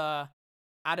bit of a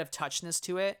out of touchness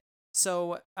to it.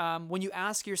 So when you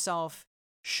ask yourself,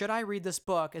 should I read this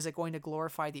book? Is it going to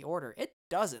glorify the Order? It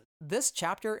doesn't. This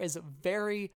chapter is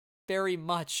very, very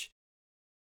much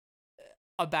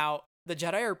about the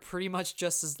Jedi are pretty much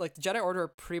just as, like, the Jedi Order are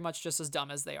pretty much just as dumb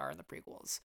as they are in the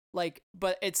prequels. Like,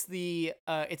 but it's the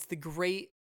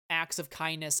great acts of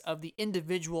kindness of the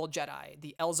individual Jedi,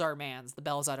 the Elzar Mans, the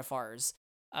Bel-Zadafars,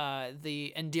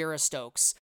 the Indira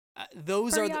Stokes.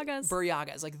 Those are the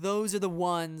Buryagas. Like, those are the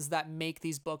ones that make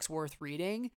these books worth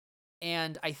reading.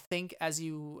 And I think as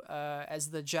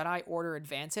the Jedi Order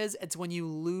advances, it's when you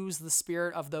lose the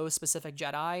spirit of those specific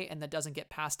Jedi and that doesn't get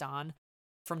passed on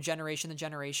from generation to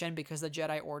generation because the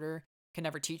Jedi Order can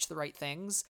never teach the right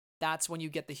things. That's when you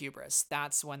get the hubris.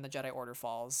 That's when the Jedi Order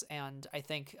falls. And I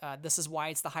think this is why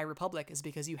it's the High Republic, is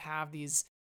because you have these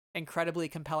incredibly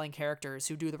compelling characters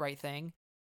who do the right thing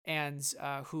and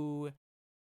who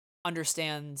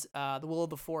understand the will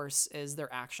of the Force is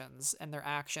their actions, and their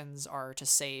actions are to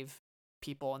save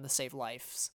people and to save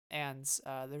lives. And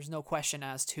there's no question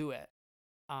as to it.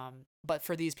 But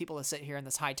for these people to sit here in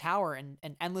this high tower and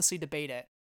endlessly debate it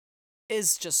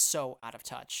is just so out of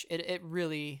touch. It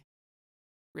really,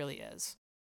 really is.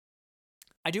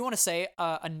 I do want to say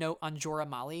a note on Jorah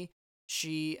Mali.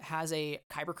 She has a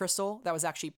kyber crystal that was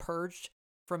actually purged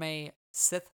from a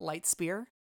Sith light spear.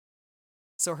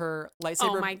 So her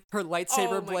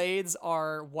lightsaber blades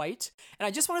are white. And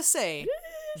I just want to say,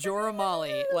 Jorah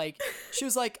Mali, like, she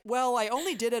was like, well, I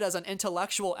only did it as an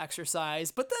intellectual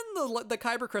exercise, but then the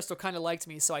kyber crystal kind of liked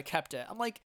me, so I kept it. I'm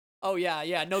like, oh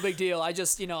yeah, no big deal. I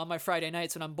just, on my Friday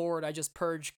nights when I'm bored, I just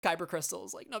purge kyber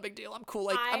crystals. Like, no big deal. I'm cool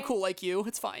like you.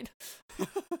 It's fine.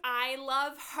 I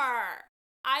love her.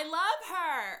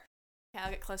 Okay, I'll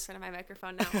get closer to my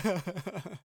microphone now.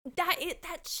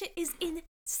 That shit is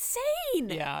insane.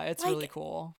 Yeah, it's really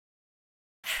cool.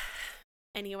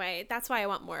 Anyway, that's why I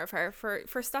want more of her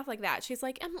for stuff like that. She's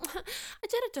like, I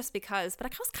did it just because, but I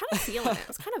was kind of feeling it. I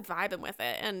was kind of vibing with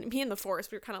it. And me and the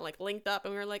Force, we were kind of like linked up,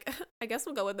 and we were like, I guess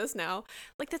we'll go with this now.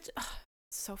 Like, that's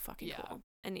so fucking cool.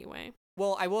 Anyway.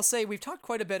 Well, I will say we've talked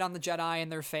quite a bit on the Jedi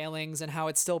and their failings and how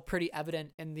it's still pretty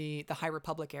evident in the High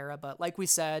Republic era. But like we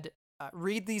said,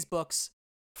 read these books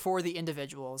for the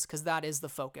individuals, because that is the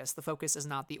focus. The focus is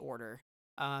not the Order.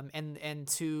 And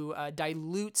to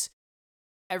dilute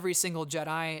every single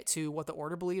Jedi to what the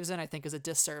Order believes in, I think is a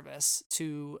disservice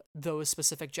to those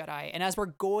specific Jedi. And as we're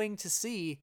going to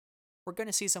see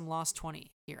some Lost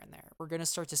 20 here and there. We're going to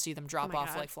start to see them drop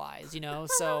off like flies, you know?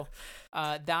 So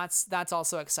that's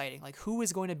also exciting. Like, who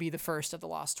is going to be the first of the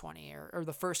Lost 20 or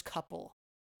the first couple?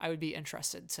 I would be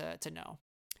interested to know.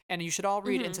 And you should all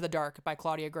read Into the Dark by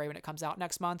Claudia Gray when it comes out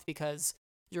next month, because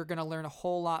you're going to learn a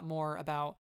whole lot more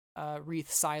about Reath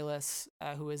Silas,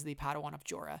 who is the Padawan of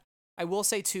Jorah. I will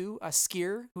say, too,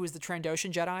 Skier, who is the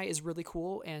Trandoshan Jedi, is really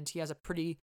cool, and he has a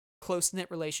pretty close-knit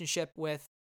relationship with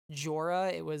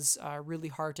Jorah. It was really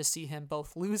hard to see him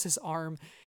both lose his arm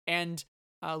and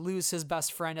lose his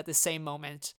best friend at the same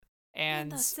moment.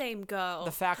 And the same go.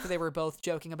 The fact that they were both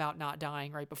joking about not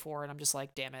dying right before, and I'm just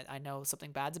like, damn it, I know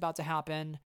something bad's about to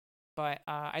happen. But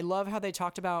I love how they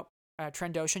talked about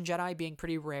Trandoshan Jedi being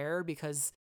pretty rare,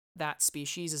 because that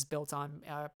species is built on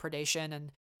predation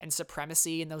and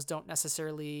supremacy, and those don't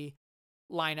necessarily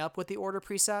line up with the Order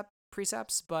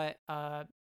precepts. But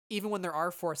even when there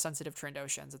are Force-sensitive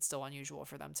Trandoshans, it's still unusual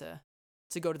for them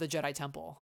to go to the Jedi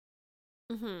Temple.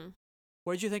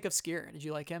 What did you think of Skier? Did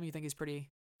you like him? You think he's pretty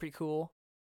cool?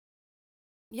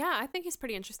 Yeah, I think he's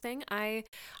pretty interesting. I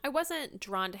wasn't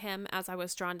drawn to him as I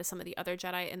was drawn to some of the other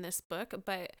Jedi in this book,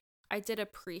 but I did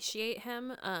appreciate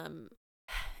him and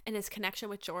his connection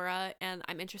with Jorah, and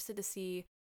I'm interested to see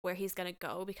where he's going to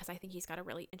go, because I think he's got a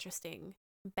really interesting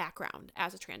background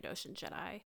as a Trandoshan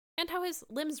Jedi, and how his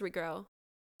limbs regrow.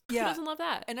 Yeah. Who doesn't love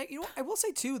that? And I will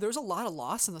say, too, there's a lot of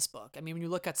loss in this book. I mean, when you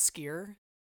look at Skier,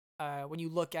 when you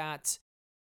look at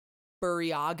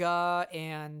Burryaga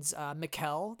and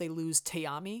Mikkel, they lose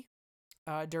Teyami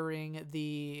during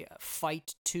the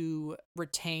fight to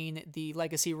retain the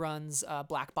Legacy Run's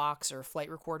black box or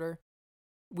flight recorder.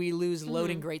 We lose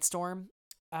Loading Greatstorm.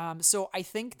 So I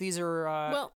think these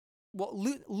are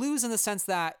lose in the sense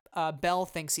that Bell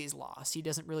thinks he's lost. He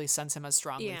doesn't really sense him as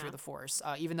strongly through the Force,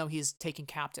 even though he's taken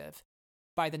captive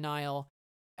by the Nihil.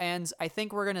 And I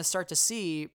think we're going to start to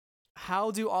see,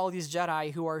 how do all these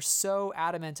Jedi who are so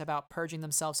adamant about purging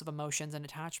themselves of emotions and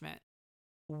attachment,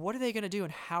 what are they going to do,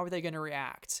 and how are they going to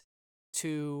react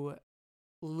to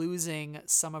losing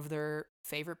some of their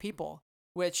favorite people?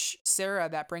 Which, Sarah,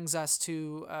 that brings us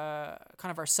to kind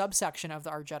of our subsection of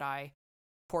our Jedi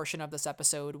portion of this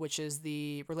episode, which is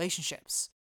the relationships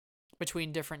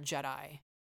between different Jedi.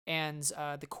 And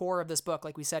the core of this book,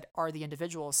 like we said, are the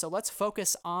individuals. So let's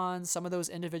focus on some of those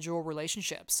individual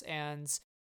relationships and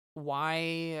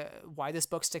why this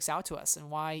book sticks out to us, and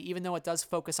why, even though it does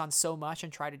focus on so much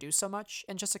and try to do so much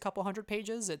in just a couple hundred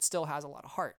pages, it still has a lot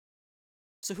of heart.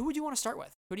 So who would you want to start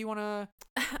with? Who do you want to...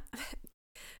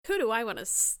 Who do I want to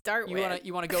start with?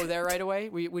 You want to go there right away?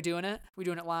 We doing it? We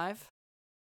doing it live?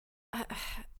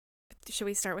 Should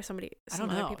we start with somebody? I don't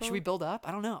know. Should we build up?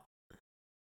 I don't know.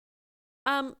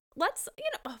 Let's,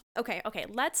 okay.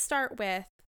 Let's start with,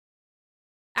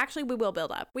 actually, we will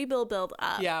build up. We will build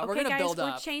up. Yeah, we're going to build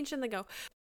up. We're changing the go.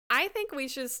 I think we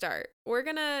should start. We're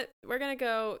going to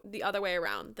go the other way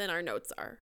around than our notes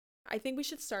are. I think we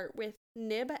should start with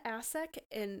Nib Assek,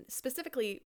 and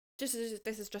specifically, this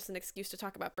is just an excuse to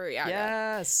talk about Burryaga.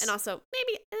 Yes. And also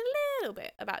maybe a little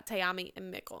bit about Teyami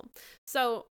and Mikkel.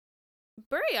 So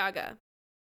Burryaga,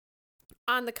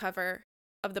 on the cover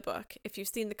of the book, if you've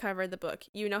seen the cover of the book,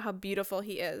 you know how beautiful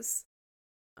he is.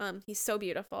 He's so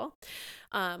beautiful,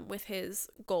 with his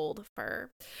gold fur,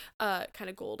 kind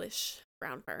of goldish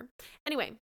brown fur.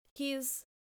 Anyway, he's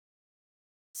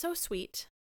so sweet.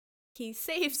 He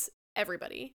saves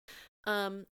everybody.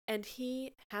 And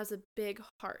he has a big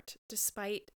heart,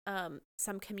 despite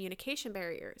some communication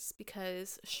barriers,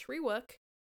 because Shriwook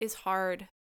is hard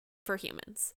for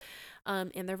humans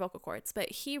in their vocal cords. But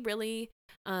he really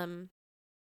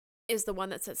is the one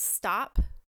that says stop.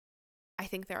 I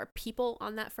think there are people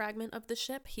on that fragment of the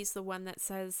ship. He's the one that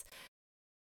says,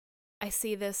 I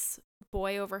see this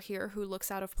boy over here who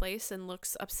looks out of place and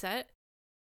looks upset.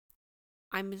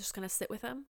 I'm just going to sit with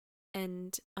him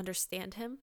and understand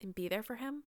him and be there for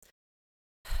him.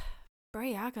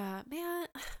 Burryaga, man,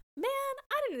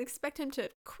 I didn't expect him to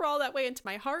crawl that way into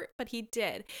my heart, but he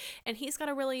did. And he's got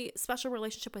a really special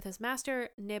relationship with his master,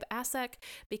 Nib Assek,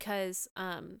 because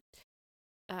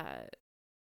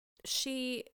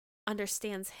she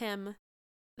understands him.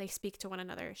 They speak to one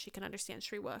another. She can understand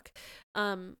Shriwook.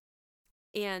 And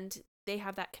they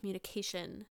have that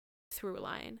communication through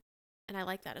line. And I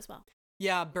like that as well.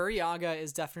 Yeah, Buryaga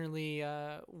is definitely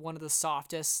one of the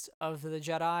softest of the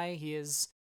Jedi. He's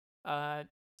an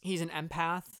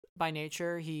empath by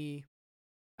nature. He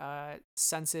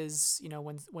senses,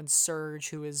 when Surge,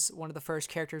 who is one of the first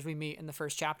characters we meet in the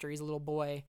first chapter, he's a little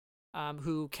boy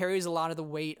who carries a lot of the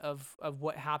weight of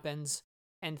what happens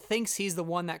and thinks he's the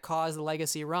one that caused the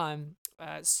Legacy run.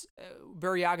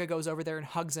 Buryaga goes over there and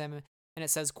hugs him, and it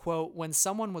says, quote, "When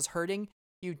someone was hurting,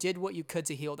 you did what you could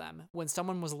to heal them. When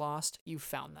someone was lost, you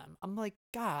found them." I'm like,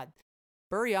 God,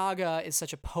 Buryaga is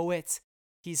such a poet.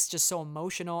 He's just so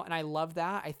emotional, and I love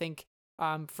that. I think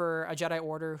for a Jedi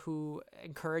Order who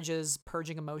encourages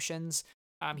purging emotions,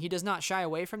 he does not shy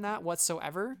away from that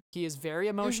whatsoever. He is very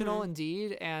emotional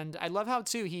indeed, and I love how,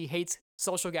 too, he hates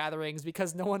social gatherings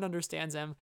because no one understands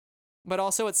him. But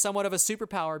also it's somewhat of a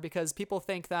superpower because people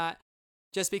think that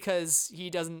just because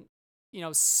he doesn't,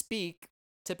 speak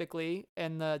typically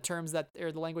in the terms that,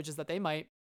 or the languages that they might,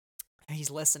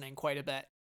 he's listening quite a bit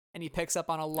and he picks up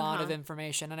on a lot of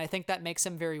information. And I think that makes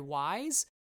him very wise.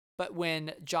 But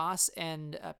when Joss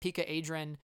and Pika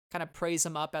Adren kind of praise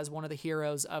him up as one of the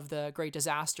heroes of the great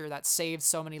disaster that saved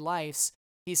so many lives,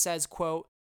 he says, quote,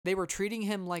 "They were treating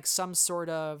him like some sort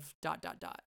of ...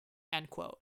 end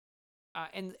quote.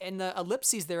 And the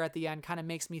ellipses there at the end kind of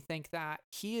makes me think that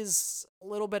he is a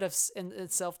little bit of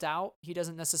self-doubt. He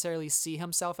doesn't necessarily see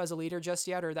himself as a leader just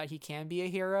yet, or that he can be a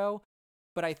hero.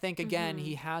 But I think, again,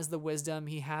 he has the wisdom,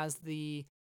 he has the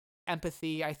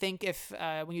empathy. I think if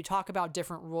when you talk about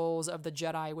different roles of the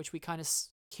Jedi, which we kind of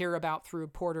hear about through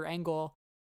Porter Engle,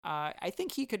 I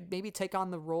think he could maybe take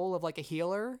on the role of like a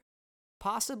healer,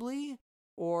 possibly,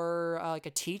 or like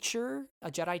a teacher,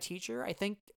 a Jedi teacher. I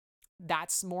think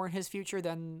that's more in his future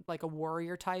than like a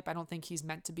warrior type. I don't think he's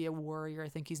meant to be a warrior. I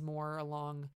think he's more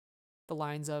along the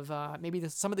lines of maybe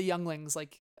some of the younglings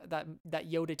like that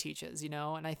Yoda teaches,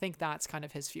 and I think that's kind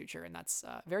of his future, and that's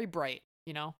very bright.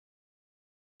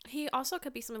 He also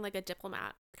could be something like a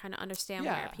diplomat, kind of understand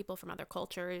where people from other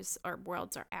cultures or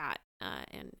worlds are at,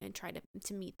 and try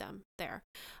to meet them there.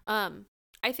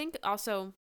 I think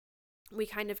also we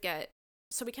kind of get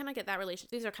that relationship.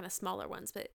 These are kind of smaller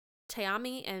ones, but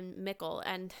Taami and Mikkel,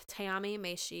 and Taami,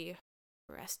 may she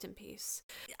rest in peace.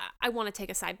 I want to take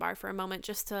a sidebar for a moment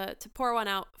just to pour one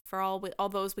out for all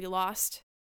those we lost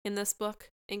in this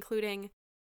book, including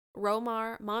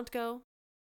Romar Montgo,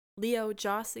 Leo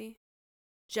Jossi,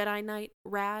 Jedi Knight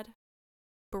Rad,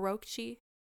 Barokchi,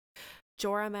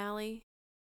 Jorah Malley,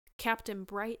 Captain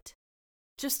Bright,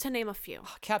 just to name a few.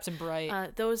 Oh, Captain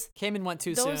Bright. Those came and went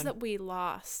too soon. Those that we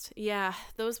lost. Yeah,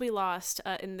 those we lost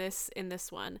in this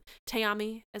one.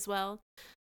 Taami as well.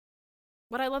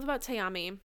 What I love about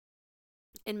Taami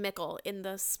and Mikkel, in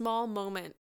the small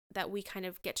moment that we kind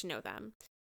of get to know them,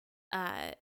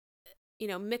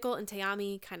 Mikkel and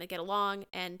Taami kind of get along,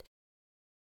 and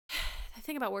they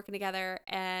think about working together,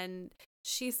 and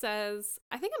she says,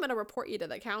 "I think I'm going to report you to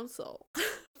the council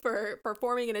for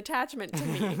forming an attachment to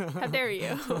me. How dare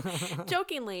you?"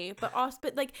 Jokingly, but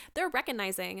like they're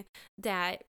recognizing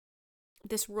that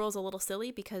this rule is a little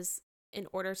silly because in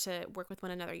order to work with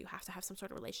one another, you have to have some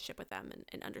sort of relationship with them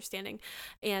and understanding.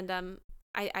 And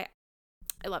I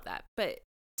love that. But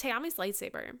Taami's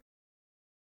lightsaber,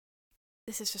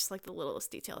 this is just like the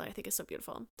littlest detail that I think is so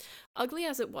beautiful. Ugly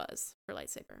as it was, her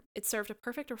lightsaber, it served a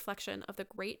perfect reflection of the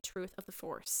great truth of the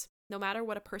Force. No matter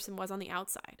what a person was on the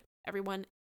outside, everyone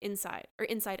inside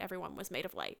everyone was made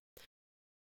of light.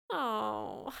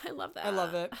 Oh, I love that. I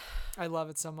love it. I love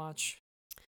it so much.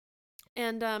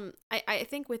 And I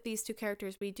think with these two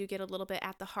characters, we do get a little bit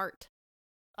at the heart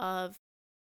of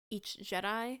each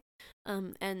Jedi,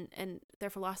 and their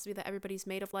philosophy that everybody's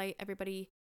made of light, everybody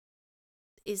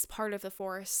is part of the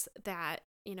Force, that,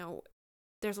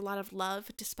 there's a lot of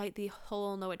love despite the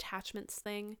whole no attachments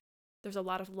thing. There's a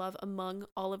lot of love among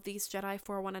all of these Jedi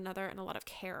for one another, and a lot of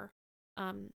care,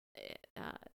 and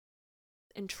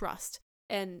trust.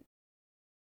 And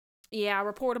yeah,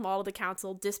 report them all to the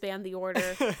council, disband the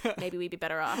order. Maybe we'd be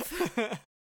better off.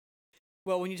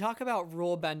 Well, when you talk about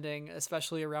rule bending,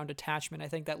 especially around attachment, I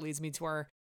think that leads me to our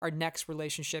next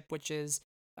relationship, which is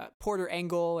Porter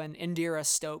Engle and Indira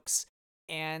Stokes.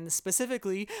 And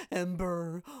specifically,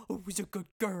 Ember, who's a good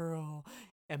girl.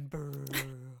 Ember,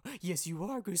 yes, you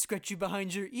are. Gonna scratch you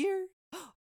behind your ear.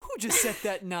 Who just set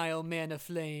that Nile man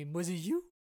aflame? Was it you?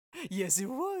 Yes, it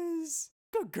was.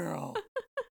 Good girl.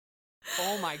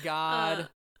 Oh my God.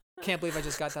 Can't believe I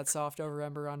just got that soft over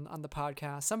Ember on the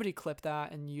podcast. Somebody clip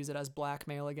that and use it as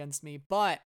blackmail against me.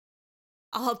 But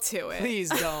I'll do it. Please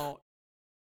don't.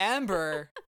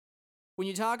 Ember, when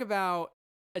you talk about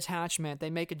attachment, they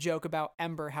make a joke about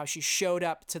Ember, how she showed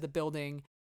up to the building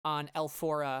on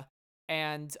Elphora,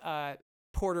 and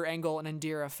Porter Engle and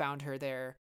Indira found her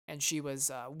there, and she was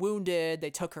wounded. They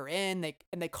took her in.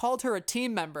 They called her a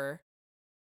team member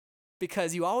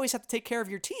because you always have to take care of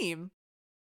your team,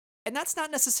 and that's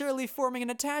not necessarily forming an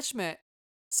attachment.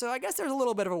 So I guess there's a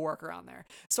little bit of a workaround there.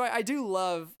 So I do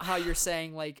love how you're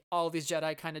saying, like, all of these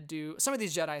Jedi kind of do. Some of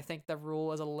these Jedi, I think the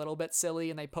rule is a little bit silly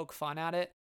and they poke fun at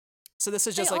it. So this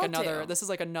is just like another. This is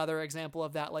like another example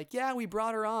of that. Like, yeah, we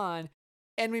brought her on,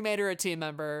 and we made her a team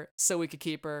member so we could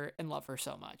keep her and love her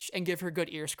so much and give her good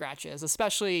ear scratches,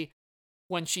 especially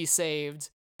when she saved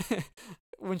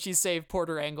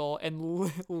Porter Engle and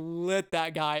lit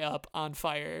that guy up on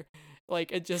fire.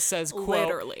 Like, it just says, quote,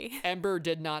 literally, Ember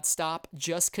did not stop,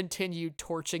 just continued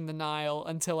torching the Nile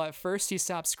until at first he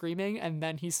stopped screaming and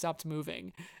then he stopped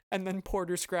moving. And then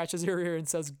Porter scratches her ear and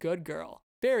says, good girl.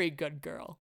 Very good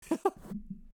girl.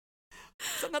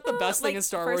 Isn't that the best thing in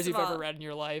Star Wars you've ever read in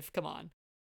your life? Come on.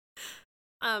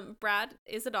 Brad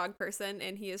is a dog person,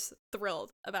 and he is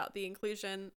thrilled about the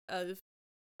inclusion of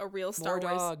a real Star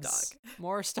Wars dog.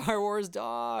 More Star Wars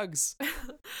dogs.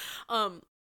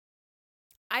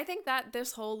 I think that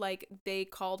this whole, like, they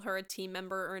called her a team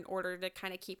member in order to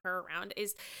kind of keep her around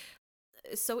is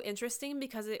so interesting,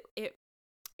 because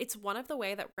it's one of the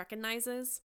way that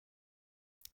recognizes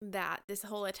that this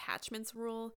whole attachments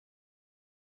rule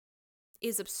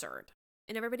is absurd,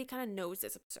 and everybody kind of knows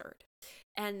it's absurd.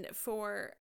 And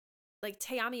for, like,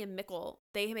 Tayami and Mikkel,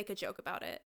 they make a joke about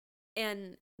it,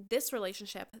 and this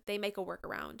relationship, they make a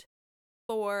workaround.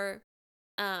 For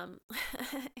Ava,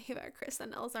 Chris,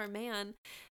 and Elzar Mann,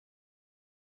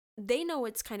 they know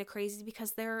it's kind of crazy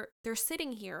because they're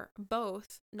sitting here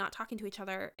both not talking to each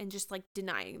other and just, like,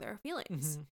 denying their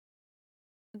feelings.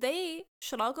 Mm-hmm. They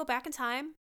should all go back in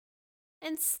time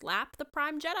and slap the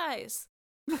Prime Jedis.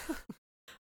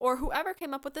 Or whoever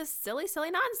came up with this silly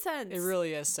nonsense. It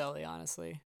really is silly,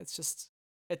 honestly. It's just,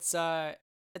 it's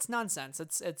nonsense.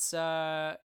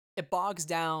 It bogs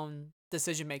down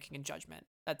decision making and judgment.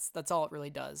 That's all it really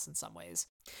does in some ways.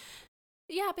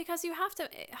 Yeah, because you have to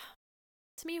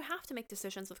me, you have to make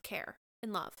decisions with care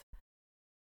and love.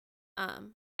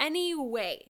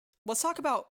 Anyway, let's talk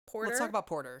about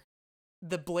Porter.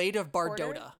 The Blade of Bardota.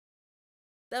 Porter?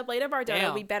 The Blade of Bardota.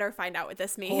 Damn. We better find out what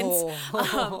this means.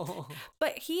 Oh.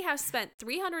 But he has spent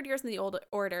 300 years in the Old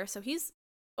Order, so he's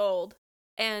old,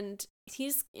 and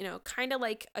he's, you know, kind of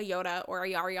like a Yoda or a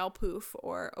Yarael Poof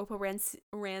or Opa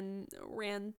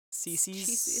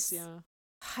Rancisis. Yeah.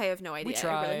 I have no idea. We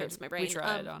tried. It really hurts my brain. We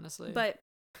tried, honestly. But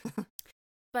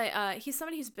he's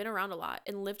somebody who's been around a lot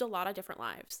and lived a lot of different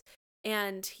lives.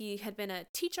 And he had been a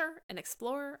teacher, an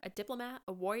explorer, a diplomat,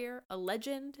 a warrior, a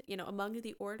legend, you know, among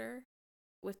the Order,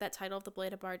 with that title of the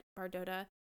Blade of Bardota.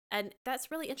 And that's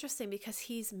really interesting because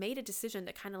he's made a decision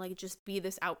to kind of, like, just be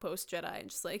this outpost Jedi and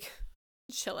just, like,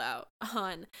 chill out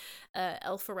on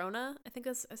Elpharona, I think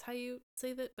is how you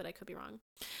say that, but I could be wrong.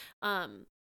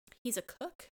 He's a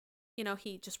cook. You know,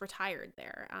 he just retired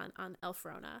there on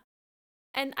Elpharona.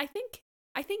 And I think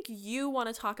you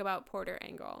want to talk about Porter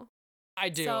Engle. I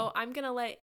do. So I'm going to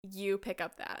let you pick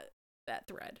up that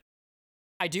thread.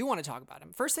 I do want to talk about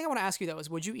him. First thing I want to ask you, though, is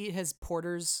would you eat his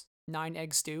Porter's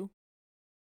 9-egg stew?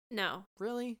 No.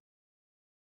 Really?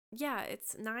 Yeah,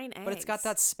 it's 9 eggs. But it's got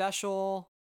that special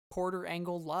Porter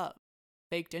Engle love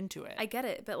baked into it. I get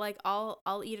it, but, like,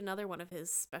 I'll eat another one of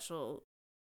his special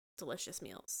delicious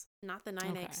meals. Not the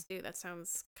 9-egg stew. That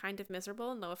sounds kind of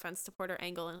miserable. No offense to Porter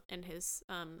Engle and his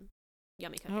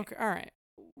yummy cooking. Okay, all right.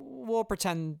 We'll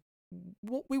pretend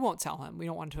we won't tell him. We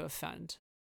don't want to offend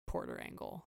Porter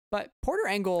Engle. But Porter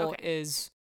Engle is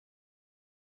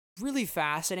really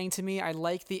fascinating to me. I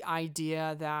like the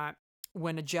idea that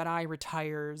when a Jedi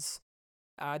retires,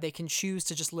 they can choose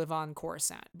to just live on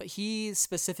Coruscant. But he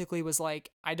specifically was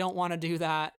like, I don't want to do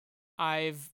that.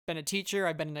 I've been a teacher.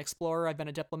 I've been an explorer. I've been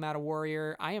a diplomat, a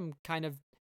warrior. I am kind of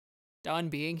done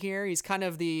being here. He's kind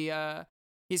of the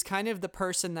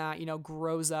person that, you know,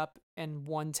 grows up in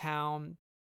one town,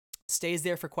 stays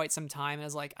there for quite some time, and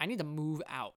is like, I need to move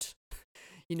out.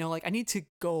 You know, like, I need to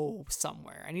go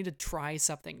somewhere. I need to try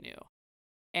something new.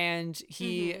 And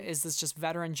he is this just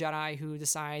veteran Jedi who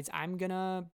decides, I'm going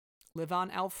to live on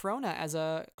Elphrona as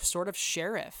a sort of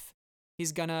sheriff.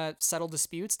 He's going to settle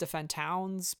disputes, defend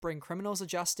towns, bring criminals to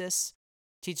justice,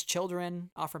 teach children,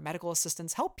 offer medical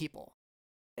assistance, help people.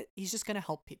 He's just going to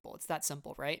help people. It's that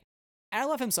simple, right? And I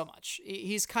love him so much.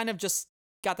 He's kind of just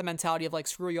got the mentality of, like,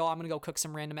 screw y'all, I'm going to go cook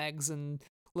some random eggs and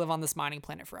live on this mining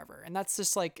planet forever. And that's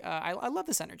just like, I love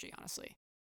this energy, honestly.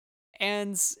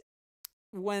 And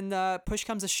when push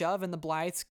comes to shove and the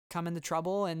Blythes come into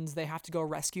trouble and they have to go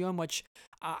rescue him, which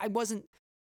I wasn't.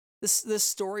 This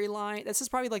storyline. This is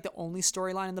probably like the only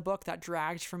storyline in the book that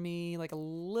dragged for me like a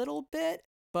little bit,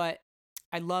 but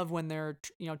I love when they're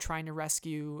trying to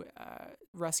rescue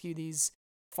these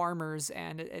farmers,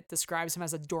 and it describes him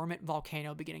as a dormant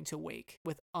volcano beginning to wake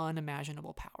with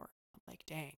unimaginable power. I'm like,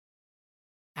 dang,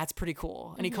 that's pretty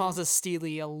cool. And he calls us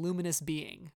Steely a luminous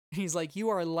being. He's like, you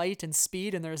are light and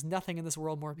speed, and there's nothing in this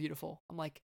world more beautiful. I'm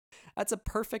like, that's a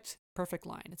perfect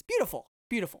line. It's beautiful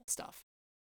stuff.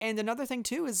 And another thing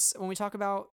too is when we talk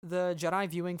about the Jedi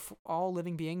viewing all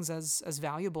living beings as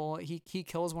valuable, he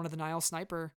kills one of the Nihil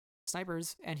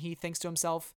snipers, and he thinks to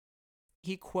himself,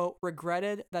 he, quote,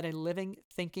 regretted that a living,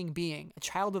 thinking being, a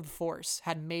child of the Force,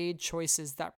 had made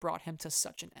choices that brought him to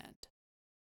such an end.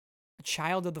 A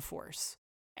child of the Force.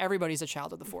 Everybody's a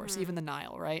child of the Force, even the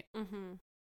Nihil, right?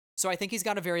 So I think he's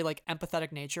got a very like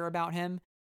empathetic nature about him,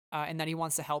 and that he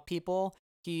wants to help people.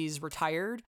 He's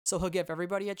retired, so he'll give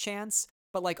everybody a chance,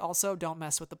 but like also don't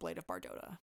mess with the Blade of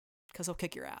Bardotta, because he'll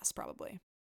kick your ass probably.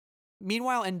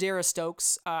 Meanwhile, Indira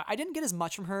Stokes, I didn't get as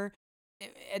much from her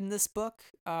in this book,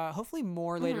 hopefully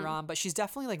more later on, but she's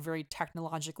definitely like very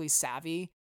technologically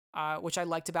savvy, which I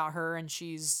liked about her. And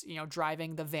she's,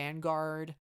 driving the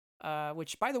Vanguard,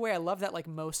 which, by the way, I love that like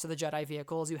most of the Jedi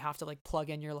vehicles, you have to like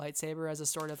plug in your lightsaber as a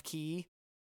sort of key.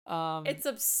 It's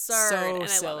absurd. So and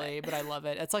silly, but I love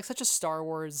it. It's like such a Star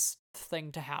Wars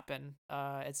thing to happen.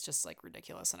 It's just like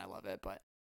ridiculous, and I love it. But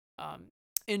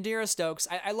Indira Stokes,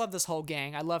 I love this whole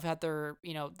gang. I love that they're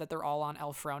all on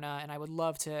Elphrona, and I would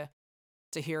love to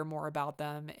hear more about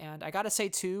them. And I gotta say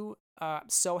too,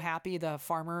 so happy the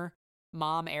farmer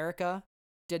mom Erica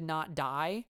did not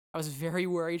die. I was very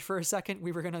worried for a second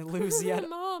we were gonna lose yet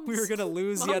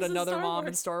another mom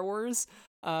in Star Wars.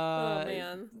 Oh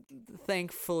man!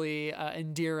 Thankfully,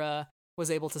 Indira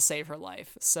was able to save her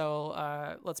life.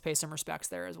 So let's pay some respects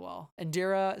there as well.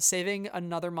 Indira saving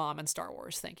another mom in Star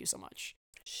Wars. Thank you so much.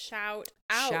 Shout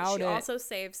out! She also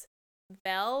saves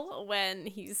Bell when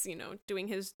he's doing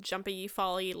his jumpy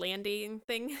folly landing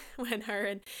thing when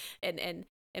her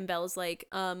and Bell's like,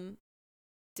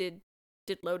 did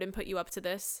Loden put you up to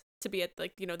this to be at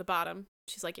like the bottom?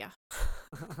 She's like, yeah.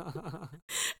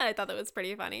 And I thought that was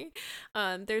pretty funny.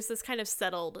 There's this kind of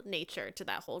settled nature to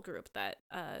that whole group that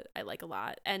I like a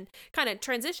lot. And kind of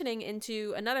transitioning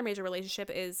into another major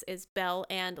relationship is Bell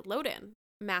and Loden,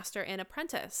 master and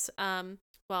apprentice.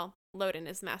 Well, Loden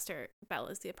is master, Bell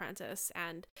is the apprentice,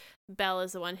 and Bell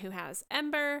is the one who has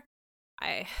Ember.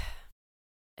 I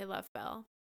love Bell.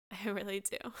 I really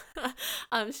do.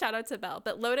 Shout out to Bell.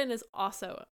 But Loden is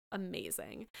also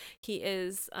amazing. He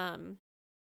is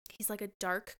he's like a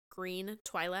dark green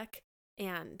Twi'lek,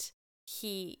 and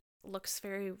he looks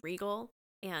very regal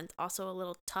and also a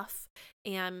little tough,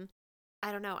 and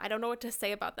I don't know what to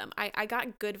say about them. I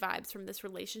got good vibes from this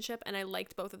relationship, and I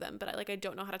liked both of them, but I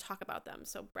don't know how to talk about them.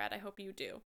 So Brad, I hope you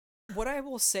do. What I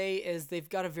will say is they've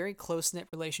got a very close-knit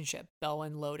relationship, Bell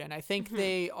and Loden. I think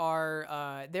they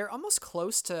are they're almost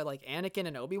close to like Anakin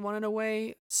and Obi-Wan in a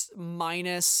way,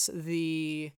 minus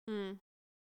the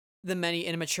many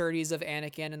immaturities of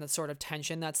Anakin and the sort of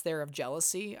tension that's there of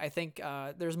jealousy. I think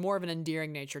there's more of an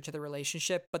endearing nature to the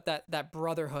relationship, but that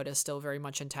brotherhood is still very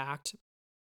much intact.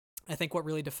 I think what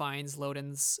really defines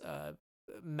Loden's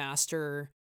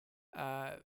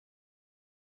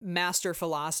master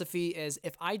philosophy is,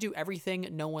 if I do everything,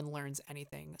 no one learns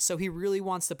anything. So he really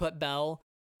wants to put Bell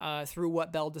through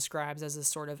what Bell describes as this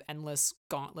sort of endless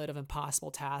gauntlet of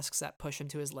impossible tasks that push him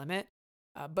to his limit.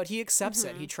 But he accepts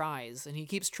it. He tries, and he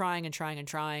keeps trying and trying and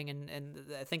trying. And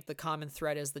I think the common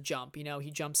thread is the jump.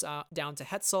 He jumps down to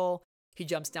Hetzal. He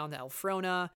jumps down to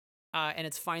Elphrona. And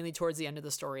it's finally towards the end of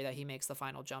the story that he makes the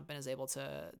final jump and is able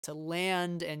to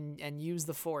land and use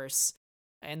the Force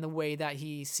in the way that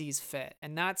he sees fit.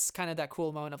 And that's kind of that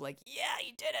cool moment of like, yeah,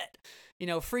 he did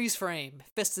it. Freeze frame,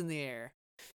 fists in the air.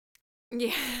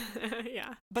 Yeah.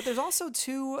 Yeah. But there's also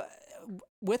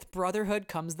with brotherhood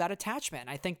comes that attachment.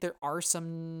 I think there are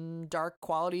some dark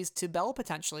qualities to Bell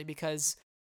potentially, because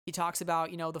he talks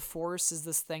about, the Force is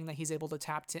this thing that he's able to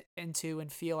tap into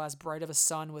and feel as bright of a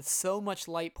sun with so much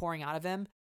light pouring out of him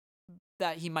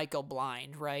that he might go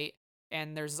blind, right?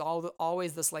 And there's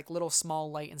always this like little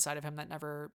small light inside of him that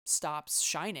never stops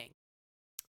shining.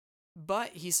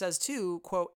 But he says too,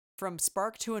 quote, from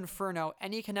spark to inferno,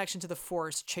 any connection to the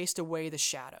Force chased away the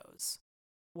shadows.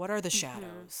 What are the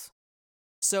shadows?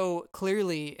 So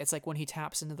clearly it's like when he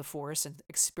taps into the Force and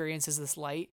experiences this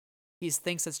light, he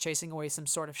thinks it's chasing away some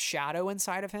sort of shadow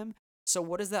inside of him. So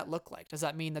what does that look like? Does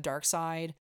that mean the dark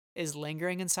side is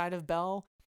lingering inside of Bell?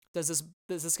 is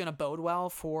this going to bode well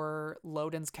for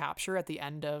Loden's capture at the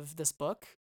end of this book?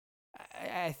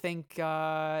 I think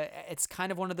it's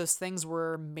kind of one of those things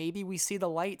where maybe we see the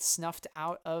light snuffed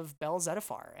out of Bel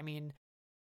Zettifar. I mean,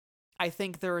 I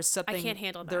think there is something. I can't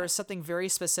handle that. There is something very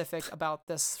specific about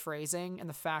this phrasing and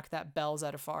the fact that Bel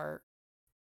Zettifar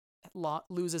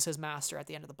loses his master at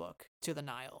the end of the book to the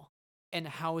Nile, and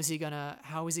how is he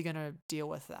gonna deal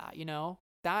with that? You know,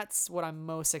 that's what I'm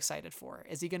most excited for.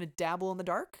 Is he gonna dabble in the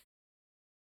dark?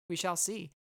 We shall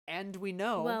see. And we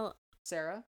know, Well,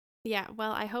 Sarah. yeah,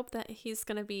 well, I hope that he's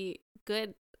going to be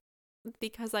good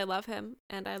because I love him,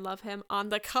 and I love him on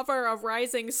the cover of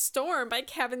Rising Storm by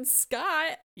Kevin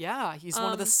Scott. Yeah, he's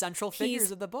one of the central figures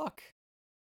of the book.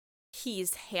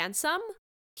 He's handsome.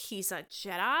 He's a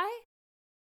Jedi.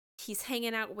 He's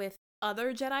hanging out with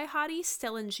other Jedi hotties,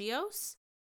 Stellan Gios.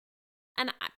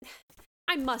 And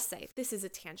I must say, this is a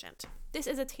tangent. This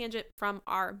is a tangent from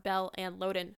our Bel and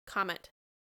Loden comment.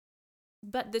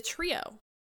 But the trio,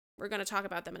 we're going to talk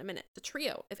about them in a minute. The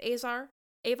trio of Avar,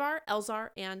 Elzar,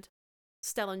 and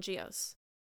Stellan Gios.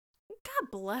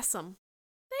 God bless them.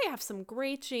 They have some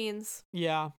great genes.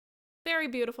 Yeah. Very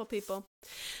beautiful people.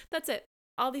 That's it.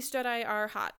 All these Jedi are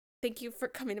hot. Thank you for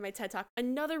coming to my TED Talk.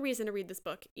 Another reason to read this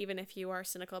book, even if you are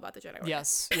cynical about the Jedi Order.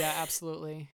 Yes. Yeah,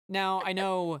 absolutely. Now, I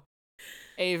know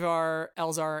Avar,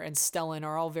 Elzar, and Stellan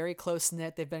are all very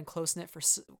close-knit. They've been close-knit for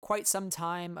quite some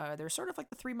time. They're sort of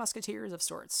like the three musketeers of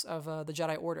sorts of the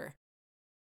Jedi Order.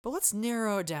 But let's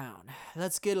narrow it down.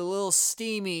 Let's get a little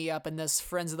steamy up in this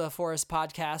Friends of the Forest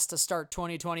podcast to start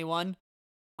 2021.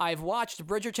 I've watched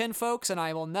Bridgerton, folks, and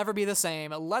I will never be the same.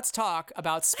 Let's talk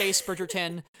about Space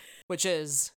Bridgerton, which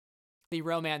is the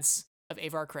romance of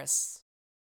Avar Kriss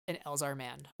and Elzar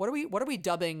Mann. What are we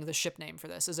dubbing the ship name for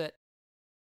this? Is it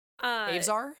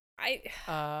Avzar?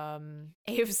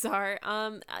 Avzar.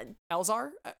 Elzar?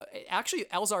 Actually,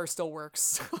 Elzar still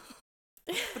works.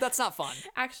 But that's not fun.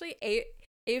 Actually,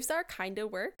 Avzar kind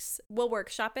of works. We'll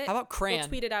workshop it. How about Cran? We'll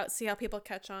tweet it out, see how people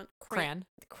catch on. Cran.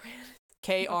 Cran.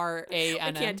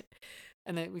 Krann.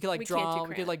 And then we could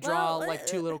draw like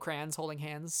two little crayons holding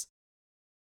hands.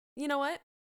 You know what?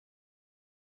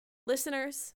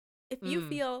 Listeners, if you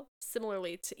feel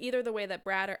similarly to either the way that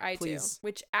Brad or I do,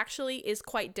 which actually is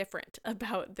quite different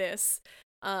about this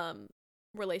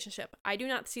relationship. I do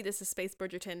not see this as Space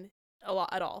Bridgerton a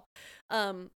lot at all.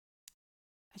 I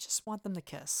just want them to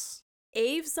kiss.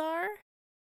 Avzar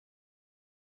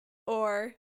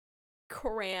or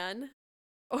Cran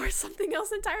or something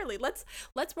else entirely. Let's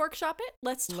workshop it.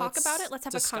 Let's talk about it. Let's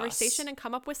have a conversation and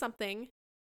come up with something.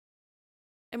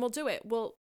 And we'll do it.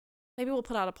 Maybe we'll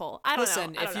put out a poll. I don't know.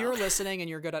 Listen, if you're listening and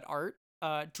you're good at art,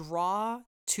 draw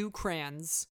two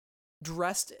crayons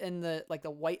dressed in the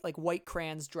white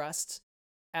crayons dressed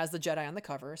as the Jedi on the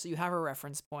cover, so you have a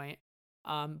reference point.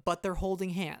 But they're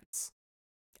holding hands.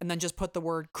 And then just put the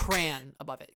word Cran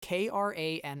above it.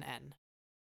 Krann.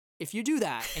 If you do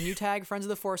that and you tag Friends of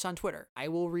the Force on Twitter, I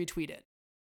will retweet it.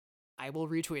 I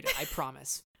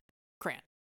promise. Cran.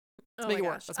 Let's make it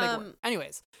work. Let's make it work.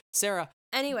 Anyways, Sarah.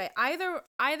 Anyway, either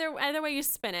way you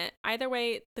spin it, either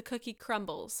way the cookie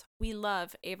crumbles. We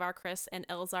love Avar Kriss and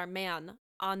Elzar Mann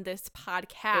on this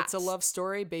podcast. It's a love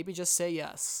story, baby. Just say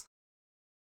yes.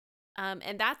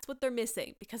 And that's what they're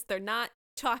missing because they're not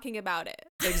talking about it.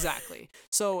 Exactly.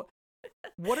 So,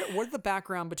 what are the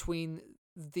background between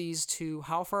these two?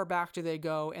 How far back do they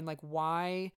go? And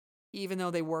why, even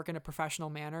though they work in a professional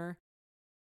manner,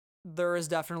 there is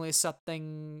definitely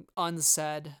something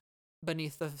unsaid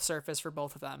beneath the surface for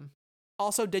both of them.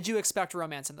 Also, did you expect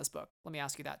romance in this book? Let me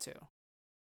ask you that too.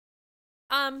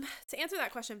 To answer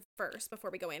that question first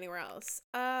before we go anywhere else,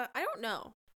 I don't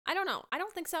know. I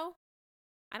don't think so.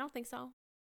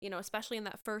 You know, especially in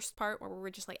that first part where we were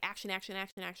just like action.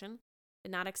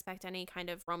 Did not expect any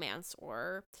kind of romance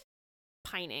or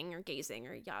pining or gazing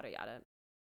or yada yada.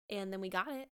 And then we got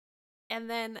it. And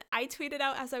then I tweeted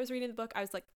out as I was reading the book, I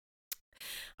was like,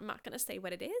 I'm not going to say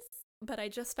what it is, but I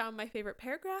just found my favorite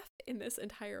paragraph in this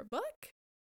entire book.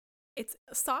 It's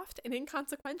soft and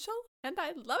inconsequential, and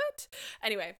I love it.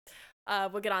 Anyway,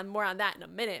 we'll get on more on that in a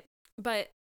minute. But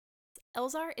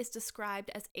Elzar is described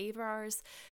as Avar's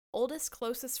oldest,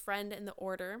 closest friend in the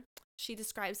Order. She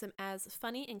describes him as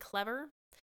funny and clever,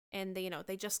 and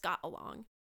they just got along.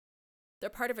 They're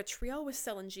part of a trio with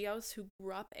Stellan Gios who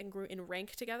grew up and grew in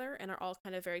rank together and are all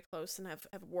kind of very close and have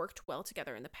worked well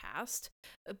together in the past.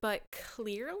 But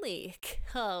clearly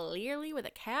with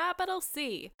a capital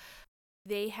C,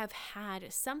 they have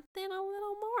had something a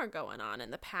little more going on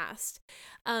in the past.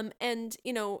 And,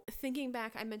 thinking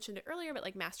back, I mentioned it earlier,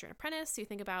 but Master and Apprentice, you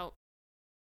think about,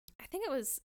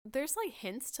 there's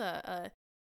hints to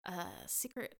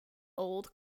secret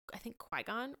old, I think,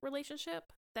 Qui-Gon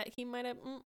relationship that he might have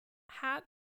had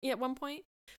at one point.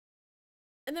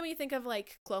 And then when you think of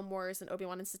like Clone Wars and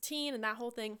Obi-Wan and Satine and that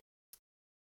whole thing,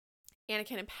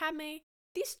 Anakin and Padme,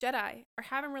 these Jedi are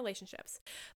having relationships.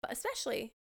 But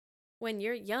especially when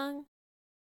you're young,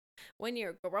 when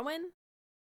you're growing,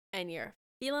 and you're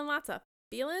feeling lots of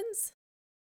feelings,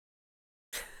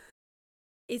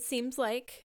 it seems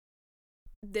like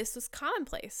this was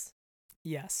commonplace.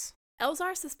 Yes.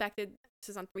 Elzar suspected, this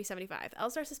is on 375,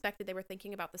 Elzar suspected they were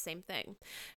thinking about the same thing.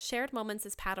 Shared moments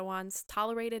as Padawans,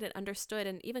 tolerated and understood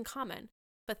and even common,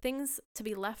 but things to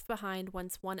be left behind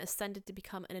once one ascended to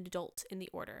become an adult in the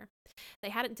Order. They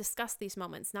hadn't discussed these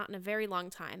moments, not in a very long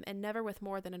time, and never with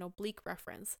more than an oblique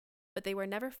reference, but they were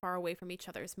never far away from each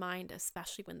other's mind,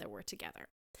 especially when they were together.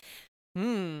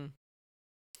 Ooh,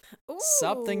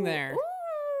 something there.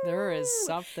 There is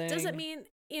something. Does it mean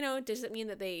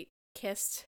that they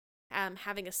kissed,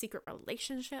 having a secret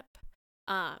relationship,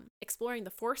 exploring the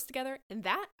Force together? And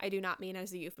that I do not mean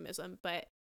as a euphemism, but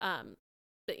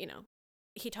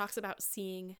he talks about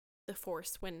seeing the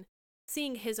Force,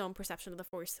 seeing his own perception of the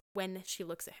Force when she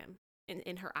looks at him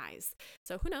in her eyes.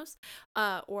 So who knows?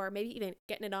 Or maybe even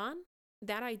getting it on.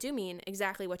 That I do mean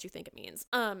exactly what you think it means.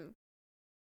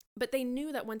 But they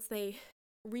knew that once they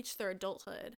reached their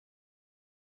adulthood,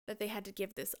 that they had to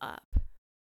give this up.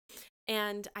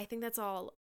 And I think that's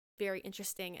all very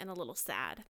interesting and a little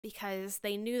sad, because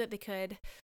they knew that they could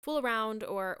fool around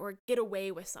or get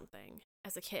away with something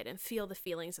as a kid and feel the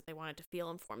feelings that they wanted to feel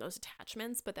and form those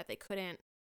attachments, but that they couldn't.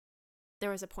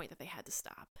 There was a point that they had to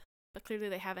stop. But clearly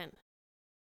they haven't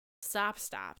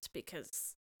stopped,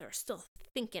 because they're still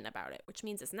thinking about it, which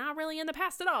means it's not really in the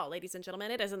past at all, ladies and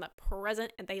gentlemen. It is in the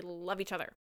present, and they love each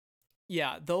other.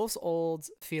 Yeah, those old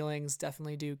feelings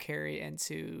definitely do carry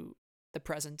into the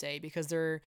present day, because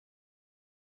there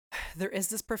is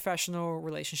this professional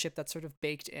relationship that's sort of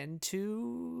baked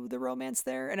into the romance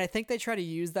there. And I think they try to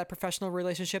use that professional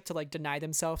relationship to like deny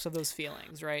themselves of those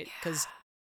feelings, right? Because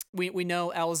we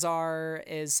know Elzar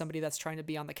is somebody that's trying to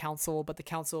be on the council, but the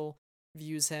council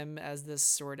views him as this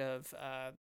sort of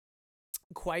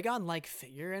Qui-Gon-like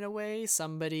figure in a way,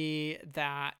 somebody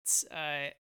that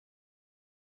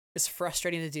is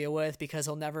frustrating to deal with because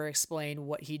he'll never explain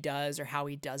what he does or how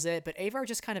he does it. But Avar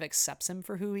just kind of accepts him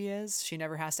for who he is. She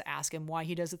never has to ask him why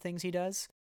he does the things he does.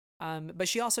 But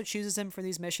she also chooses him for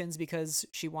these missions because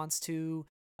she wants to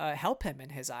help him in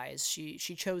his eyes. She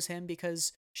chose him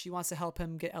because she wants to help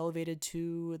him get elevated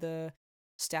to the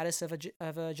status of a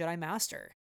Jedi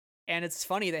Master. And it's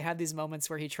funny, they have these moments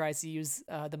where he tries to use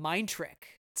the mind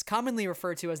trick. It's commonly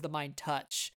referred to as the mind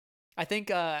touch. I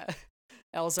think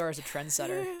Elzar is a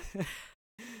trendsetter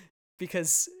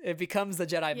because it becomes the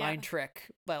Jedi mind trick,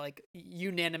 but like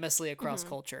unanimously across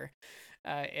culture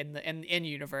in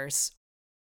universe.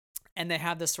 And they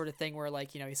have this sort of thing where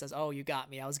like, he says, "Oh, you got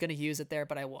me. I was going to use it there,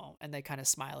 but I won't." And they kind of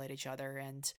smile at each other.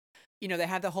 And, they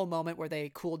have the whole moment where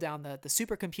they cool down the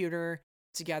supercomputer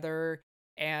together.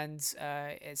 And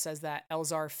it says that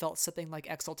Elzar felt something like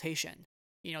exultation,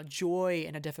 joy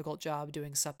in a difficult job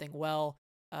doing something well.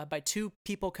 By two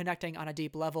people connecting on a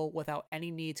deep level without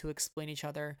any need to explain each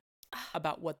other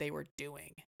about what they were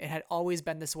doing. It had always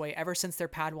been this way ever since their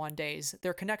Padawan days.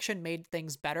 Their connection made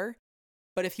things better,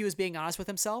 but if he was being honest with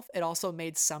himself, it also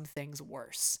made some things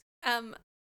worse.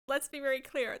 Let's be very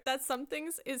clear. That some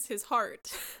things is his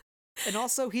heart. And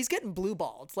also, he's getting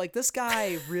blue-balled. Like, this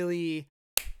guy really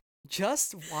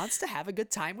just wants to have a good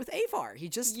time with Avar. He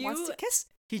just wants to kiss.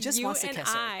 He just wants to kiss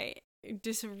her. I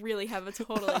just really have a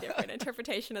totally different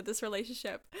interpretation of this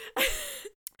relationship.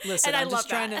 Listen, I'm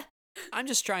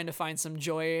just trying to find some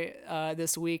joy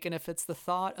this week, and if it's the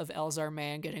thought of Elzar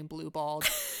Mann getting blue-balled.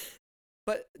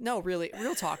 But no, really,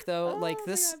 real talk though, like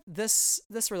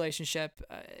this relationship,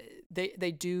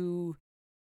 they do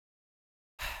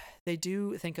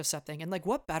think of something, and like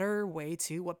what better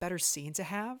scene to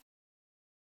have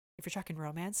if you're talking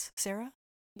romance, Sarah?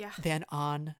 Yeah. Than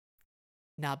on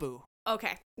Naboo.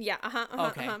 Okay. Yeah.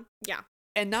 Okay. Yeah.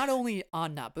 And not only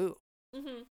on Naboo,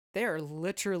 mm-hmm. they are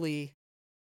literally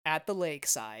at the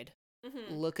lakeside,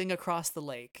 looking across the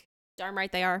lake. Darn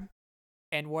right they are.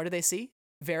 And what do they see?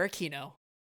 Varakino,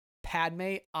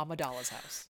 Padme Amidala's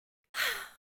house.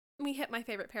 We hit my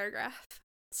favorite paragraph.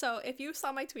 So if you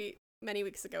saw my tweet many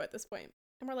weeks ago at this point,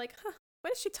 and we're like,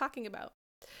 what is she talking about?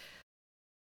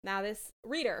 Now this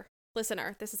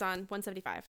listener, this is on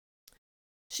 175.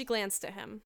 She glanced at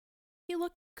him. He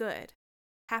looked good.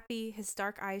 Happy, his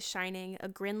dark eyes shining, a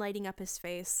grin lighting up his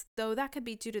face, though that could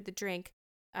be due to the drink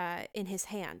in his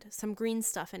hand, some green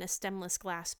stuff in a stemless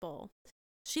glass bowl.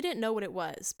 She didn't know what it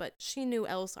was, but she knew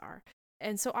Elzar,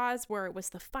 And so odds were it was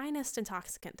the finest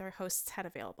intoxicant their hosts had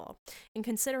available. And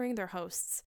considering their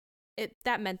hosts,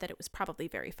 that meant that it was probably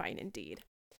very fine indeed.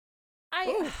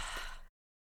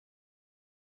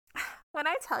 When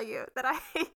I tell you that I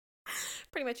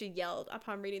pretty much yelled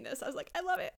upon reading this, I was like, I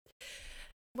love it.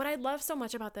 What I love so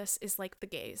much about this is like the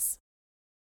gaze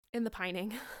in the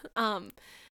pining.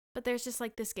 But there's just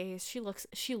like this gaze. She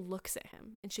looks at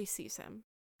him and she sees him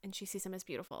as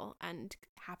beautiful and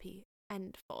happy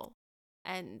and full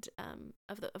and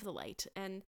of the light,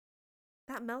 and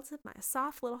that melted my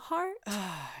soft little heart.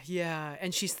 Yeah,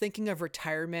 and she's thinking of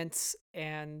retirement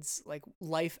and like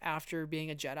life after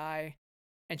being a Jedi,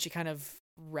 and she kind of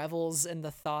revels in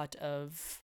the thought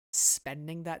of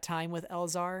spending that time with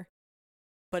Elzar.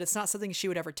 But it's not something she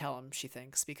would ever tell him, she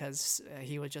thinks, because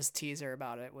he would just tease her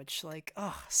about it, which, like,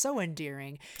 oh, so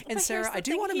endearing. And but Sarah, I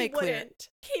do want to make clear.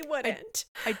 He wouldn't.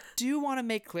 I do want to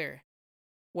make clear.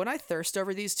 When I thirst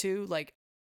over these two, like,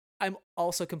 I'm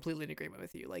also completely in agreement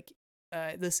with you. Like,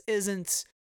 this isn't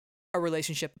a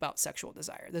relationship about sexual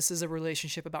desire. This is a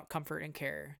relationship about comfort and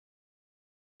care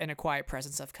and a quiet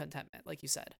presence of contentment, like you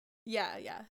said. Yeah.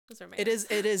 Those are my It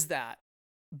is that.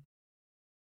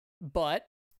 But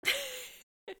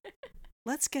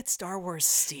let's get Star Wars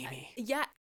steamy. Yeah.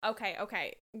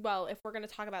 Okay. Well, if we're gonna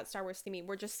talk about Star Wars steamy,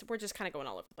 we're just kind of going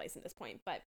all over the place at this point.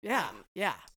 But yeah.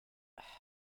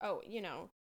 Oh,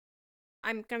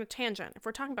 I'm gonna tangent. If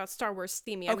we're talking about Star Wars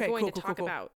steamy, I'm going to talk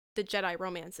about the Jedi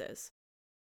romances.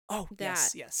 Oh,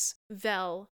 that yes.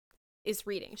 Vel is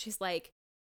reading. She's like,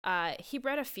 he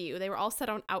read a few. They were all set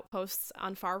on outposts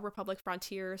on far Republic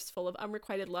frontiers, full of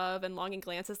unrequited love and longing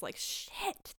glances. Like,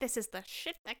 shit, this is the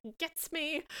shit that gets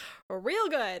me real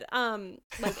good.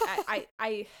 Like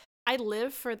I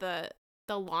live for the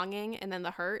longing and then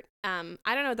the hurt. I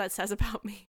don't know what that says about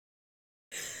me.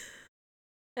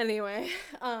 Anyway,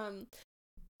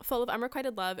 full of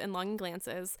unrequited love and longing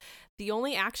glances. The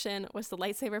only action was the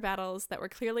lightsaber battles that were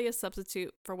clearly a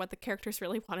substitute for what the characters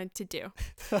really wanted to do.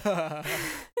 I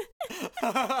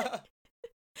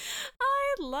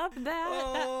love that.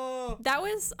 Oh. That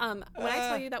was when I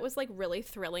tell you that was like really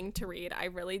thrilling to read. I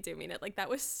really do mean it. Like, that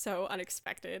was so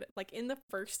unexpected. Like, in the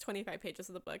first 25 pages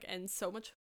of the book, and so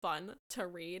much fun to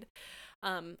read.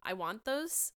 I want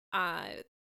those.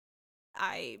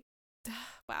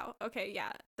 Wow. Okay,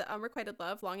 yeah. The unrequited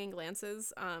love, longing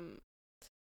glances.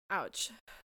 Ouch.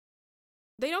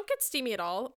 They don't get steamy at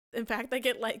all. In fact, they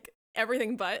get like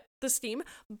everything but the steam.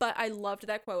 But I loved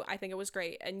that quote. I think it was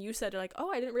great. And you said, like, oh,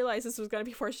 I didn't realize this was going to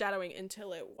be foreshadowing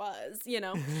until it was, And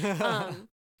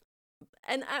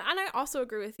I also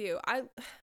agree with you. I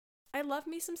love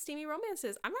me some steamy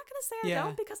romances. I'm not going to say I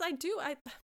don't, because I do.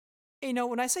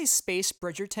 When I say space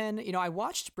Bridgerton, I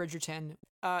watched Bridgerton.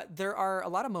 There are a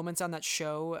lot of moments on that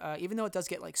show, even though it does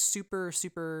get like super,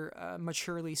 super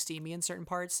maturely steamy in certain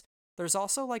parts. There's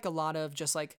also like a lot of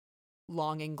just like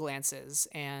longing glances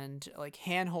and like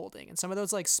hand holding and some of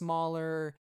those like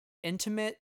smaller,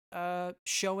 intimate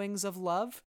showings of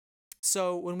love.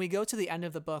 So when we go to the end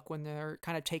of the book, when they're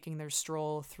kind of taking their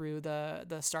stroll through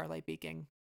the Starlight Beacon,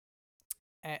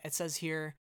 it says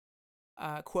here,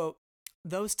 quote,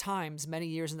 "Those times, many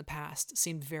years in the past,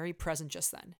 seemed very present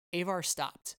just then. Avar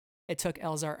stopped. It took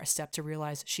Elzar a step to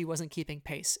realize she wasn't keeping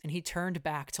pace, and he turned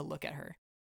back to look at her.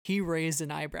 He raised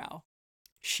an eyebrow.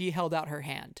 She held out her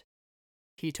hand.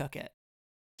 He took it.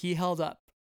 He held up,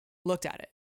 looked at it,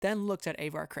 then looked at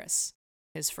Avar Kriss,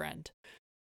 his friend.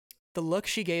 The look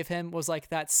she gave him was like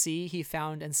that sea he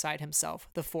found inside himself,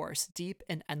 the Force, deep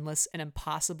and endless and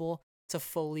impossible to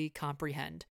fully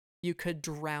comprehend. You could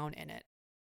drown in it.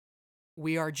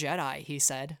 'We are Jedi,' he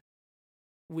said.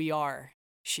 'We are,'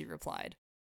 she replied.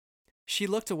 She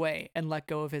looked away and let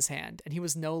go of his hand, and he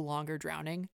was no longer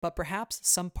drowning, but perhaps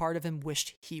some part of him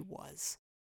wished he was."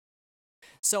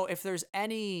 So if there's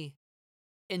any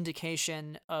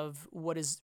indication of what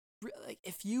is, like,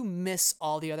 if you miss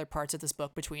all the other parts of this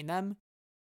book between them,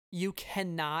 you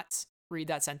cannot read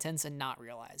that sentence and not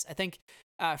realize. I think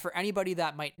for anybody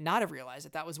that might not have realized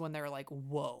it, that was when they were like,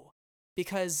 whoa.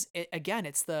 Because,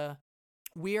 it's the,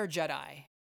 we are Jedi.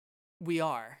 We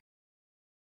are.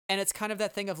 And it's kind of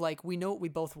that thing of like, we know what we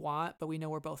both want, but we know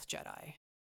we're both Jedi.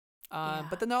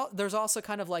 But then there's also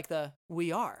kind of like the,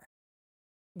 we are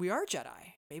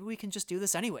Jedi. Maybe we can just do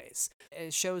this anyways.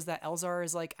 It shows that Elzar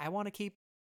is like, I want to keep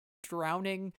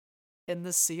drowning in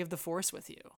the sea of the Force with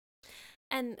you.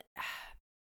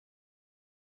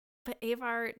 But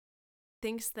Avar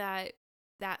thinks that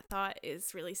thought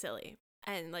is really silly.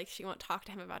 And like, she won't talk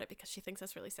to him about it because she thinks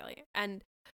that's really silly. And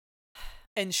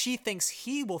she thinks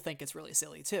he will think it's really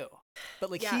silly too.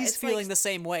 But like, he's feeling like, the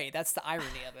same way. That's the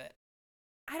irony of it.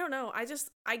 I don't know.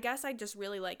 I guess I just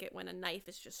really like it when a knife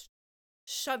is just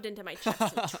shoved into my chest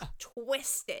and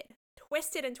twisted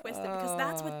and twisted, because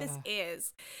that's what this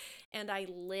is. And I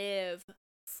live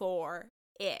for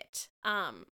it.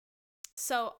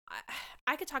 So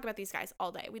I could talk about these guys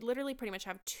all day. We literally pretty much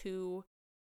have two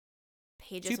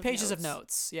pages of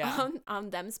notes, yeah, on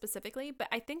them specifically. But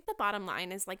I think the bottom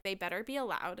line is, like, they better be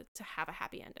allowed to have a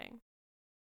happy ending.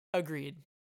 Agreed.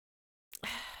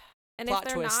 And plot if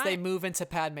they're twist, not, they move into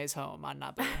Padme's home on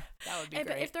Naboo. That would be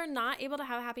great. If they're not able to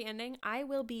have a happy ending, I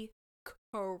will be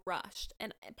crushed.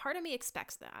 And part of me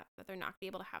expects that they're not be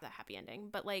able to have that happy ending.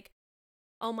 But, like,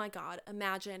 oh my God,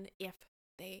 imagine if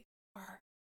they were.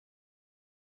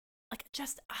 Like,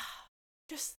 just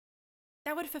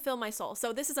that would fulfill my soul.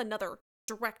 So this is another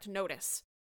direct notice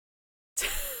to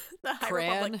the High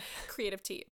Republic creative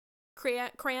team.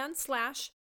 Cran /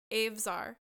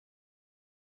 Avzar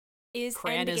is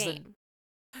endgame.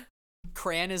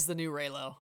 Cran is the new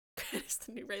Reylo. Cran is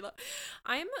the new Reylo.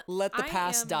 Let the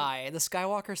past die. The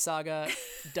Skywalker saga,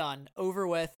 done. Over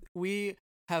with. We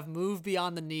have moved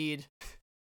beyond the need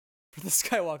for the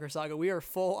Skywalker saga. We are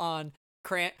full on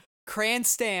Cran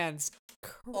stands.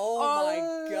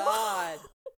 Oh my God.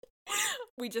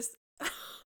 We just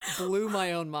blew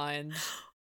my own mind.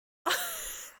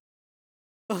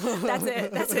 That's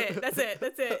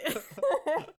it.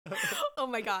 Oh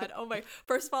my God.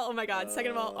 First of all, oh my God.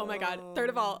 Second of all, oh my God. Third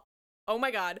of all, oh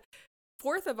my God.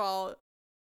 Fourth of all,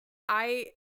 I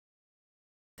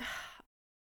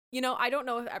don't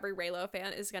know if every Reylo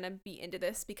fan is going to be into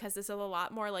this, because this is a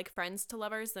lot more like friends to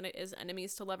lovers than it is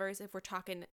enemies to lovers if we're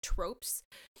talking tropes.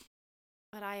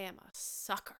 But I am a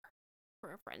sucker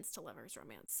for a friends to lovers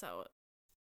romance. So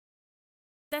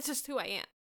that's just who I am.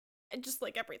 And just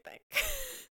like everything.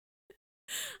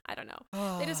 I don't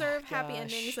know. They deserve happy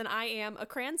endings, and I am a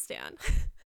Cran stan.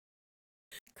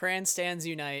 Cran stans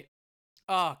unite.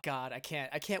 Oh God, I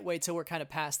can't wait till we're kind of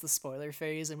past the spoiler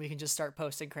phase and we can just start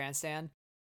posting Cran stan.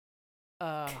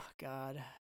 Oh God.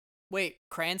 Wait,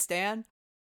 Cranston?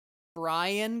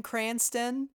 Bryan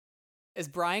Cranston? Is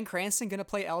Bryan Cranston gonna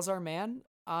play Elzar Mann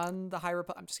on the High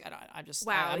Republic? I'm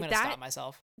gonna stop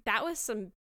myself. That was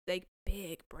some, like,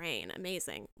 big brain,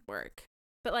 amazing work.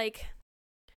 But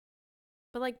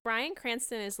Bryan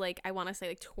Cranston is, like, I want to say,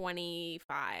 like,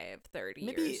 25, 30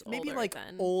 years older. Maybe like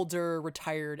older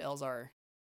retired Elzar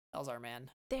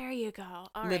Mann. There you go.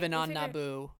 All living on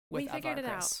Naboo with Avar Kriss. We figured it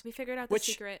out. We figured out the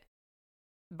secret.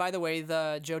 By the way,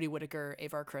 the Jodie Whittaker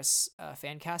Avar Kriss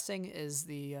fan casting is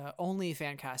the only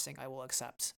fan casting I will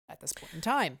accept at this point in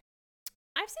time.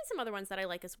 I've seen some other ones that I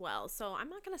like as well, so I'm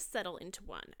not going to settle into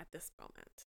one at this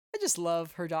moment. I just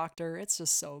love her doctor. It's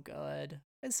just so good.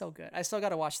 It's so good. I still got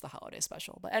to watch the holiday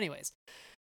special. But anyways,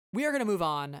 we are going to move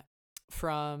on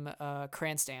from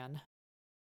Cranston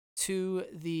to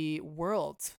the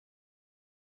world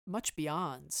much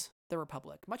beyond the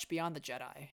Republic, much beyond the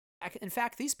Jedi. In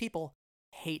fact, these people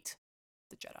hate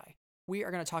the Jedi. We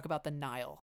are going to talk about the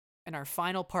Nihil in our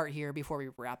final part here before we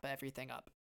wrap everything up.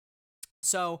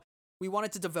 So we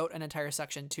wanted to devote an entire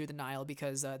section to the Nihil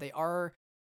because they are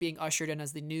being ushered in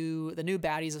as the new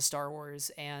baddies of Star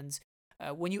Wars. And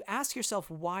when you ask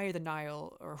yourself why are the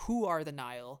Nihil, or who are the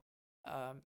Nihil,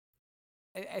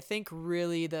 I think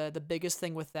really the biggest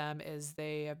thing with them is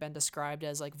they have been described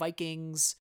as like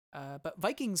Vikings, but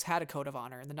Vikings had a code of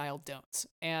honor and the Nihil don't.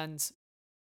 And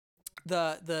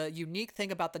the unique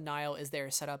thing about the Nihil is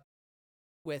they're set up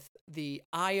with the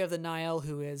Eye of the Nihil,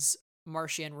 who is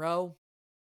Marchion Ro,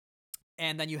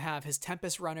 and then you have his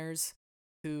Tempest Runners,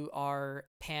 who are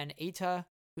Pan Eta,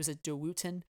 who's a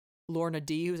Dewutin, Lorna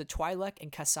D, who's a Twi'lek,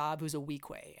 and Kasab, who's a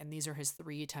Weequay. And these are his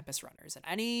 3 Tempest Runners. And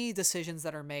any decisions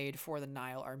that are made for the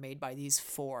Nihil are made by these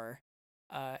 4.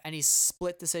 Any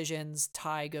split decisions,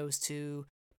 tie goes to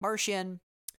Marchion.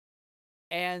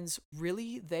 And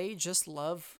really, they just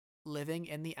love living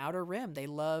in the Outer Rim. They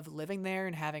love living there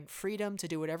and having freedom to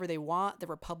do whatever they want. The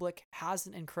Republic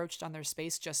hasn't encroached on their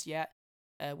space just yet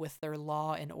with their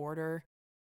law and order.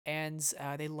 And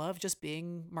they love just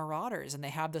being marauders. And they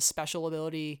have the special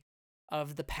ability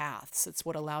of the paths. It's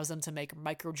what allows them to make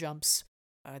micro jumps.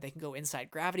 They can go inside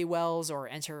gravity wells or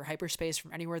enter hyperspace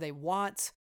from anywhere they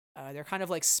want. They're kind of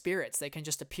like spirits. They can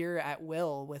just appear at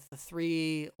will with the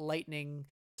 3 lightning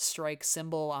strike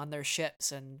symbol on their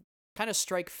ships and kind of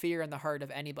strike fear in the heart of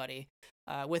anybody.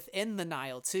 Within the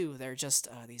Nihil too, they're just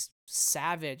these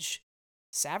savage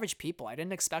people. I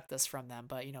didn't expect this from them,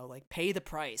 but like pay the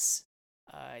price.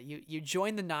 You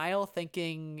join the Nihil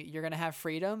thinking you're gonna have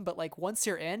freedom, but like once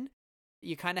you're in,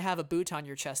 you kind of have a boot on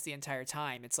your chest the entire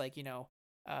time. It's like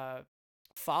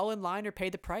fall in line or pay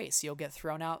the price. You'll get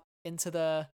thrown out into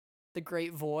the the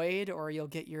Great Void, or you'll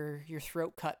get your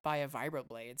throat cut by a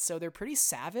vibroblade. So they're pretty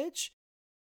savage,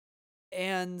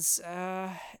 and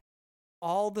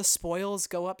all the spoils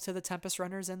go up to the Tempest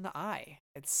Runners in the Eye.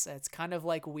 It's kind of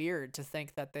like weird to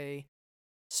think that they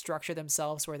structure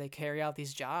themselves where they carry out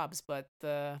these jobs, but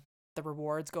the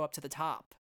rewards go up to the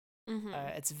top.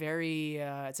 It's a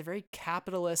very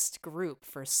capitalist group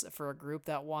for a group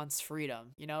that wants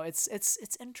freedom.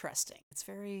 It's interesting. It's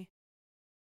very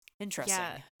interesting.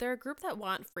 Yeah, they're a group that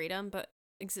want freedom, but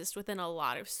exist within a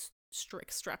lot of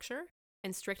strict structure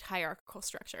and strict hierarchical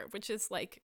structure, which is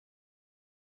like,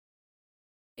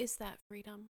 is that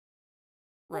freedom?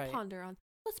 Right.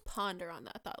 Let's ponder on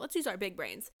that thought. Let's use our big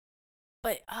brains.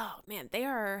 But oh man, they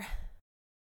are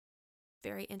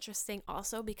very interesting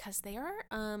also because they are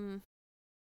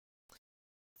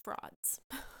frauds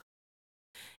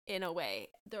in a way.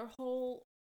 Their whole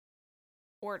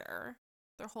order,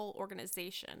 their whole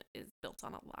organization is built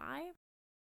on a lie,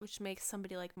 which makes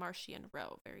somebody like Marchion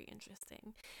Ro very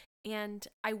interesting. And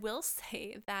I will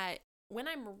say that when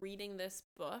I'm reading this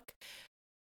book,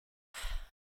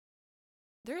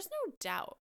 there's no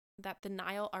doubt that the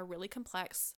Nile are really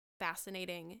complex,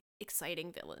 fascinating,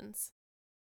 exciting villains.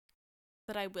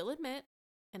 But I will admit,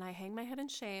 and I hang my head in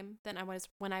shame, that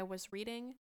when I was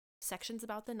reading sections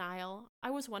about the Nile, I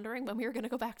was wondering when we were going to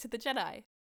go back to the Jedi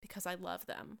because I love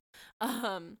them.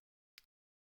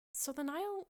 So the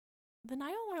Nile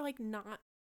are like not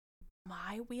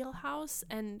my wheelhouse,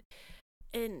 and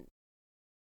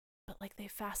but like they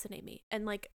fascinate me, and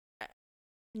like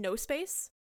no space.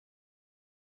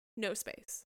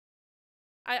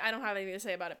 I don't have anything to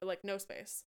say about it, but like no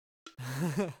space.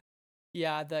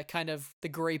 Yeah, the kind of the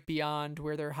great beyond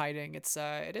where they're hiding.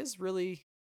 It is really,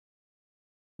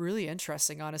 really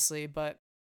interesting, honestly. But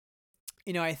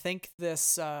I think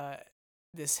this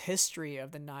history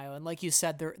of the Nile, and like you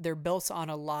said, they're built on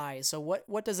a lie. So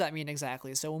what does that mean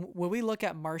exactly? So when we look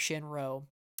at Marchion Ro,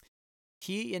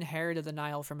 he inherited the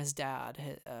Nile from his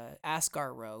dad,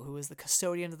 Asgar Ro, who was the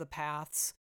custodian of the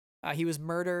paths. He was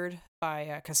murdered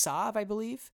by Kassav, I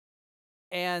believe.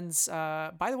 And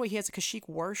by the way, he has a Kashyyyk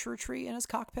Warsher tree in his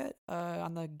cockpit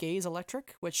on the Gaze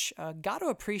Electric, which got to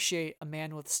appreciate a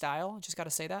man with style. Just got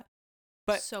to say that.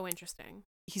 But so interesting.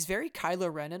 He's very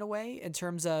Kylo Ren in a way, in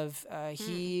terms of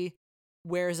he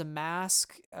wears a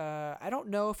mask. I don't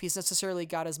know if he's necessarily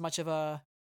got as much of a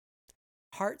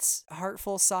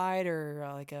heartful side or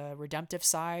like a redemptive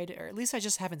side, or at least I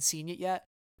just haven't seen it yet.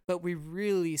 But we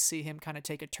really see him kind of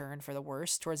take a turn for the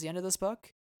worse towards the end of this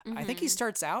book. I think he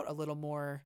starts out a little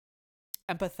more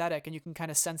empathetic, and you can kind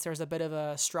of sense there's a bit of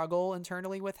a struggle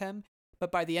internally with him.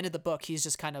 But by the end of the book, he's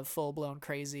just kind of full blown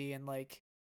crazy and like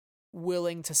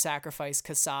willing to sacrifice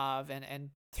Kassav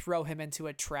and throw him into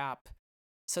a trap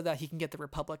so that he can get the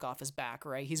Republic off his back,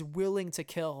 right? He's willing to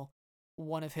kill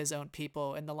one of his own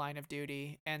people in the line of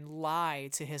duty and lie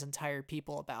to his entire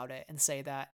people about it and say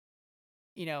that,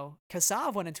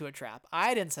 Kassav went into a trap.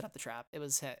 I didn't set up the trap. It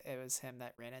was him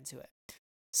that ran into it.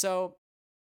 So,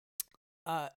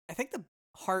 I think the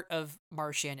heart of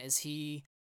Marchion is he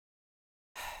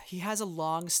has a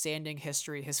long-standing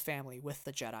history, his family, with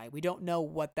the Jedi. We don't know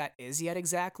what that is yet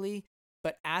exactly,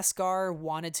 but Asgar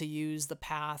wanted to use the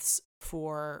paths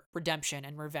for redemption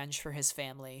and revenge for his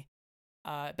family.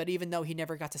 But even though he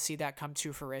never got to see that come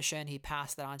to fruition, he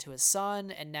passed that on to his son,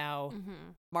 and now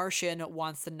Marchion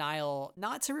wants the Nile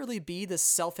not to really be the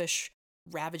selfish,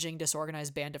 ravaging,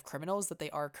 disorganized band of criminals that they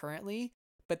are currently,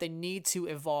 but they need to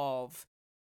evolve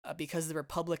because the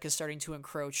Republic is starting to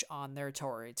encroach on their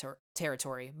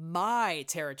territory. My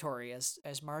territory, as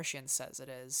Marchion says it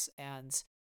is. And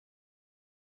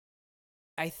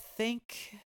I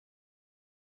think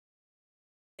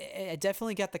I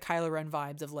definitely get the Kylo Ren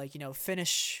vibes of like,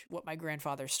 finish what my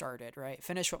grandfather started, right?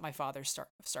 Finish what my father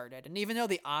started. And even though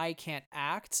the Eye can't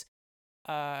act,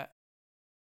 the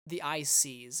Eye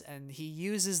sees, and he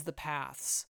uses the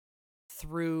paths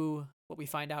through what we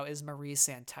find out is Marie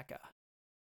San Tekka,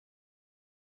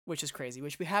 which is crazy,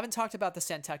 which we haven't talked about the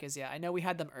San Tekkas yet. I know we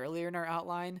had them earlier in our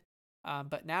outline,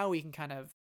 but now we can kind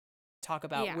of talk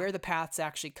about where the paths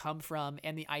actually come from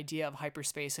and the idea of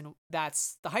hyperspace, and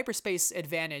that's the hyperspace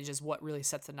advantage is what really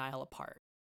sets the Nile apart.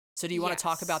 So do you want to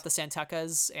talk about the San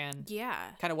Tekkas and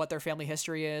kind of what their family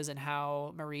history is and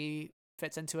how Marie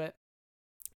fits into it?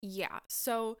 Yeah.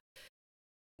 So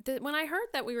when I heard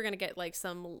that we were going to get like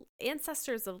some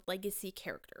Ancestors of Legacy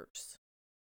characters,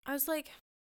 I was like,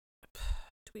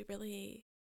 do we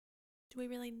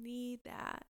really need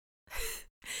that?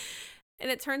 And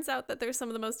it turns out that there's some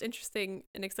of the most interesting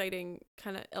and exciting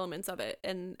kind of elements of it.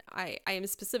 And I am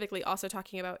specifically also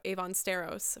talking about Avon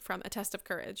Steros from A Test of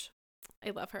Courage. I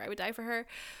love her. I would die for her.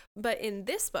 But in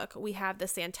this book, we have the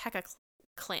Santeca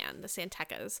clan, the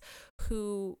Santecas,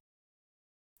 who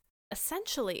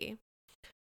essentially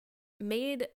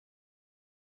made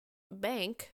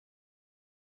bank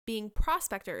being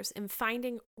prospectors and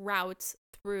finding routes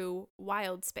through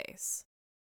wild space.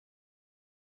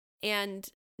 And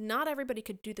not everybody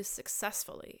could do this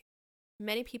successfully.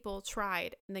 Many people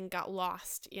tried and then got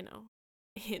lost,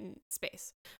 in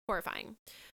space. Horrifying.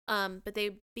 But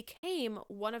they became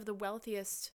one of the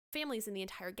wealthiest families in the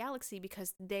entire galaxy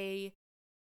because they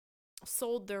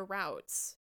sold their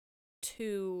routes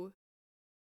to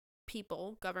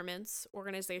people, governments,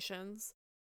 organizations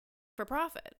for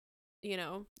profit.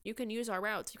 You can use our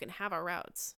routes, you can have our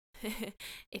routes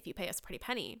if you pay us a pretty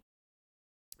penny.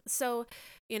 So,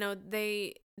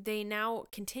 they now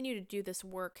continue to do this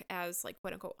work as like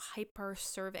quote unquote hyper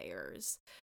surveyors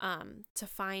to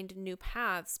find new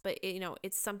paths, but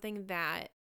it's something that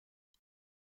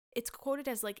it's quoted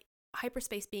as like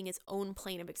hyperspace being its own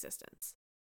plane of existence.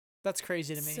 That's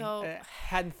crazy to me. So, I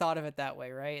hadn't thought of it that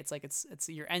way, right? It's like it's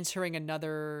you're entering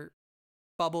another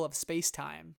bubble of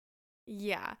space-time.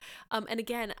 Yeah. And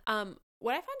again,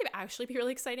 what I find to actually be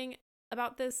really exciting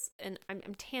about this, and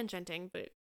I'm tangenting, but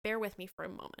bear with me for a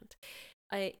moment,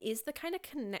 is the kind of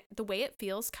the way it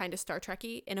feels kind of Star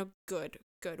Trek-y in a good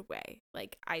way.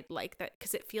 Like, I like that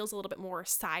because it feels a little bit more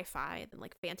sci-fi than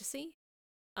like fantasy.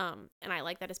 And I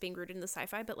like that it's being rooted in the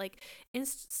sci-fi, but like in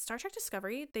Star Trek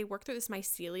Discovery, they work through this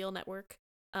mycelial network,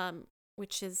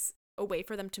 which is a way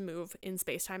for them to move in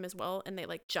space-time as well, and they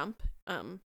like jump,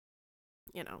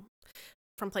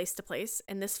 from place to place.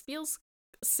 And this feels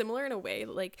similar in a way.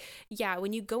 Like, yeah,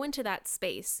 when you go into that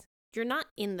space, you're not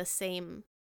in the same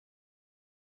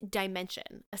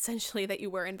dimension essentially that you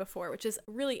were in before, which is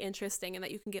really interesting, and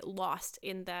that you can get lost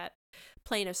in that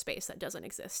plane of space that doesn't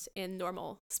exist in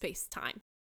normal space-time.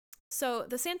 So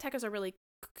the Santecas are really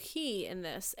key in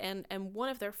this, and one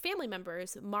of their family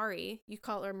members, Mari, you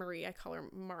call her Marie, I call her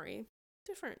Mari,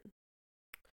 different,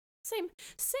 same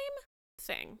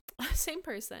thing, same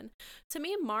person. To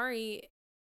me, Mari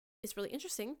is really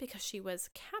interesting because she was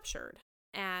captured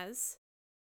as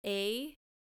a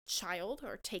child,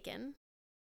 or taken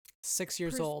 6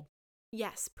 years old.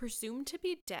 Yes, presumed to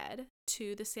be dead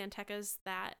to the Santecas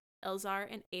that Elzar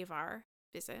and Avar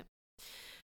visit,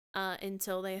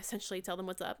 until they essentially tell them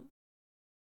what's up.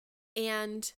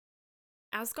 And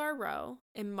Asgar Ro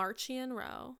and Marchion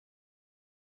Ro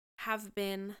have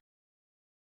been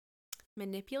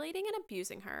manipulating and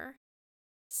abusing her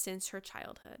since her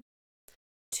childhood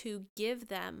to give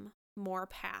them more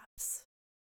paths.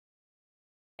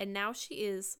 And now she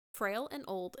is frail and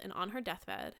old and on her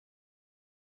deathbed.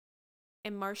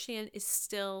 And Marchion is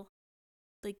still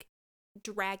like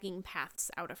dragging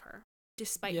paths out of her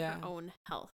despite her own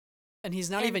health. And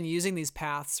he's not even using these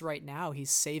paths right now.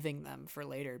 He's saving them for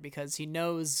later because he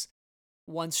knows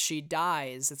once she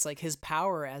dies, it's like his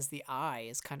power as the eye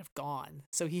is kind of gone.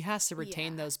 So he has to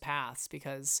retain those paths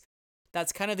because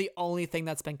that's kind of the only thing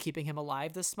that's been keeping him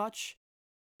alive this much.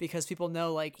 Because people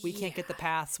know, like, we can't get the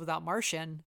paths without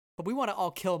Marchion, but we want to all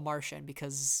kill Marchion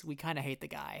because we kind of hate the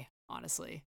guy,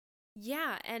 honestly.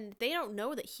 Yeah, and they don't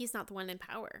know that he's not the one in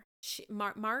power.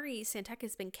 Mari Santeca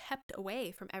has been kept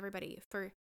away from everybody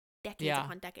for decades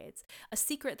upon decades. A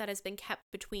secret that has been kept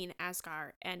between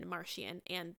Asgar and Marchion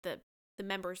and the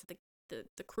members of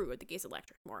the crew of the Gaze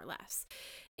Electric, more or less.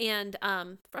 And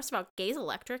first of all, Gaze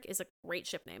Electric is a great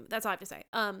ship name. That's all I have to say.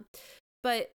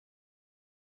 But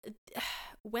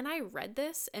when I read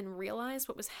this and realized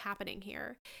what was happening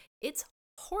here, it's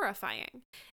horrifying.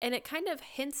 And it kind of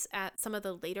hints at some of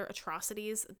the later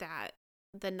atrocities that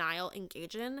the Nihil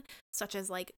engage in, such as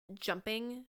like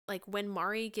jumping. Like when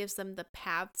Mari gives them the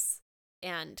paths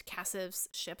and Cassiv's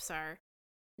ships are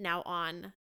now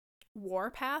on war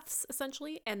paths,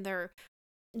 essentially, and they're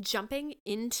jumping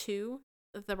into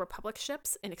the Republic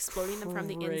ships and exploding them from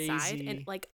the inside and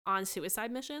like on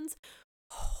suicide missions.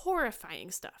 Horrifying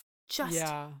stuff. Just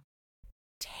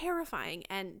terrifying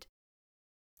and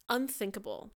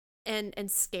unthinkable and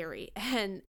scary.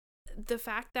 And the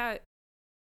fact that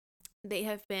they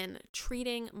have been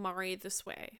treating Mari this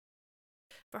way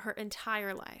for her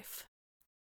entire life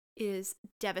is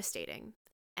devastating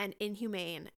and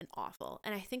inhumane and awful.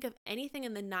 And I think if anything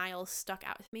in the Nihil stuck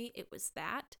out to me, it was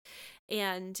that.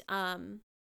 And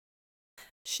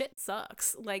shit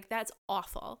sucks. Like, that's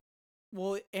awful.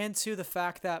 Well, and to the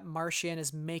fact that Marchion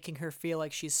is making her feel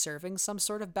like she's serving some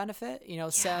sort of benefit,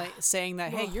 saying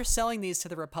that, hey, you're selling these to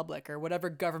the Republic or whatever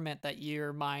government that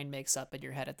your mind makes up in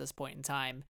your head at this point in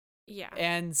time. Yeah.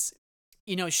 And,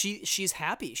 she's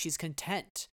happy. She's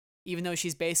content. even though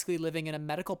she's basically living in a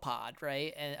medical pod,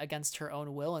 right, and against her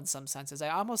own will in some senses. I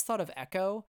almost thought of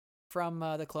Echo from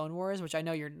the Clone Wars, which I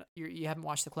know you haven't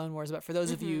watched the Clone Wars, but for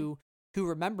those of you who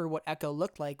remember what Echo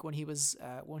looked like when he was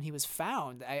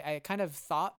found, I kind of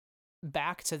thought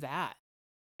back to that.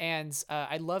 And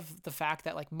I love the fact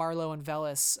that like Marlo and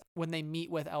Velis, when they meet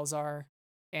with Elzar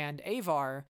and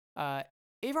Avar, Avar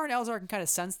and Elzar can kind of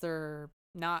sense they're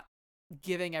not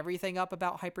giving everything up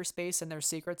about hyperspace and their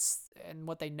secrets and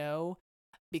what they know,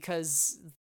 because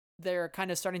they're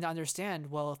kind of starting to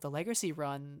understand, well, if the Legacy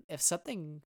run, if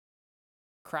something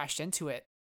crashed into it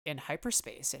in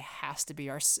hyperspace, it has to be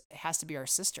our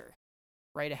sister,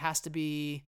 right? It has to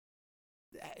be,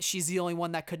 she's the only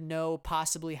one that could know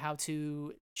possibly how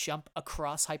to jump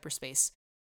across hyperspace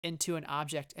into an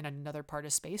object in another part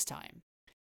of space-time.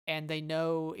 And they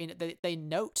know, they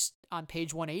note on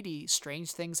page 180,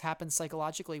 strange things happen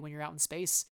psychologically when you're out in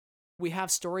space. We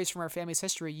have stories from our family's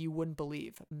history you wouldn't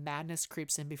believe. Madness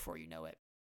creeps in before you know it.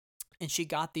 And she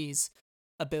got these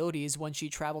abilities when she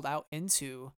traveled out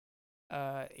into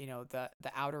the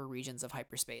outer regions of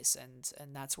hyperspace, and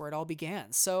that's where it all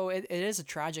began. So it is a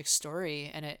tragic story,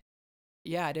 and it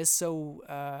is so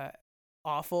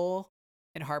awful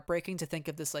and heartbreaking to think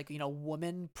of this, like,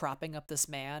 woman propping up this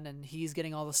man, and he's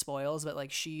getting all the spoils, but like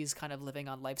she's kind of living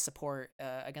on life support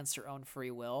against her own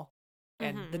free will.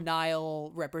 And the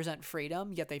Nihil represent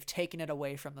freedom, yet they've taken it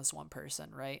away from this one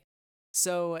person, right?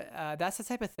 So that's the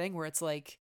type of thing where it's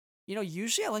like,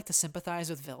 usually I like to sympathize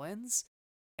with villains,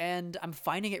 and I'm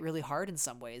finding it really hard in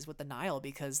some ways with the Nihil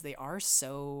because they are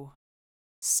so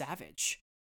savage.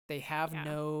 They have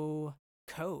no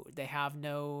code. They have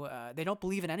no. They don't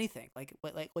believe in anything. Like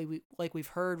we've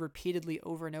heard repeatedly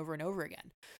over and over and over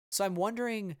again. So I'm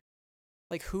wondering,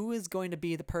 like, who is going to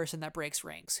be the person that breaks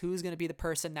ranks? Who's going to be the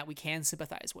person that we can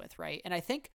sympathize with, right? And I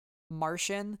think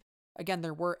Martian. Again,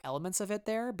 there were elements of it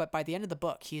there, but by the end of the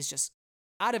book, he's just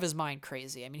out of his mind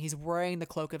crazy. I mean, he's wearing the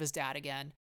cloak of his dad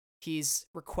again. He's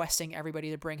requesting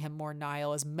everybody to bring him more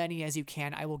Nihil, as many as you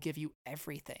can. I will give you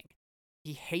everything.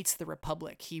 He hates the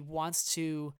Republic. He wants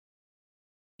to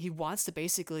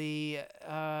basically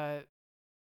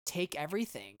take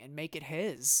everything and make it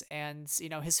his. And,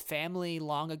 his family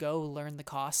long ago learned the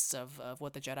costs of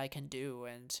what the Jedi can do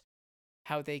and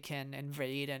how they can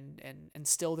invade and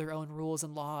instill their own rules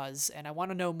and laws. And I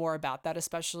want to know more about that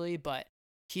especially, but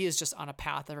he is just on a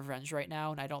path of revenge right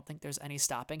now, and I don't think there's any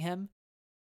stopping him.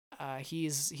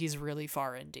 He's really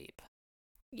far in deep.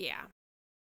 Yeah.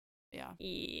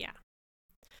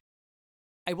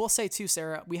 I will say too,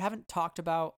 Sarah, we haven't talked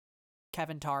about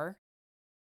Kevin Tarr,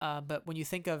 but when you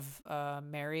think of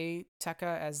Mary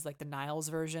Tekka as like the Nihil's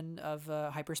version of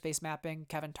hyperspace mapping,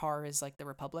 Kevin Tarr is like the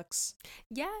Republic's.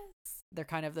 Yes. They're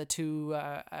kind of the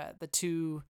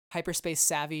two hyperspace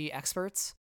savvy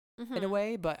experts in a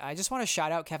way. But I just want to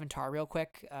shout out Kevin Tarr real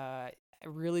quick.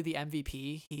 Really the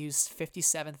MVP. He used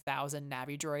 57,000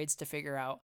 Navi droids to figure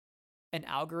out an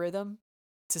algorithm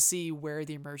to see where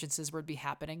the emergencies would be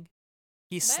happening.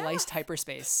 He sliced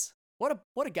hyperspace. What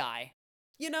a guy.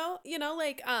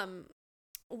 Like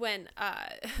when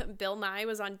Bill Nye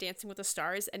was on Dancing with the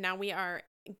Stars, and now we are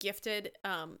gifted,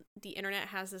 the internet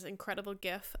has this incredible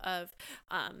gif of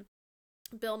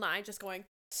Bill Nye just going,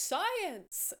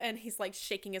 "Science!" and he's like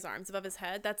shaking his arms above his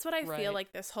head. That's what I feel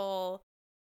like this whole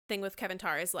thing with Kevin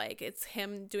Tarr is like. It's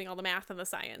him doing all the math and the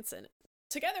science, and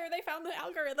together they found the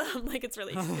algorithm. Like, it's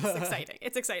exciting.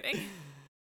 It's exciting.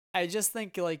 I just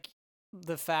think like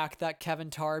the fact that Kevin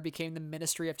Tarr became the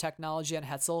Ministry of Technology on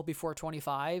Hetzel before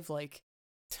 25, like,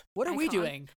 what are we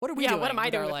doing? What are we doing? What am I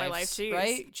doing with my life? Jeez.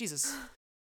 Right? Jesus.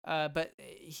 But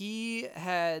he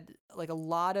had like a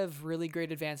lot of really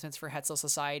great advancements for Hetzel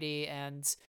society,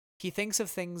 and he thinks of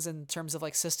things in terms of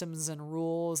like systems and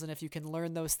rules, and if you can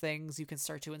learn those things, you can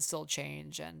start to instill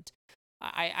change. And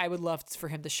I would love for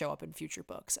him to show up in future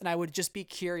books, and I would just be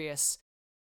curious,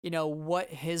 what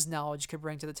his knowledge could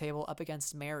bring to the table up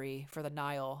against Mary for the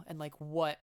Nihil, and like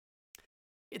what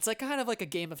it's like kind of like a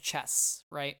game of chess,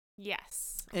 right?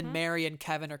 Yes. And Mary and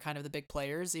Kevin are kind of the big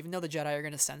players. Even though the Jedi are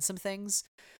going to sense some things,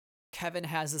 Kevin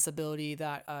has this ability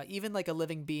that even like a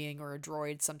living being or a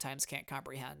droid sometimes can't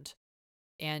comprehend.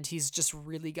 And he's just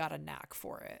really got a knack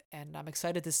for it. And I'm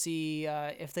excited to see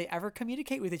if they ever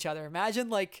communicate with each other. Imagine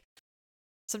like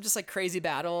some just like crazy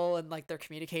battle and like they're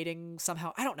communicating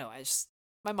somehow. I don't know.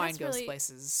 My mind goes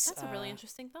places. That's a really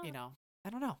interesting thought. I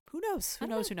don't know. Who knows? Who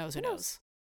knows?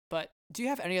 But do you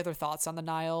have any other thoughts on the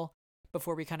Nihil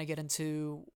before we kind of get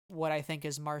into what I think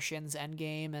is Martian's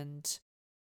endgame and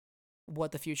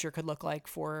what the future could look like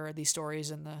for these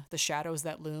stories and the shadows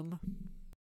that loom?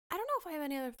 I don't know if I have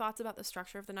any other thoughts about the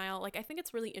structure of the Nile. Like, I think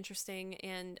it's really interesting,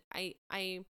 and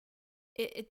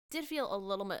it did feel a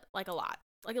little bit like a lot.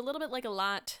 Like, a little bit like a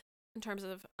lot in terms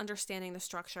of understanding the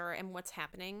structure and what's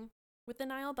happening with the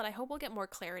Nile, but I hope we'll get more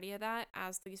clarity of that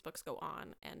as these books go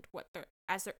on and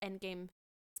as their endgame,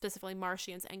 specifically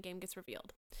Marchian's endgame, gets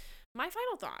revealed. My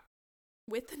final thought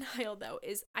with the Nile, though,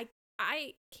 is I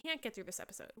can't get through this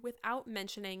episode without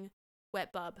mentioning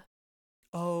Wet Bub.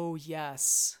 Oh,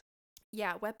 yes.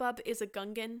 Yeah, Wet Bub is a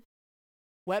Gungan.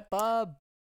 Wet Bub.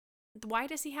 Why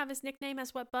does he have his nickname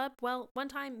as Wet Bub? Well, one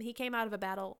time he came out of a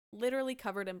battle literally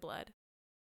covered in blood.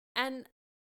 And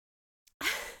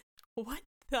what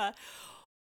the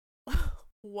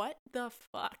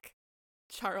fuck,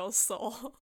 Charles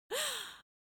Soule?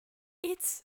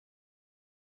 It's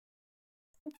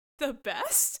the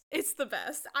best. It's the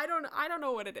best. I don't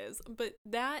know what it is, but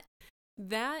that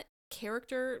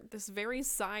character, this very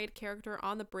side character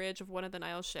on the bridge of one of the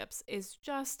Nile ships, is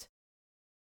just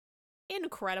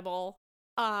incredible.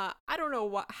 I don't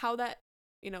know how that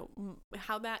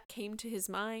came to his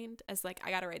mind as like,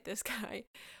 I gotta write this guy,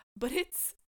 but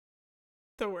it's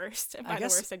the worst. And by the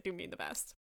worst, I do mean the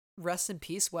best. Rest in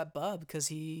peace, Wet Bub,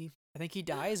 because I think he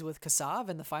dies with Kassav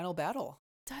in the final battle.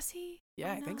 Does he?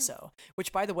 Yeah, I think so.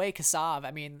 Which, by the way, Kassav,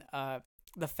 I mean,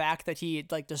 the fact that he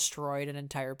like destroyed an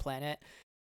entire planet,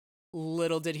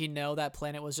 little did he know that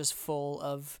planet was just full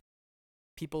of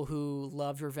people who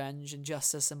loved revenge and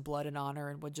justice and blood and honor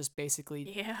and would just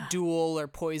basically duel or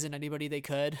poison anybody they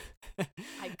could.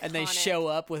 And they show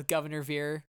up with Governor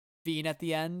Veen at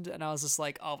the end, and I was just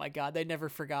like, oh my god, they never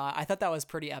forgot. I thought that was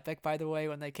pretty epic, by the way,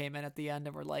 when they came in at the end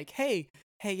and were like, hey,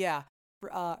 yeah,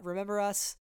 remember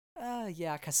us?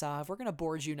 Yeah, Kassav, we're gonna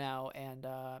board you now, and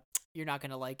you're not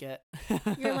gonna like it.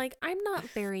 You're like, I'm not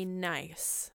very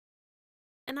nice,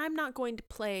 and I'm not going to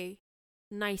play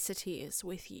niceties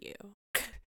with you.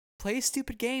 Play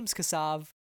stupid games, Kassav.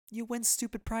 You win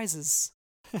stupid prizes.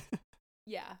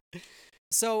 Yeah.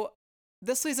 So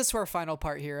this leads us to our final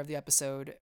part here of the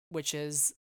episode, which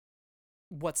is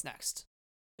what's next.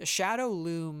 The shadow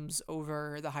looms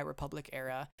over the High Republic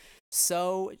era.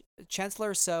 So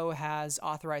Chancellor So has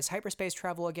authorized hyperspace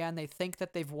travel again. They think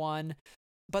that they've won,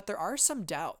 but there are some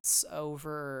doubts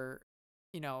over,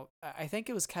 I think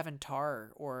it was Kevin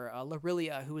Tarr or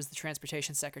Larilia, who was the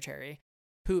transportation secretary,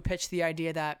 who pitched the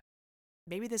idea that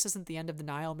maybe this isn't the end of the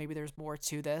Nile. Maybe there's more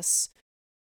to this.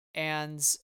 And,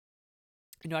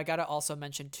 I got to also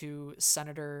mention too,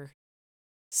 Senator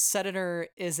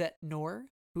Izzet Noor,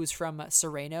 who's from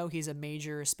Sereno. He's a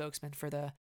major spokesman for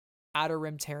the Outer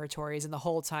Rim territories. And the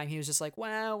whole time he was just like,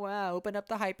 wow, open up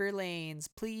the hyper lanes,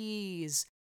 please.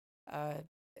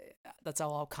 That's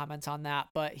all I'll comment on that.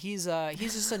 But he's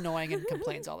just annoying and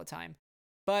complains all the time.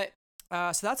 But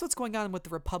so that's what's going on with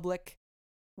the Republic.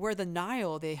 Where the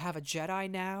Nile, they have a Jedi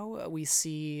now. We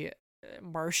see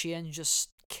Marchian just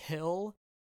kill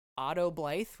Otto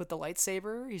Blythe with the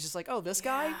lightsaber. He's just like, oh, this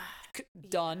guy?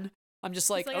 Done. I'm just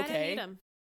like, okay, I didn't need him.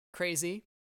 Crazy.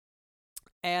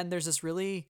 And there's this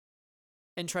really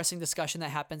interesting discussion that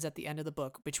happens at the end of the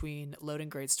book between Loden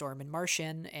Greatstorm and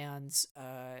Marchian. And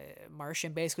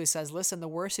Marchian basically says, listen, the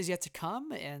worst is yet to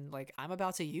come. And like, I'm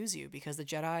about to use you because the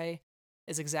Jedi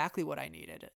is exactly what I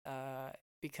needed.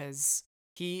 Because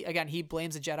he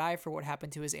blames the Jedi for what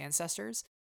happened to his ancestors.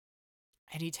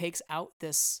 And he takes out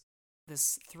this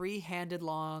 3-handed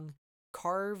long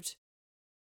carved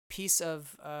piece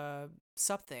of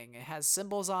something. It has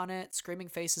symbols on it, screaming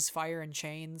faces, fire, and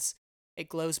chains. It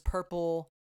glows purple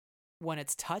when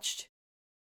it's touched.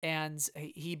 And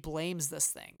he blames this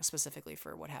thing specifically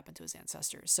for what happened to his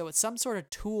ancestors. So it's some sort of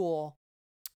tool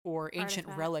or ancient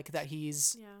relic that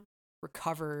he's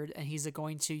recovered and he's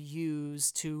going to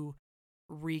use to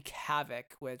wreak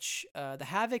havoc, which the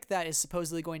havoc that is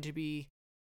supposedly going to be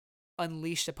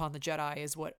unleashed upon the Jedi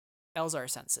is what Elzar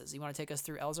senses. You want to take us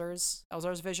through Elzar's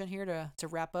vision here to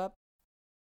wrap up?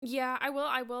 Yeah, I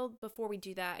will. Before we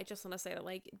do that, I just want to say that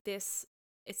like this,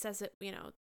 it says it,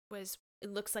 it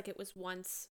looks like it was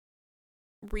once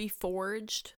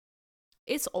reforged.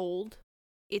 It's old.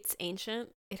 It's ancient.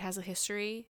 It has a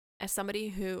history. As somebody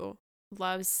who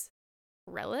loves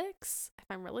relics, I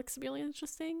find relics really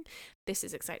interesting. This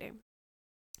is exciting.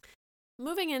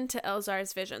 Moving into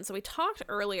Elzar's vision. So we talked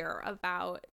earlier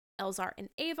about Elzar and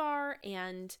Avar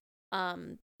and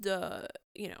the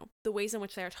ways in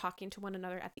which they're talking to one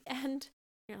another at the end.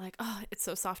 You're like, oh, it's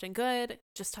so soft and good.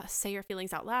 Just say your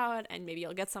feelings out loud and maybe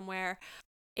you'll get somewhere.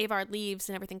 Avar leaves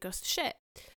and everything goes to shit.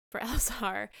 For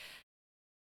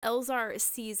Elzar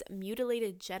sees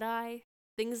mutilated Jedi,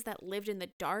 things that lived in the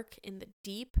dark, in the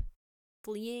deep,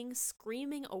 fleeing,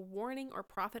 screaming a warning or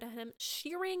prophet at him,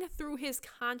 shearing through his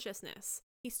consciousness.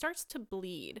 He starts to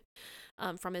bleed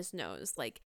from his nose.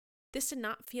 Like, this did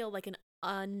not feel like an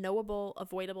unknowable,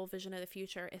 avoidable vision of the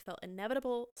future. It felt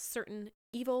inevitable, certain.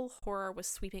 Evil horror was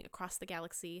sweeping across the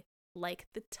galaxy like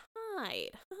the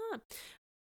tide.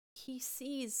 He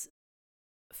sees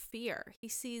fear. He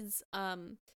sees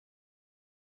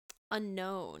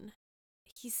unknown.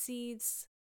 He sees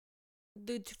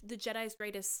the Jedi's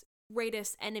greatest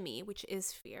enemy, which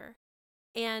is fear.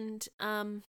 And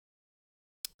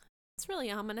it's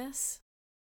really ominous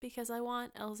because I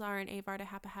want Elzar and Avar to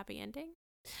have a happy ending.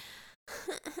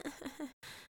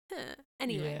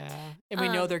 Anyway. Yeah. And we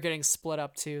know they're getting split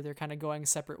up too. They're kind of going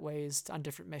separate ways on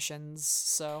different missions.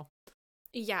 So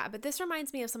yeah, but this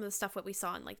reminds me of some of the stuff what we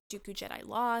saw in like Dooku Jedi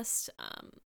Lost,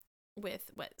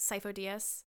 with Sifo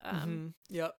Dyas,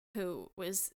 yep, who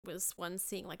was one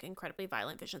seeing like incredibly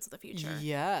violent visions of the future.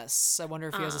 Yes, I wonder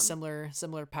if he has a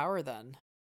similar power then.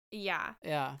 Yeah.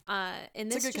 Yeah. And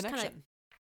it's this a good just connection.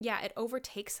 It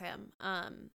overtakes him.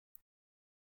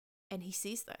 And he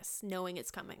sees this, knowing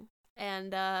it's coming,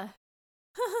 and I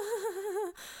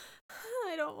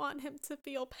don't want him to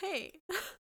feel pain.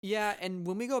 Yeah, and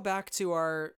when we go back to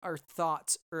our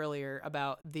thoughts earlier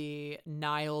about the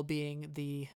Nihil being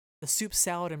the soup,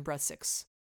 salad, and breadsticks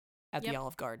at the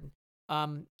Olive Garden,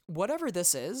 whatever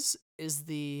this is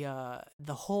the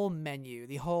whole menu,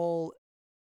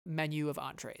 of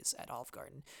entrees at Olive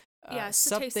Garden. Yeah, it's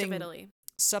the taste of Italy.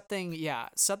 Something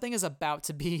is about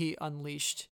to be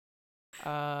unleashed,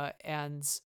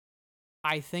 and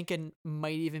I think it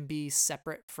might even be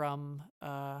separate from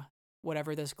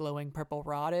whatever this glowing purple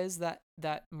rod is that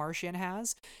Marchion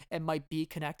has. It might be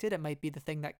connected. It might be the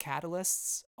thing that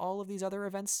catalysts all of these other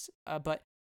events. But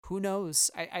who knows?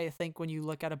 I think when you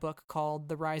look at a book called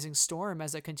The Rising Storm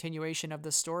as a continuation of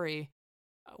the story,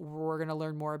 we're going to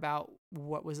learn more about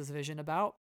what was this vision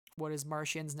about. What is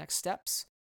Marchion's next steps?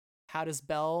 How does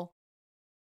Bell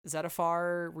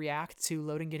Zettifar react to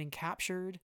Loden getting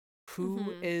captured?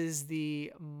 Who is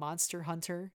the monster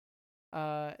hunter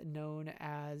known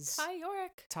as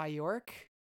Ty York?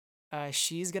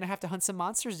 She's going to have to hunt some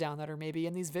monsters down that are maybe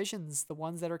in these visions, the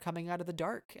ones that are coming out of the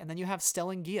dark. And then you have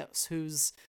Stellan Gios,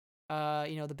 who's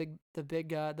one of the big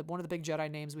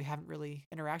Jedi names we haven't really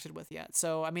interacted with yet.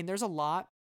 So, I mean, there's a lot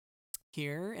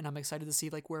here, and I'm excited to see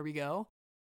like where we go.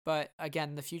 But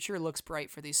again, the future looks bright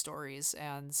for these stories,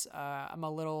 and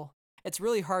it's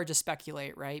really hard to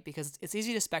speculate, right? Because it's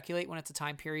easy to speculate when it's a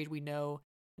time period we know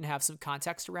and have some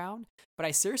context around, but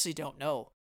I seriously don't know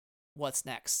what's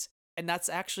next. And that's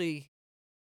actually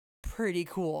pretty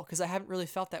cool because I haven't really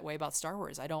felt that way about Star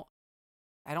Wars. I don't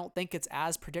think it's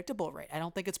as predictable, right? I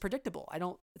don't think it's predictable.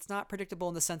 It's not predictable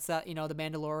in the sense that, the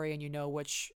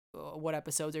Mandalorian, what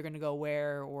episodes are going to go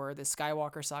where, or the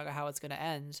Skywalker saga, how it's going to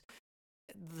end.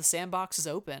 The sandbox is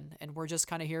open and we're just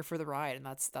kind of here for the ride, and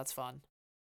that's fun.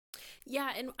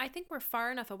 Yeah, and I think we're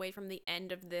far enough away from the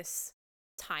end of this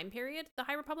time period, the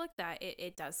High Republic, that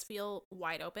it does feel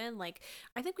wide open. Like,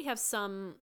 I think we have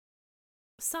some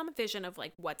vision of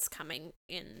like what's coming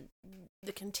in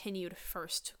the continued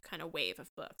first kind of wave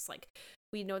of books. Like,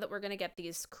 we know that we're going to get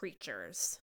these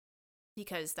creatures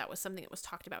because that was something that was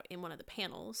talked about in one of the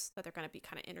panels, that they're going to be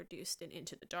kind of introduced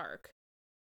Into the Dark.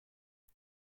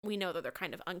 We know that they're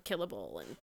kind of unkillable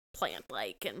and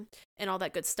plant-like and all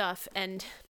that good stuff. And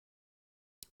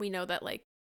we know that, like,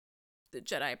 the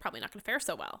Jedi are probably not going to fare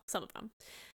so well, some of them.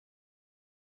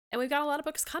 And we've got a lot of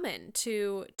books coming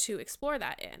to explore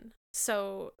that in.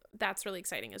 So that's really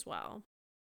exciting as well.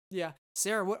 Yeah.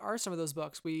 Sarah, what are some of those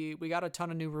books? We got a ton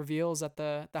of new reveals at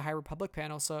the High Republic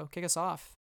panel, so kick us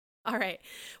off. All right.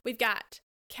 We've got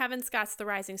Cavan Scott's The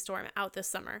Rising Storm out this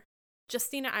summer.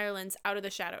 Justina Ireland's Out of the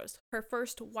Shadows, her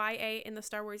first YA in the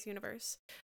Star Wars universe,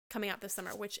 coming out this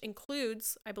summer, which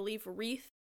includes, I believe, Reath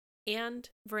and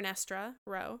Vernestra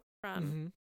Rowe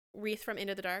from Reath from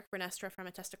Into the Dark, Vernestra from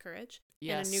A Test of Courage,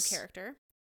 and a new character.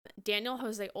 Daniel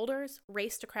Jose Older's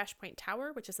Race to Crash Point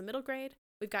Tower, which is a middle grade.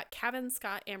 We've got Cavan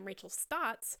Scott and Rachel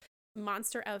Stott's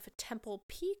Monster of Temple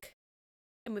Peak.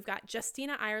 And we've got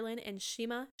Justina Ireland and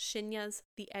Shima Shinya's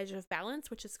The Edge of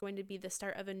Balance, which is going to be the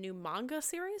start of a new manga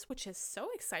series, which is so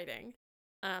exciting.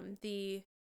 The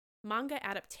manga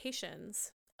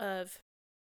adaptations of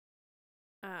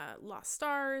Lost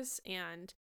Stars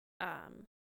and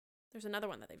there's another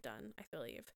one that they've done, I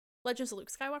believe. Legends of Luke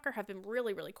Skywalker have been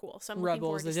really, really cool. So I'm looking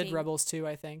forward to seeing... They did Rebels too,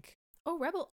 I think. Oh,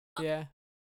 Rebel. Yeah.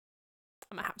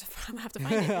 I'm gonna have to find it.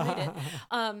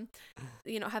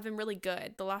 They did. Have been really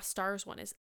good. The Lost Stars one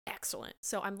is excellent.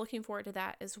 So I'm looking forward to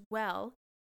that as well.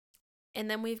 And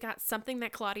then we've got something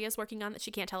that Claudia's working on that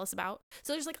she can't tell us about.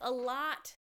 So there's like a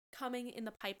lot coming in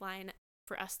the pipeline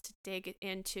for us to dig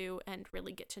into and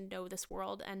really get to know this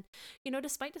world. And, you know,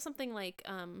 despite something like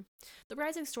The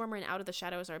Rising Stormer and Out of the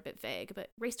Shadows are a bit vague, but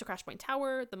Race to Crash Point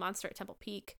Tower, The Monster at Temple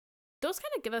Peak, those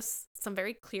kind of give us some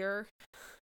very clear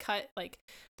cut, like,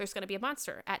 there's going to be a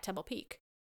monster at Temple Peak.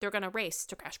 They're going to race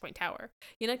to Crash Point Tower.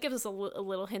 You know, it gives us a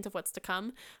little hint of what's to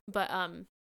come. But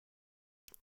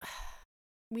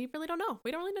we really don't know.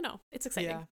 We don't really know. It's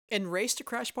exciting. Yeah. And Race to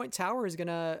Crash Point Tower is going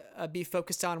to be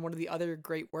focused on one of the other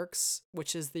great works,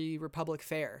 which is the Republic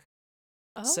Fair.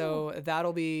 Oh. So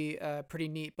that'll be pretty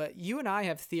neat. But you and I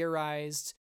have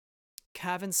theorized,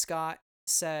 Cavan Scott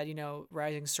said, you know,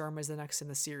 Rising Storm is the next in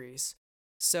the series.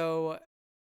 So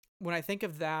when I think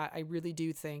of that, I really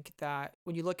do think that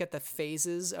when you look at the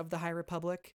phases of the High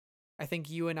Republic, I think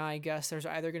you and I guess there's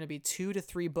either going to be 2 to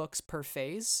 3 books per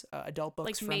phase, adult books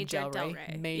like from major Del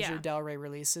Rey. Major yeah. Del Rey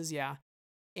releases, yeah.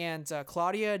 And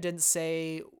Claudia didn't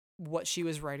say what she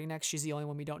was writing next. She's the only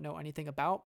one we don't know anything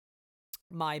about.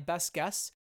 My best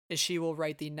guess is she will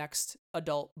write the next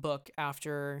adult book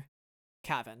after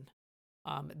Cavan.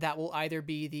 That will either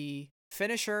be the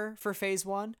finisher for phase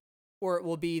 1 or it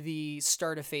will be the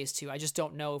start of phase 2. I just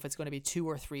don't know if it's going to be 2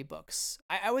 or 3 books.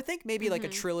 I would think maybe like a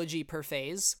trilogy per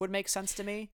phase would make sense to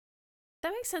me.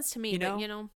 That makes sense to me, but you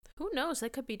know, who knows? They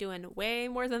could be doing way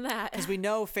more than that. Because we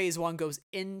know phase 1 goes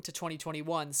into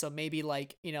 2021, so maybe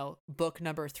like, you know, book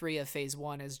number 3 of phase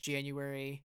 1 is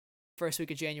first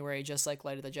week of January, just like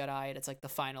Light of the Jedi, and it's like the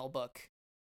final book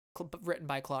written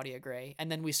by Claudia Gray.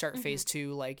 And then we start phase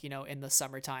 2, like, you know, in the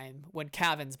summertime when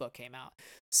Cavan's book came out.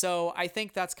 So I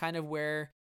think that's kind of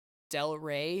where Del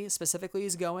Rey specifically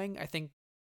is going. I think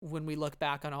when we look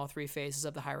back on all 3 phases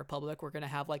of the High Republic, we're going to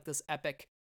have like this epic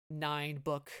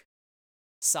 9-book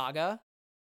saga,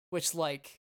 which,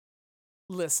 like,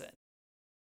 listen,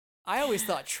 I always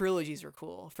thought trilogies were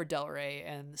cool for Del Rey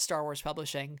and Star Wars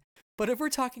Publishing, but if we're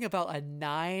talking about a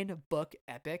 9-book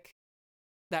epic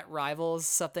that rivals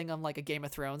something on like a Game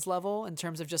of Thrones level in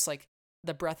terms of just like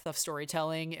the breadth of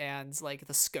storytelling and like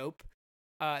the scope,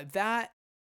 that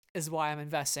is why I'm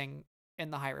investing in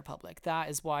the High Republic. That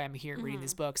is why I'm here reading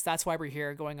these books. That's why we're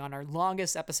here going on our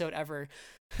longest episode ever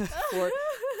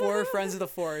for Friends of the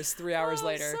Force 3 hours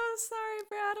later. I'm so sorry,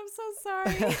 Brad. I'm so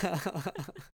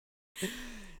sorry.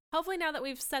 Hopefully now that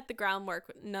we've set the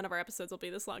groundwork, none of our episodes will be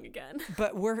this long again.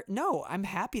 But I'm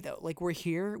happy though. Like, we're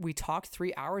here. We talked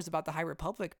 3 hours about the High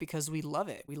Republic because we love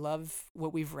it. We love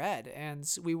what we've read, and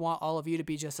we want all of you to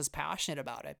be just as passionate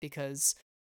about it because,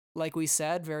 like we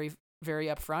said, very, very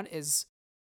upfront, is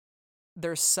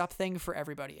there's something for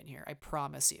everybody in here. I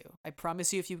promise you. I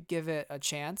promise you, if you give it a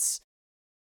chance,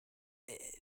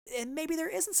 and maybe there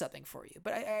isn't something for you,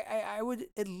 but I would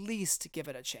at least give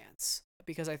it a chance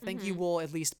because I think you will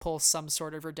at least pull some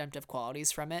sort of redemptive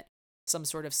qualities from it, some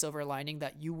sort of silver lining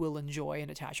that you will enjoy and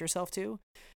attach yourself to.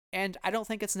 And I don't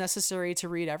think it's necessary to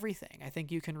read everything. I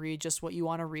think you can read just what you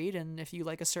want to read, and if you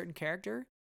like a certain character,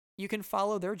 you can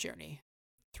follow their journey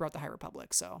throughout the High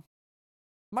Republic. So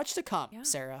much to come,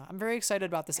 Sarah. I'm very excited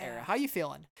about this era. How you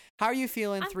feeling? How are you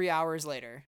feeling 3 hours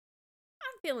later?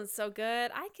 I'm feeling so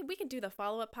good. We can do the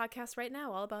follow-up podcast right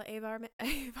now, all about Avar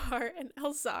and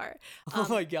Elzar. Oh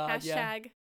my god!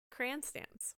 Hashtag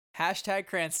Cranstance. Hashtag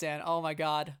Cranstan. Oh my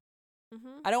god.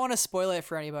 I don't want to spoil it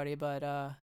for anybody,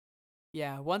 but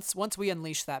yeah. Once we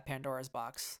unleash that Pandora's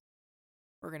box,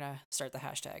 we're gonna start the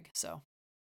hashtag. So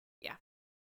yeah.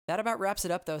 That about wraps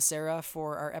it up, though, Sarah,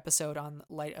 for our episode on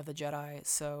Light of the Jedi.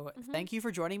 So thank you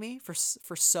for joining me for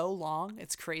so long.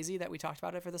 It's crazy that we talked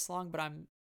about it for this long, but I'm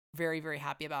very, very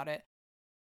happy about it.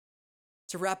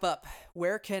 To wrap up,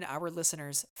 where can our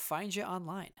listeners find you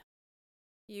online?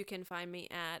 You can find me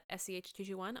at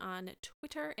SEH221 on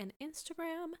Twitter and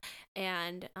Instagram,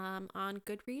 and on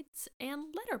Goodreads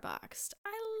and Letterboxd.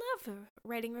 I love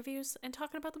writing reviews and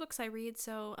talking about the books I read,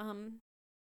 so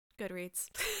Goodreads.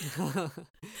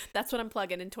 That's what I'm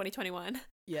plugging in 2021.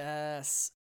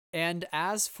 Yes. And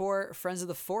as for Friends of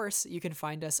the Force, you can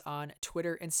find us on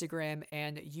Twitter, Instagram,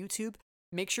 and YouTube.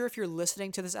 Make sure if you're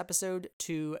listening to this episode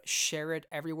to share it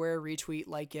everywhere, retweet,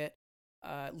 like it.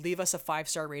 Leave us a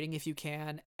 5-star rating if you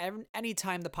can.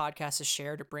 Anytime the podcast is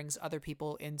shared, it brings other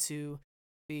people into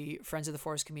the Friends of the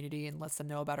Force community and lets them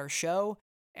know about our show.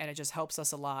 And it just helps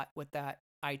us a lot with that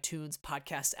iTunes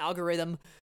podcast algorithm.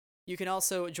 You can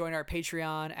also join our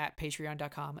Patreon at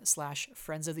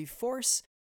patreon.com/Friends of the Force,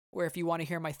 where if you want to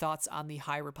hear my thoughts on the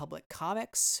High Republic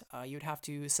comics, you'd have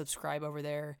to subscribe over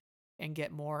there and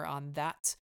get more on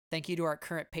that. Thank you to our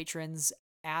current patrons,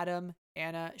 Adam,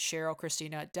 Anna, Cheryl,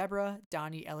 Christina, Deborah,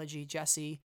 Donnie, Elegy,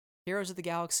 Jesse, Heroes of the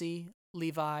Galaxy,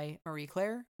 Levi, Marie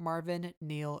Claire, Marvin,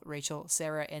 Neil, Rachel,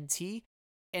 Sarah, and T.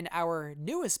 And our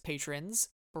newest patrons,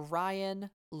 Brian,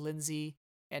 Lindsay,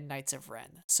 and Knights of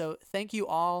Ren. So thank you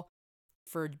all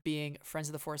for being Friends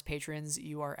of the Force patrons.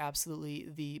 You are absolutely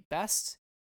the best.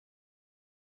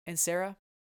 And Sarah,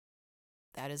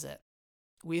 that is it.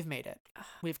 We've made it.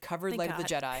 We've covered Light of the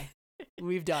Jedi.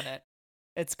 We've done it.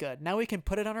 It's good. Now we can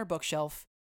put it on our bookshelf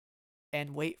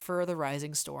and wait for The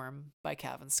Rising Storm by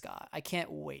Cavan Scott. I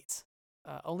can't wait.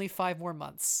 Only 5 more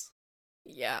months.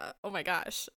 Yeah. Oh my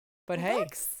gosh. But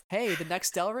hey, the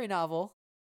next Del Rey novel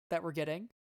that we're getting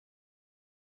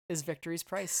is Victory's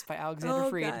Price by Alexander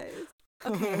Freed. Guys.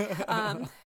 Okay.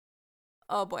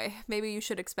 Oh boy, maybe you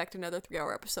should expect another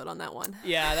 3-hour episode on that one.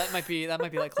 Yeah, that might be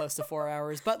like close to 4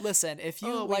 hours. But listen, if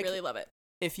you we really love it.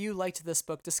 If you liked this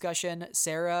book discussion,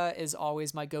 Sarah is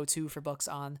always my go-to for books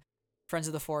on Friends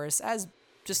of the Force, as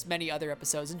just many other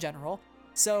episodes in general.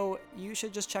 So you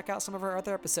should just check out some of our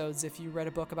other episodes if you read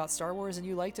a book about Star Wars and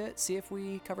you liked it. See if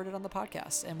we covered it on the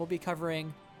podcast, and we'll be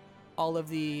covering all of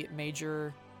the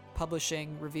major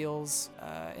publishing reveals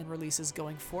and releases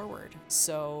going forward.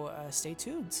 So stay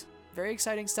tuned. Very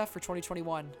exciting stuff for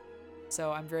 2021.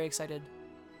 So I'm very excited.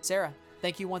 Sarah,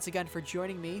 thank you once again for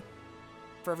joining me.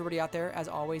 For everybody out there, as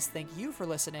always, thank you for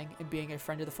listening and being a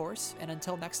friend of the Force. And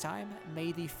until next time,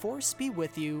 may the Force be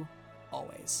with you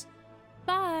always.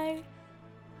 Bye.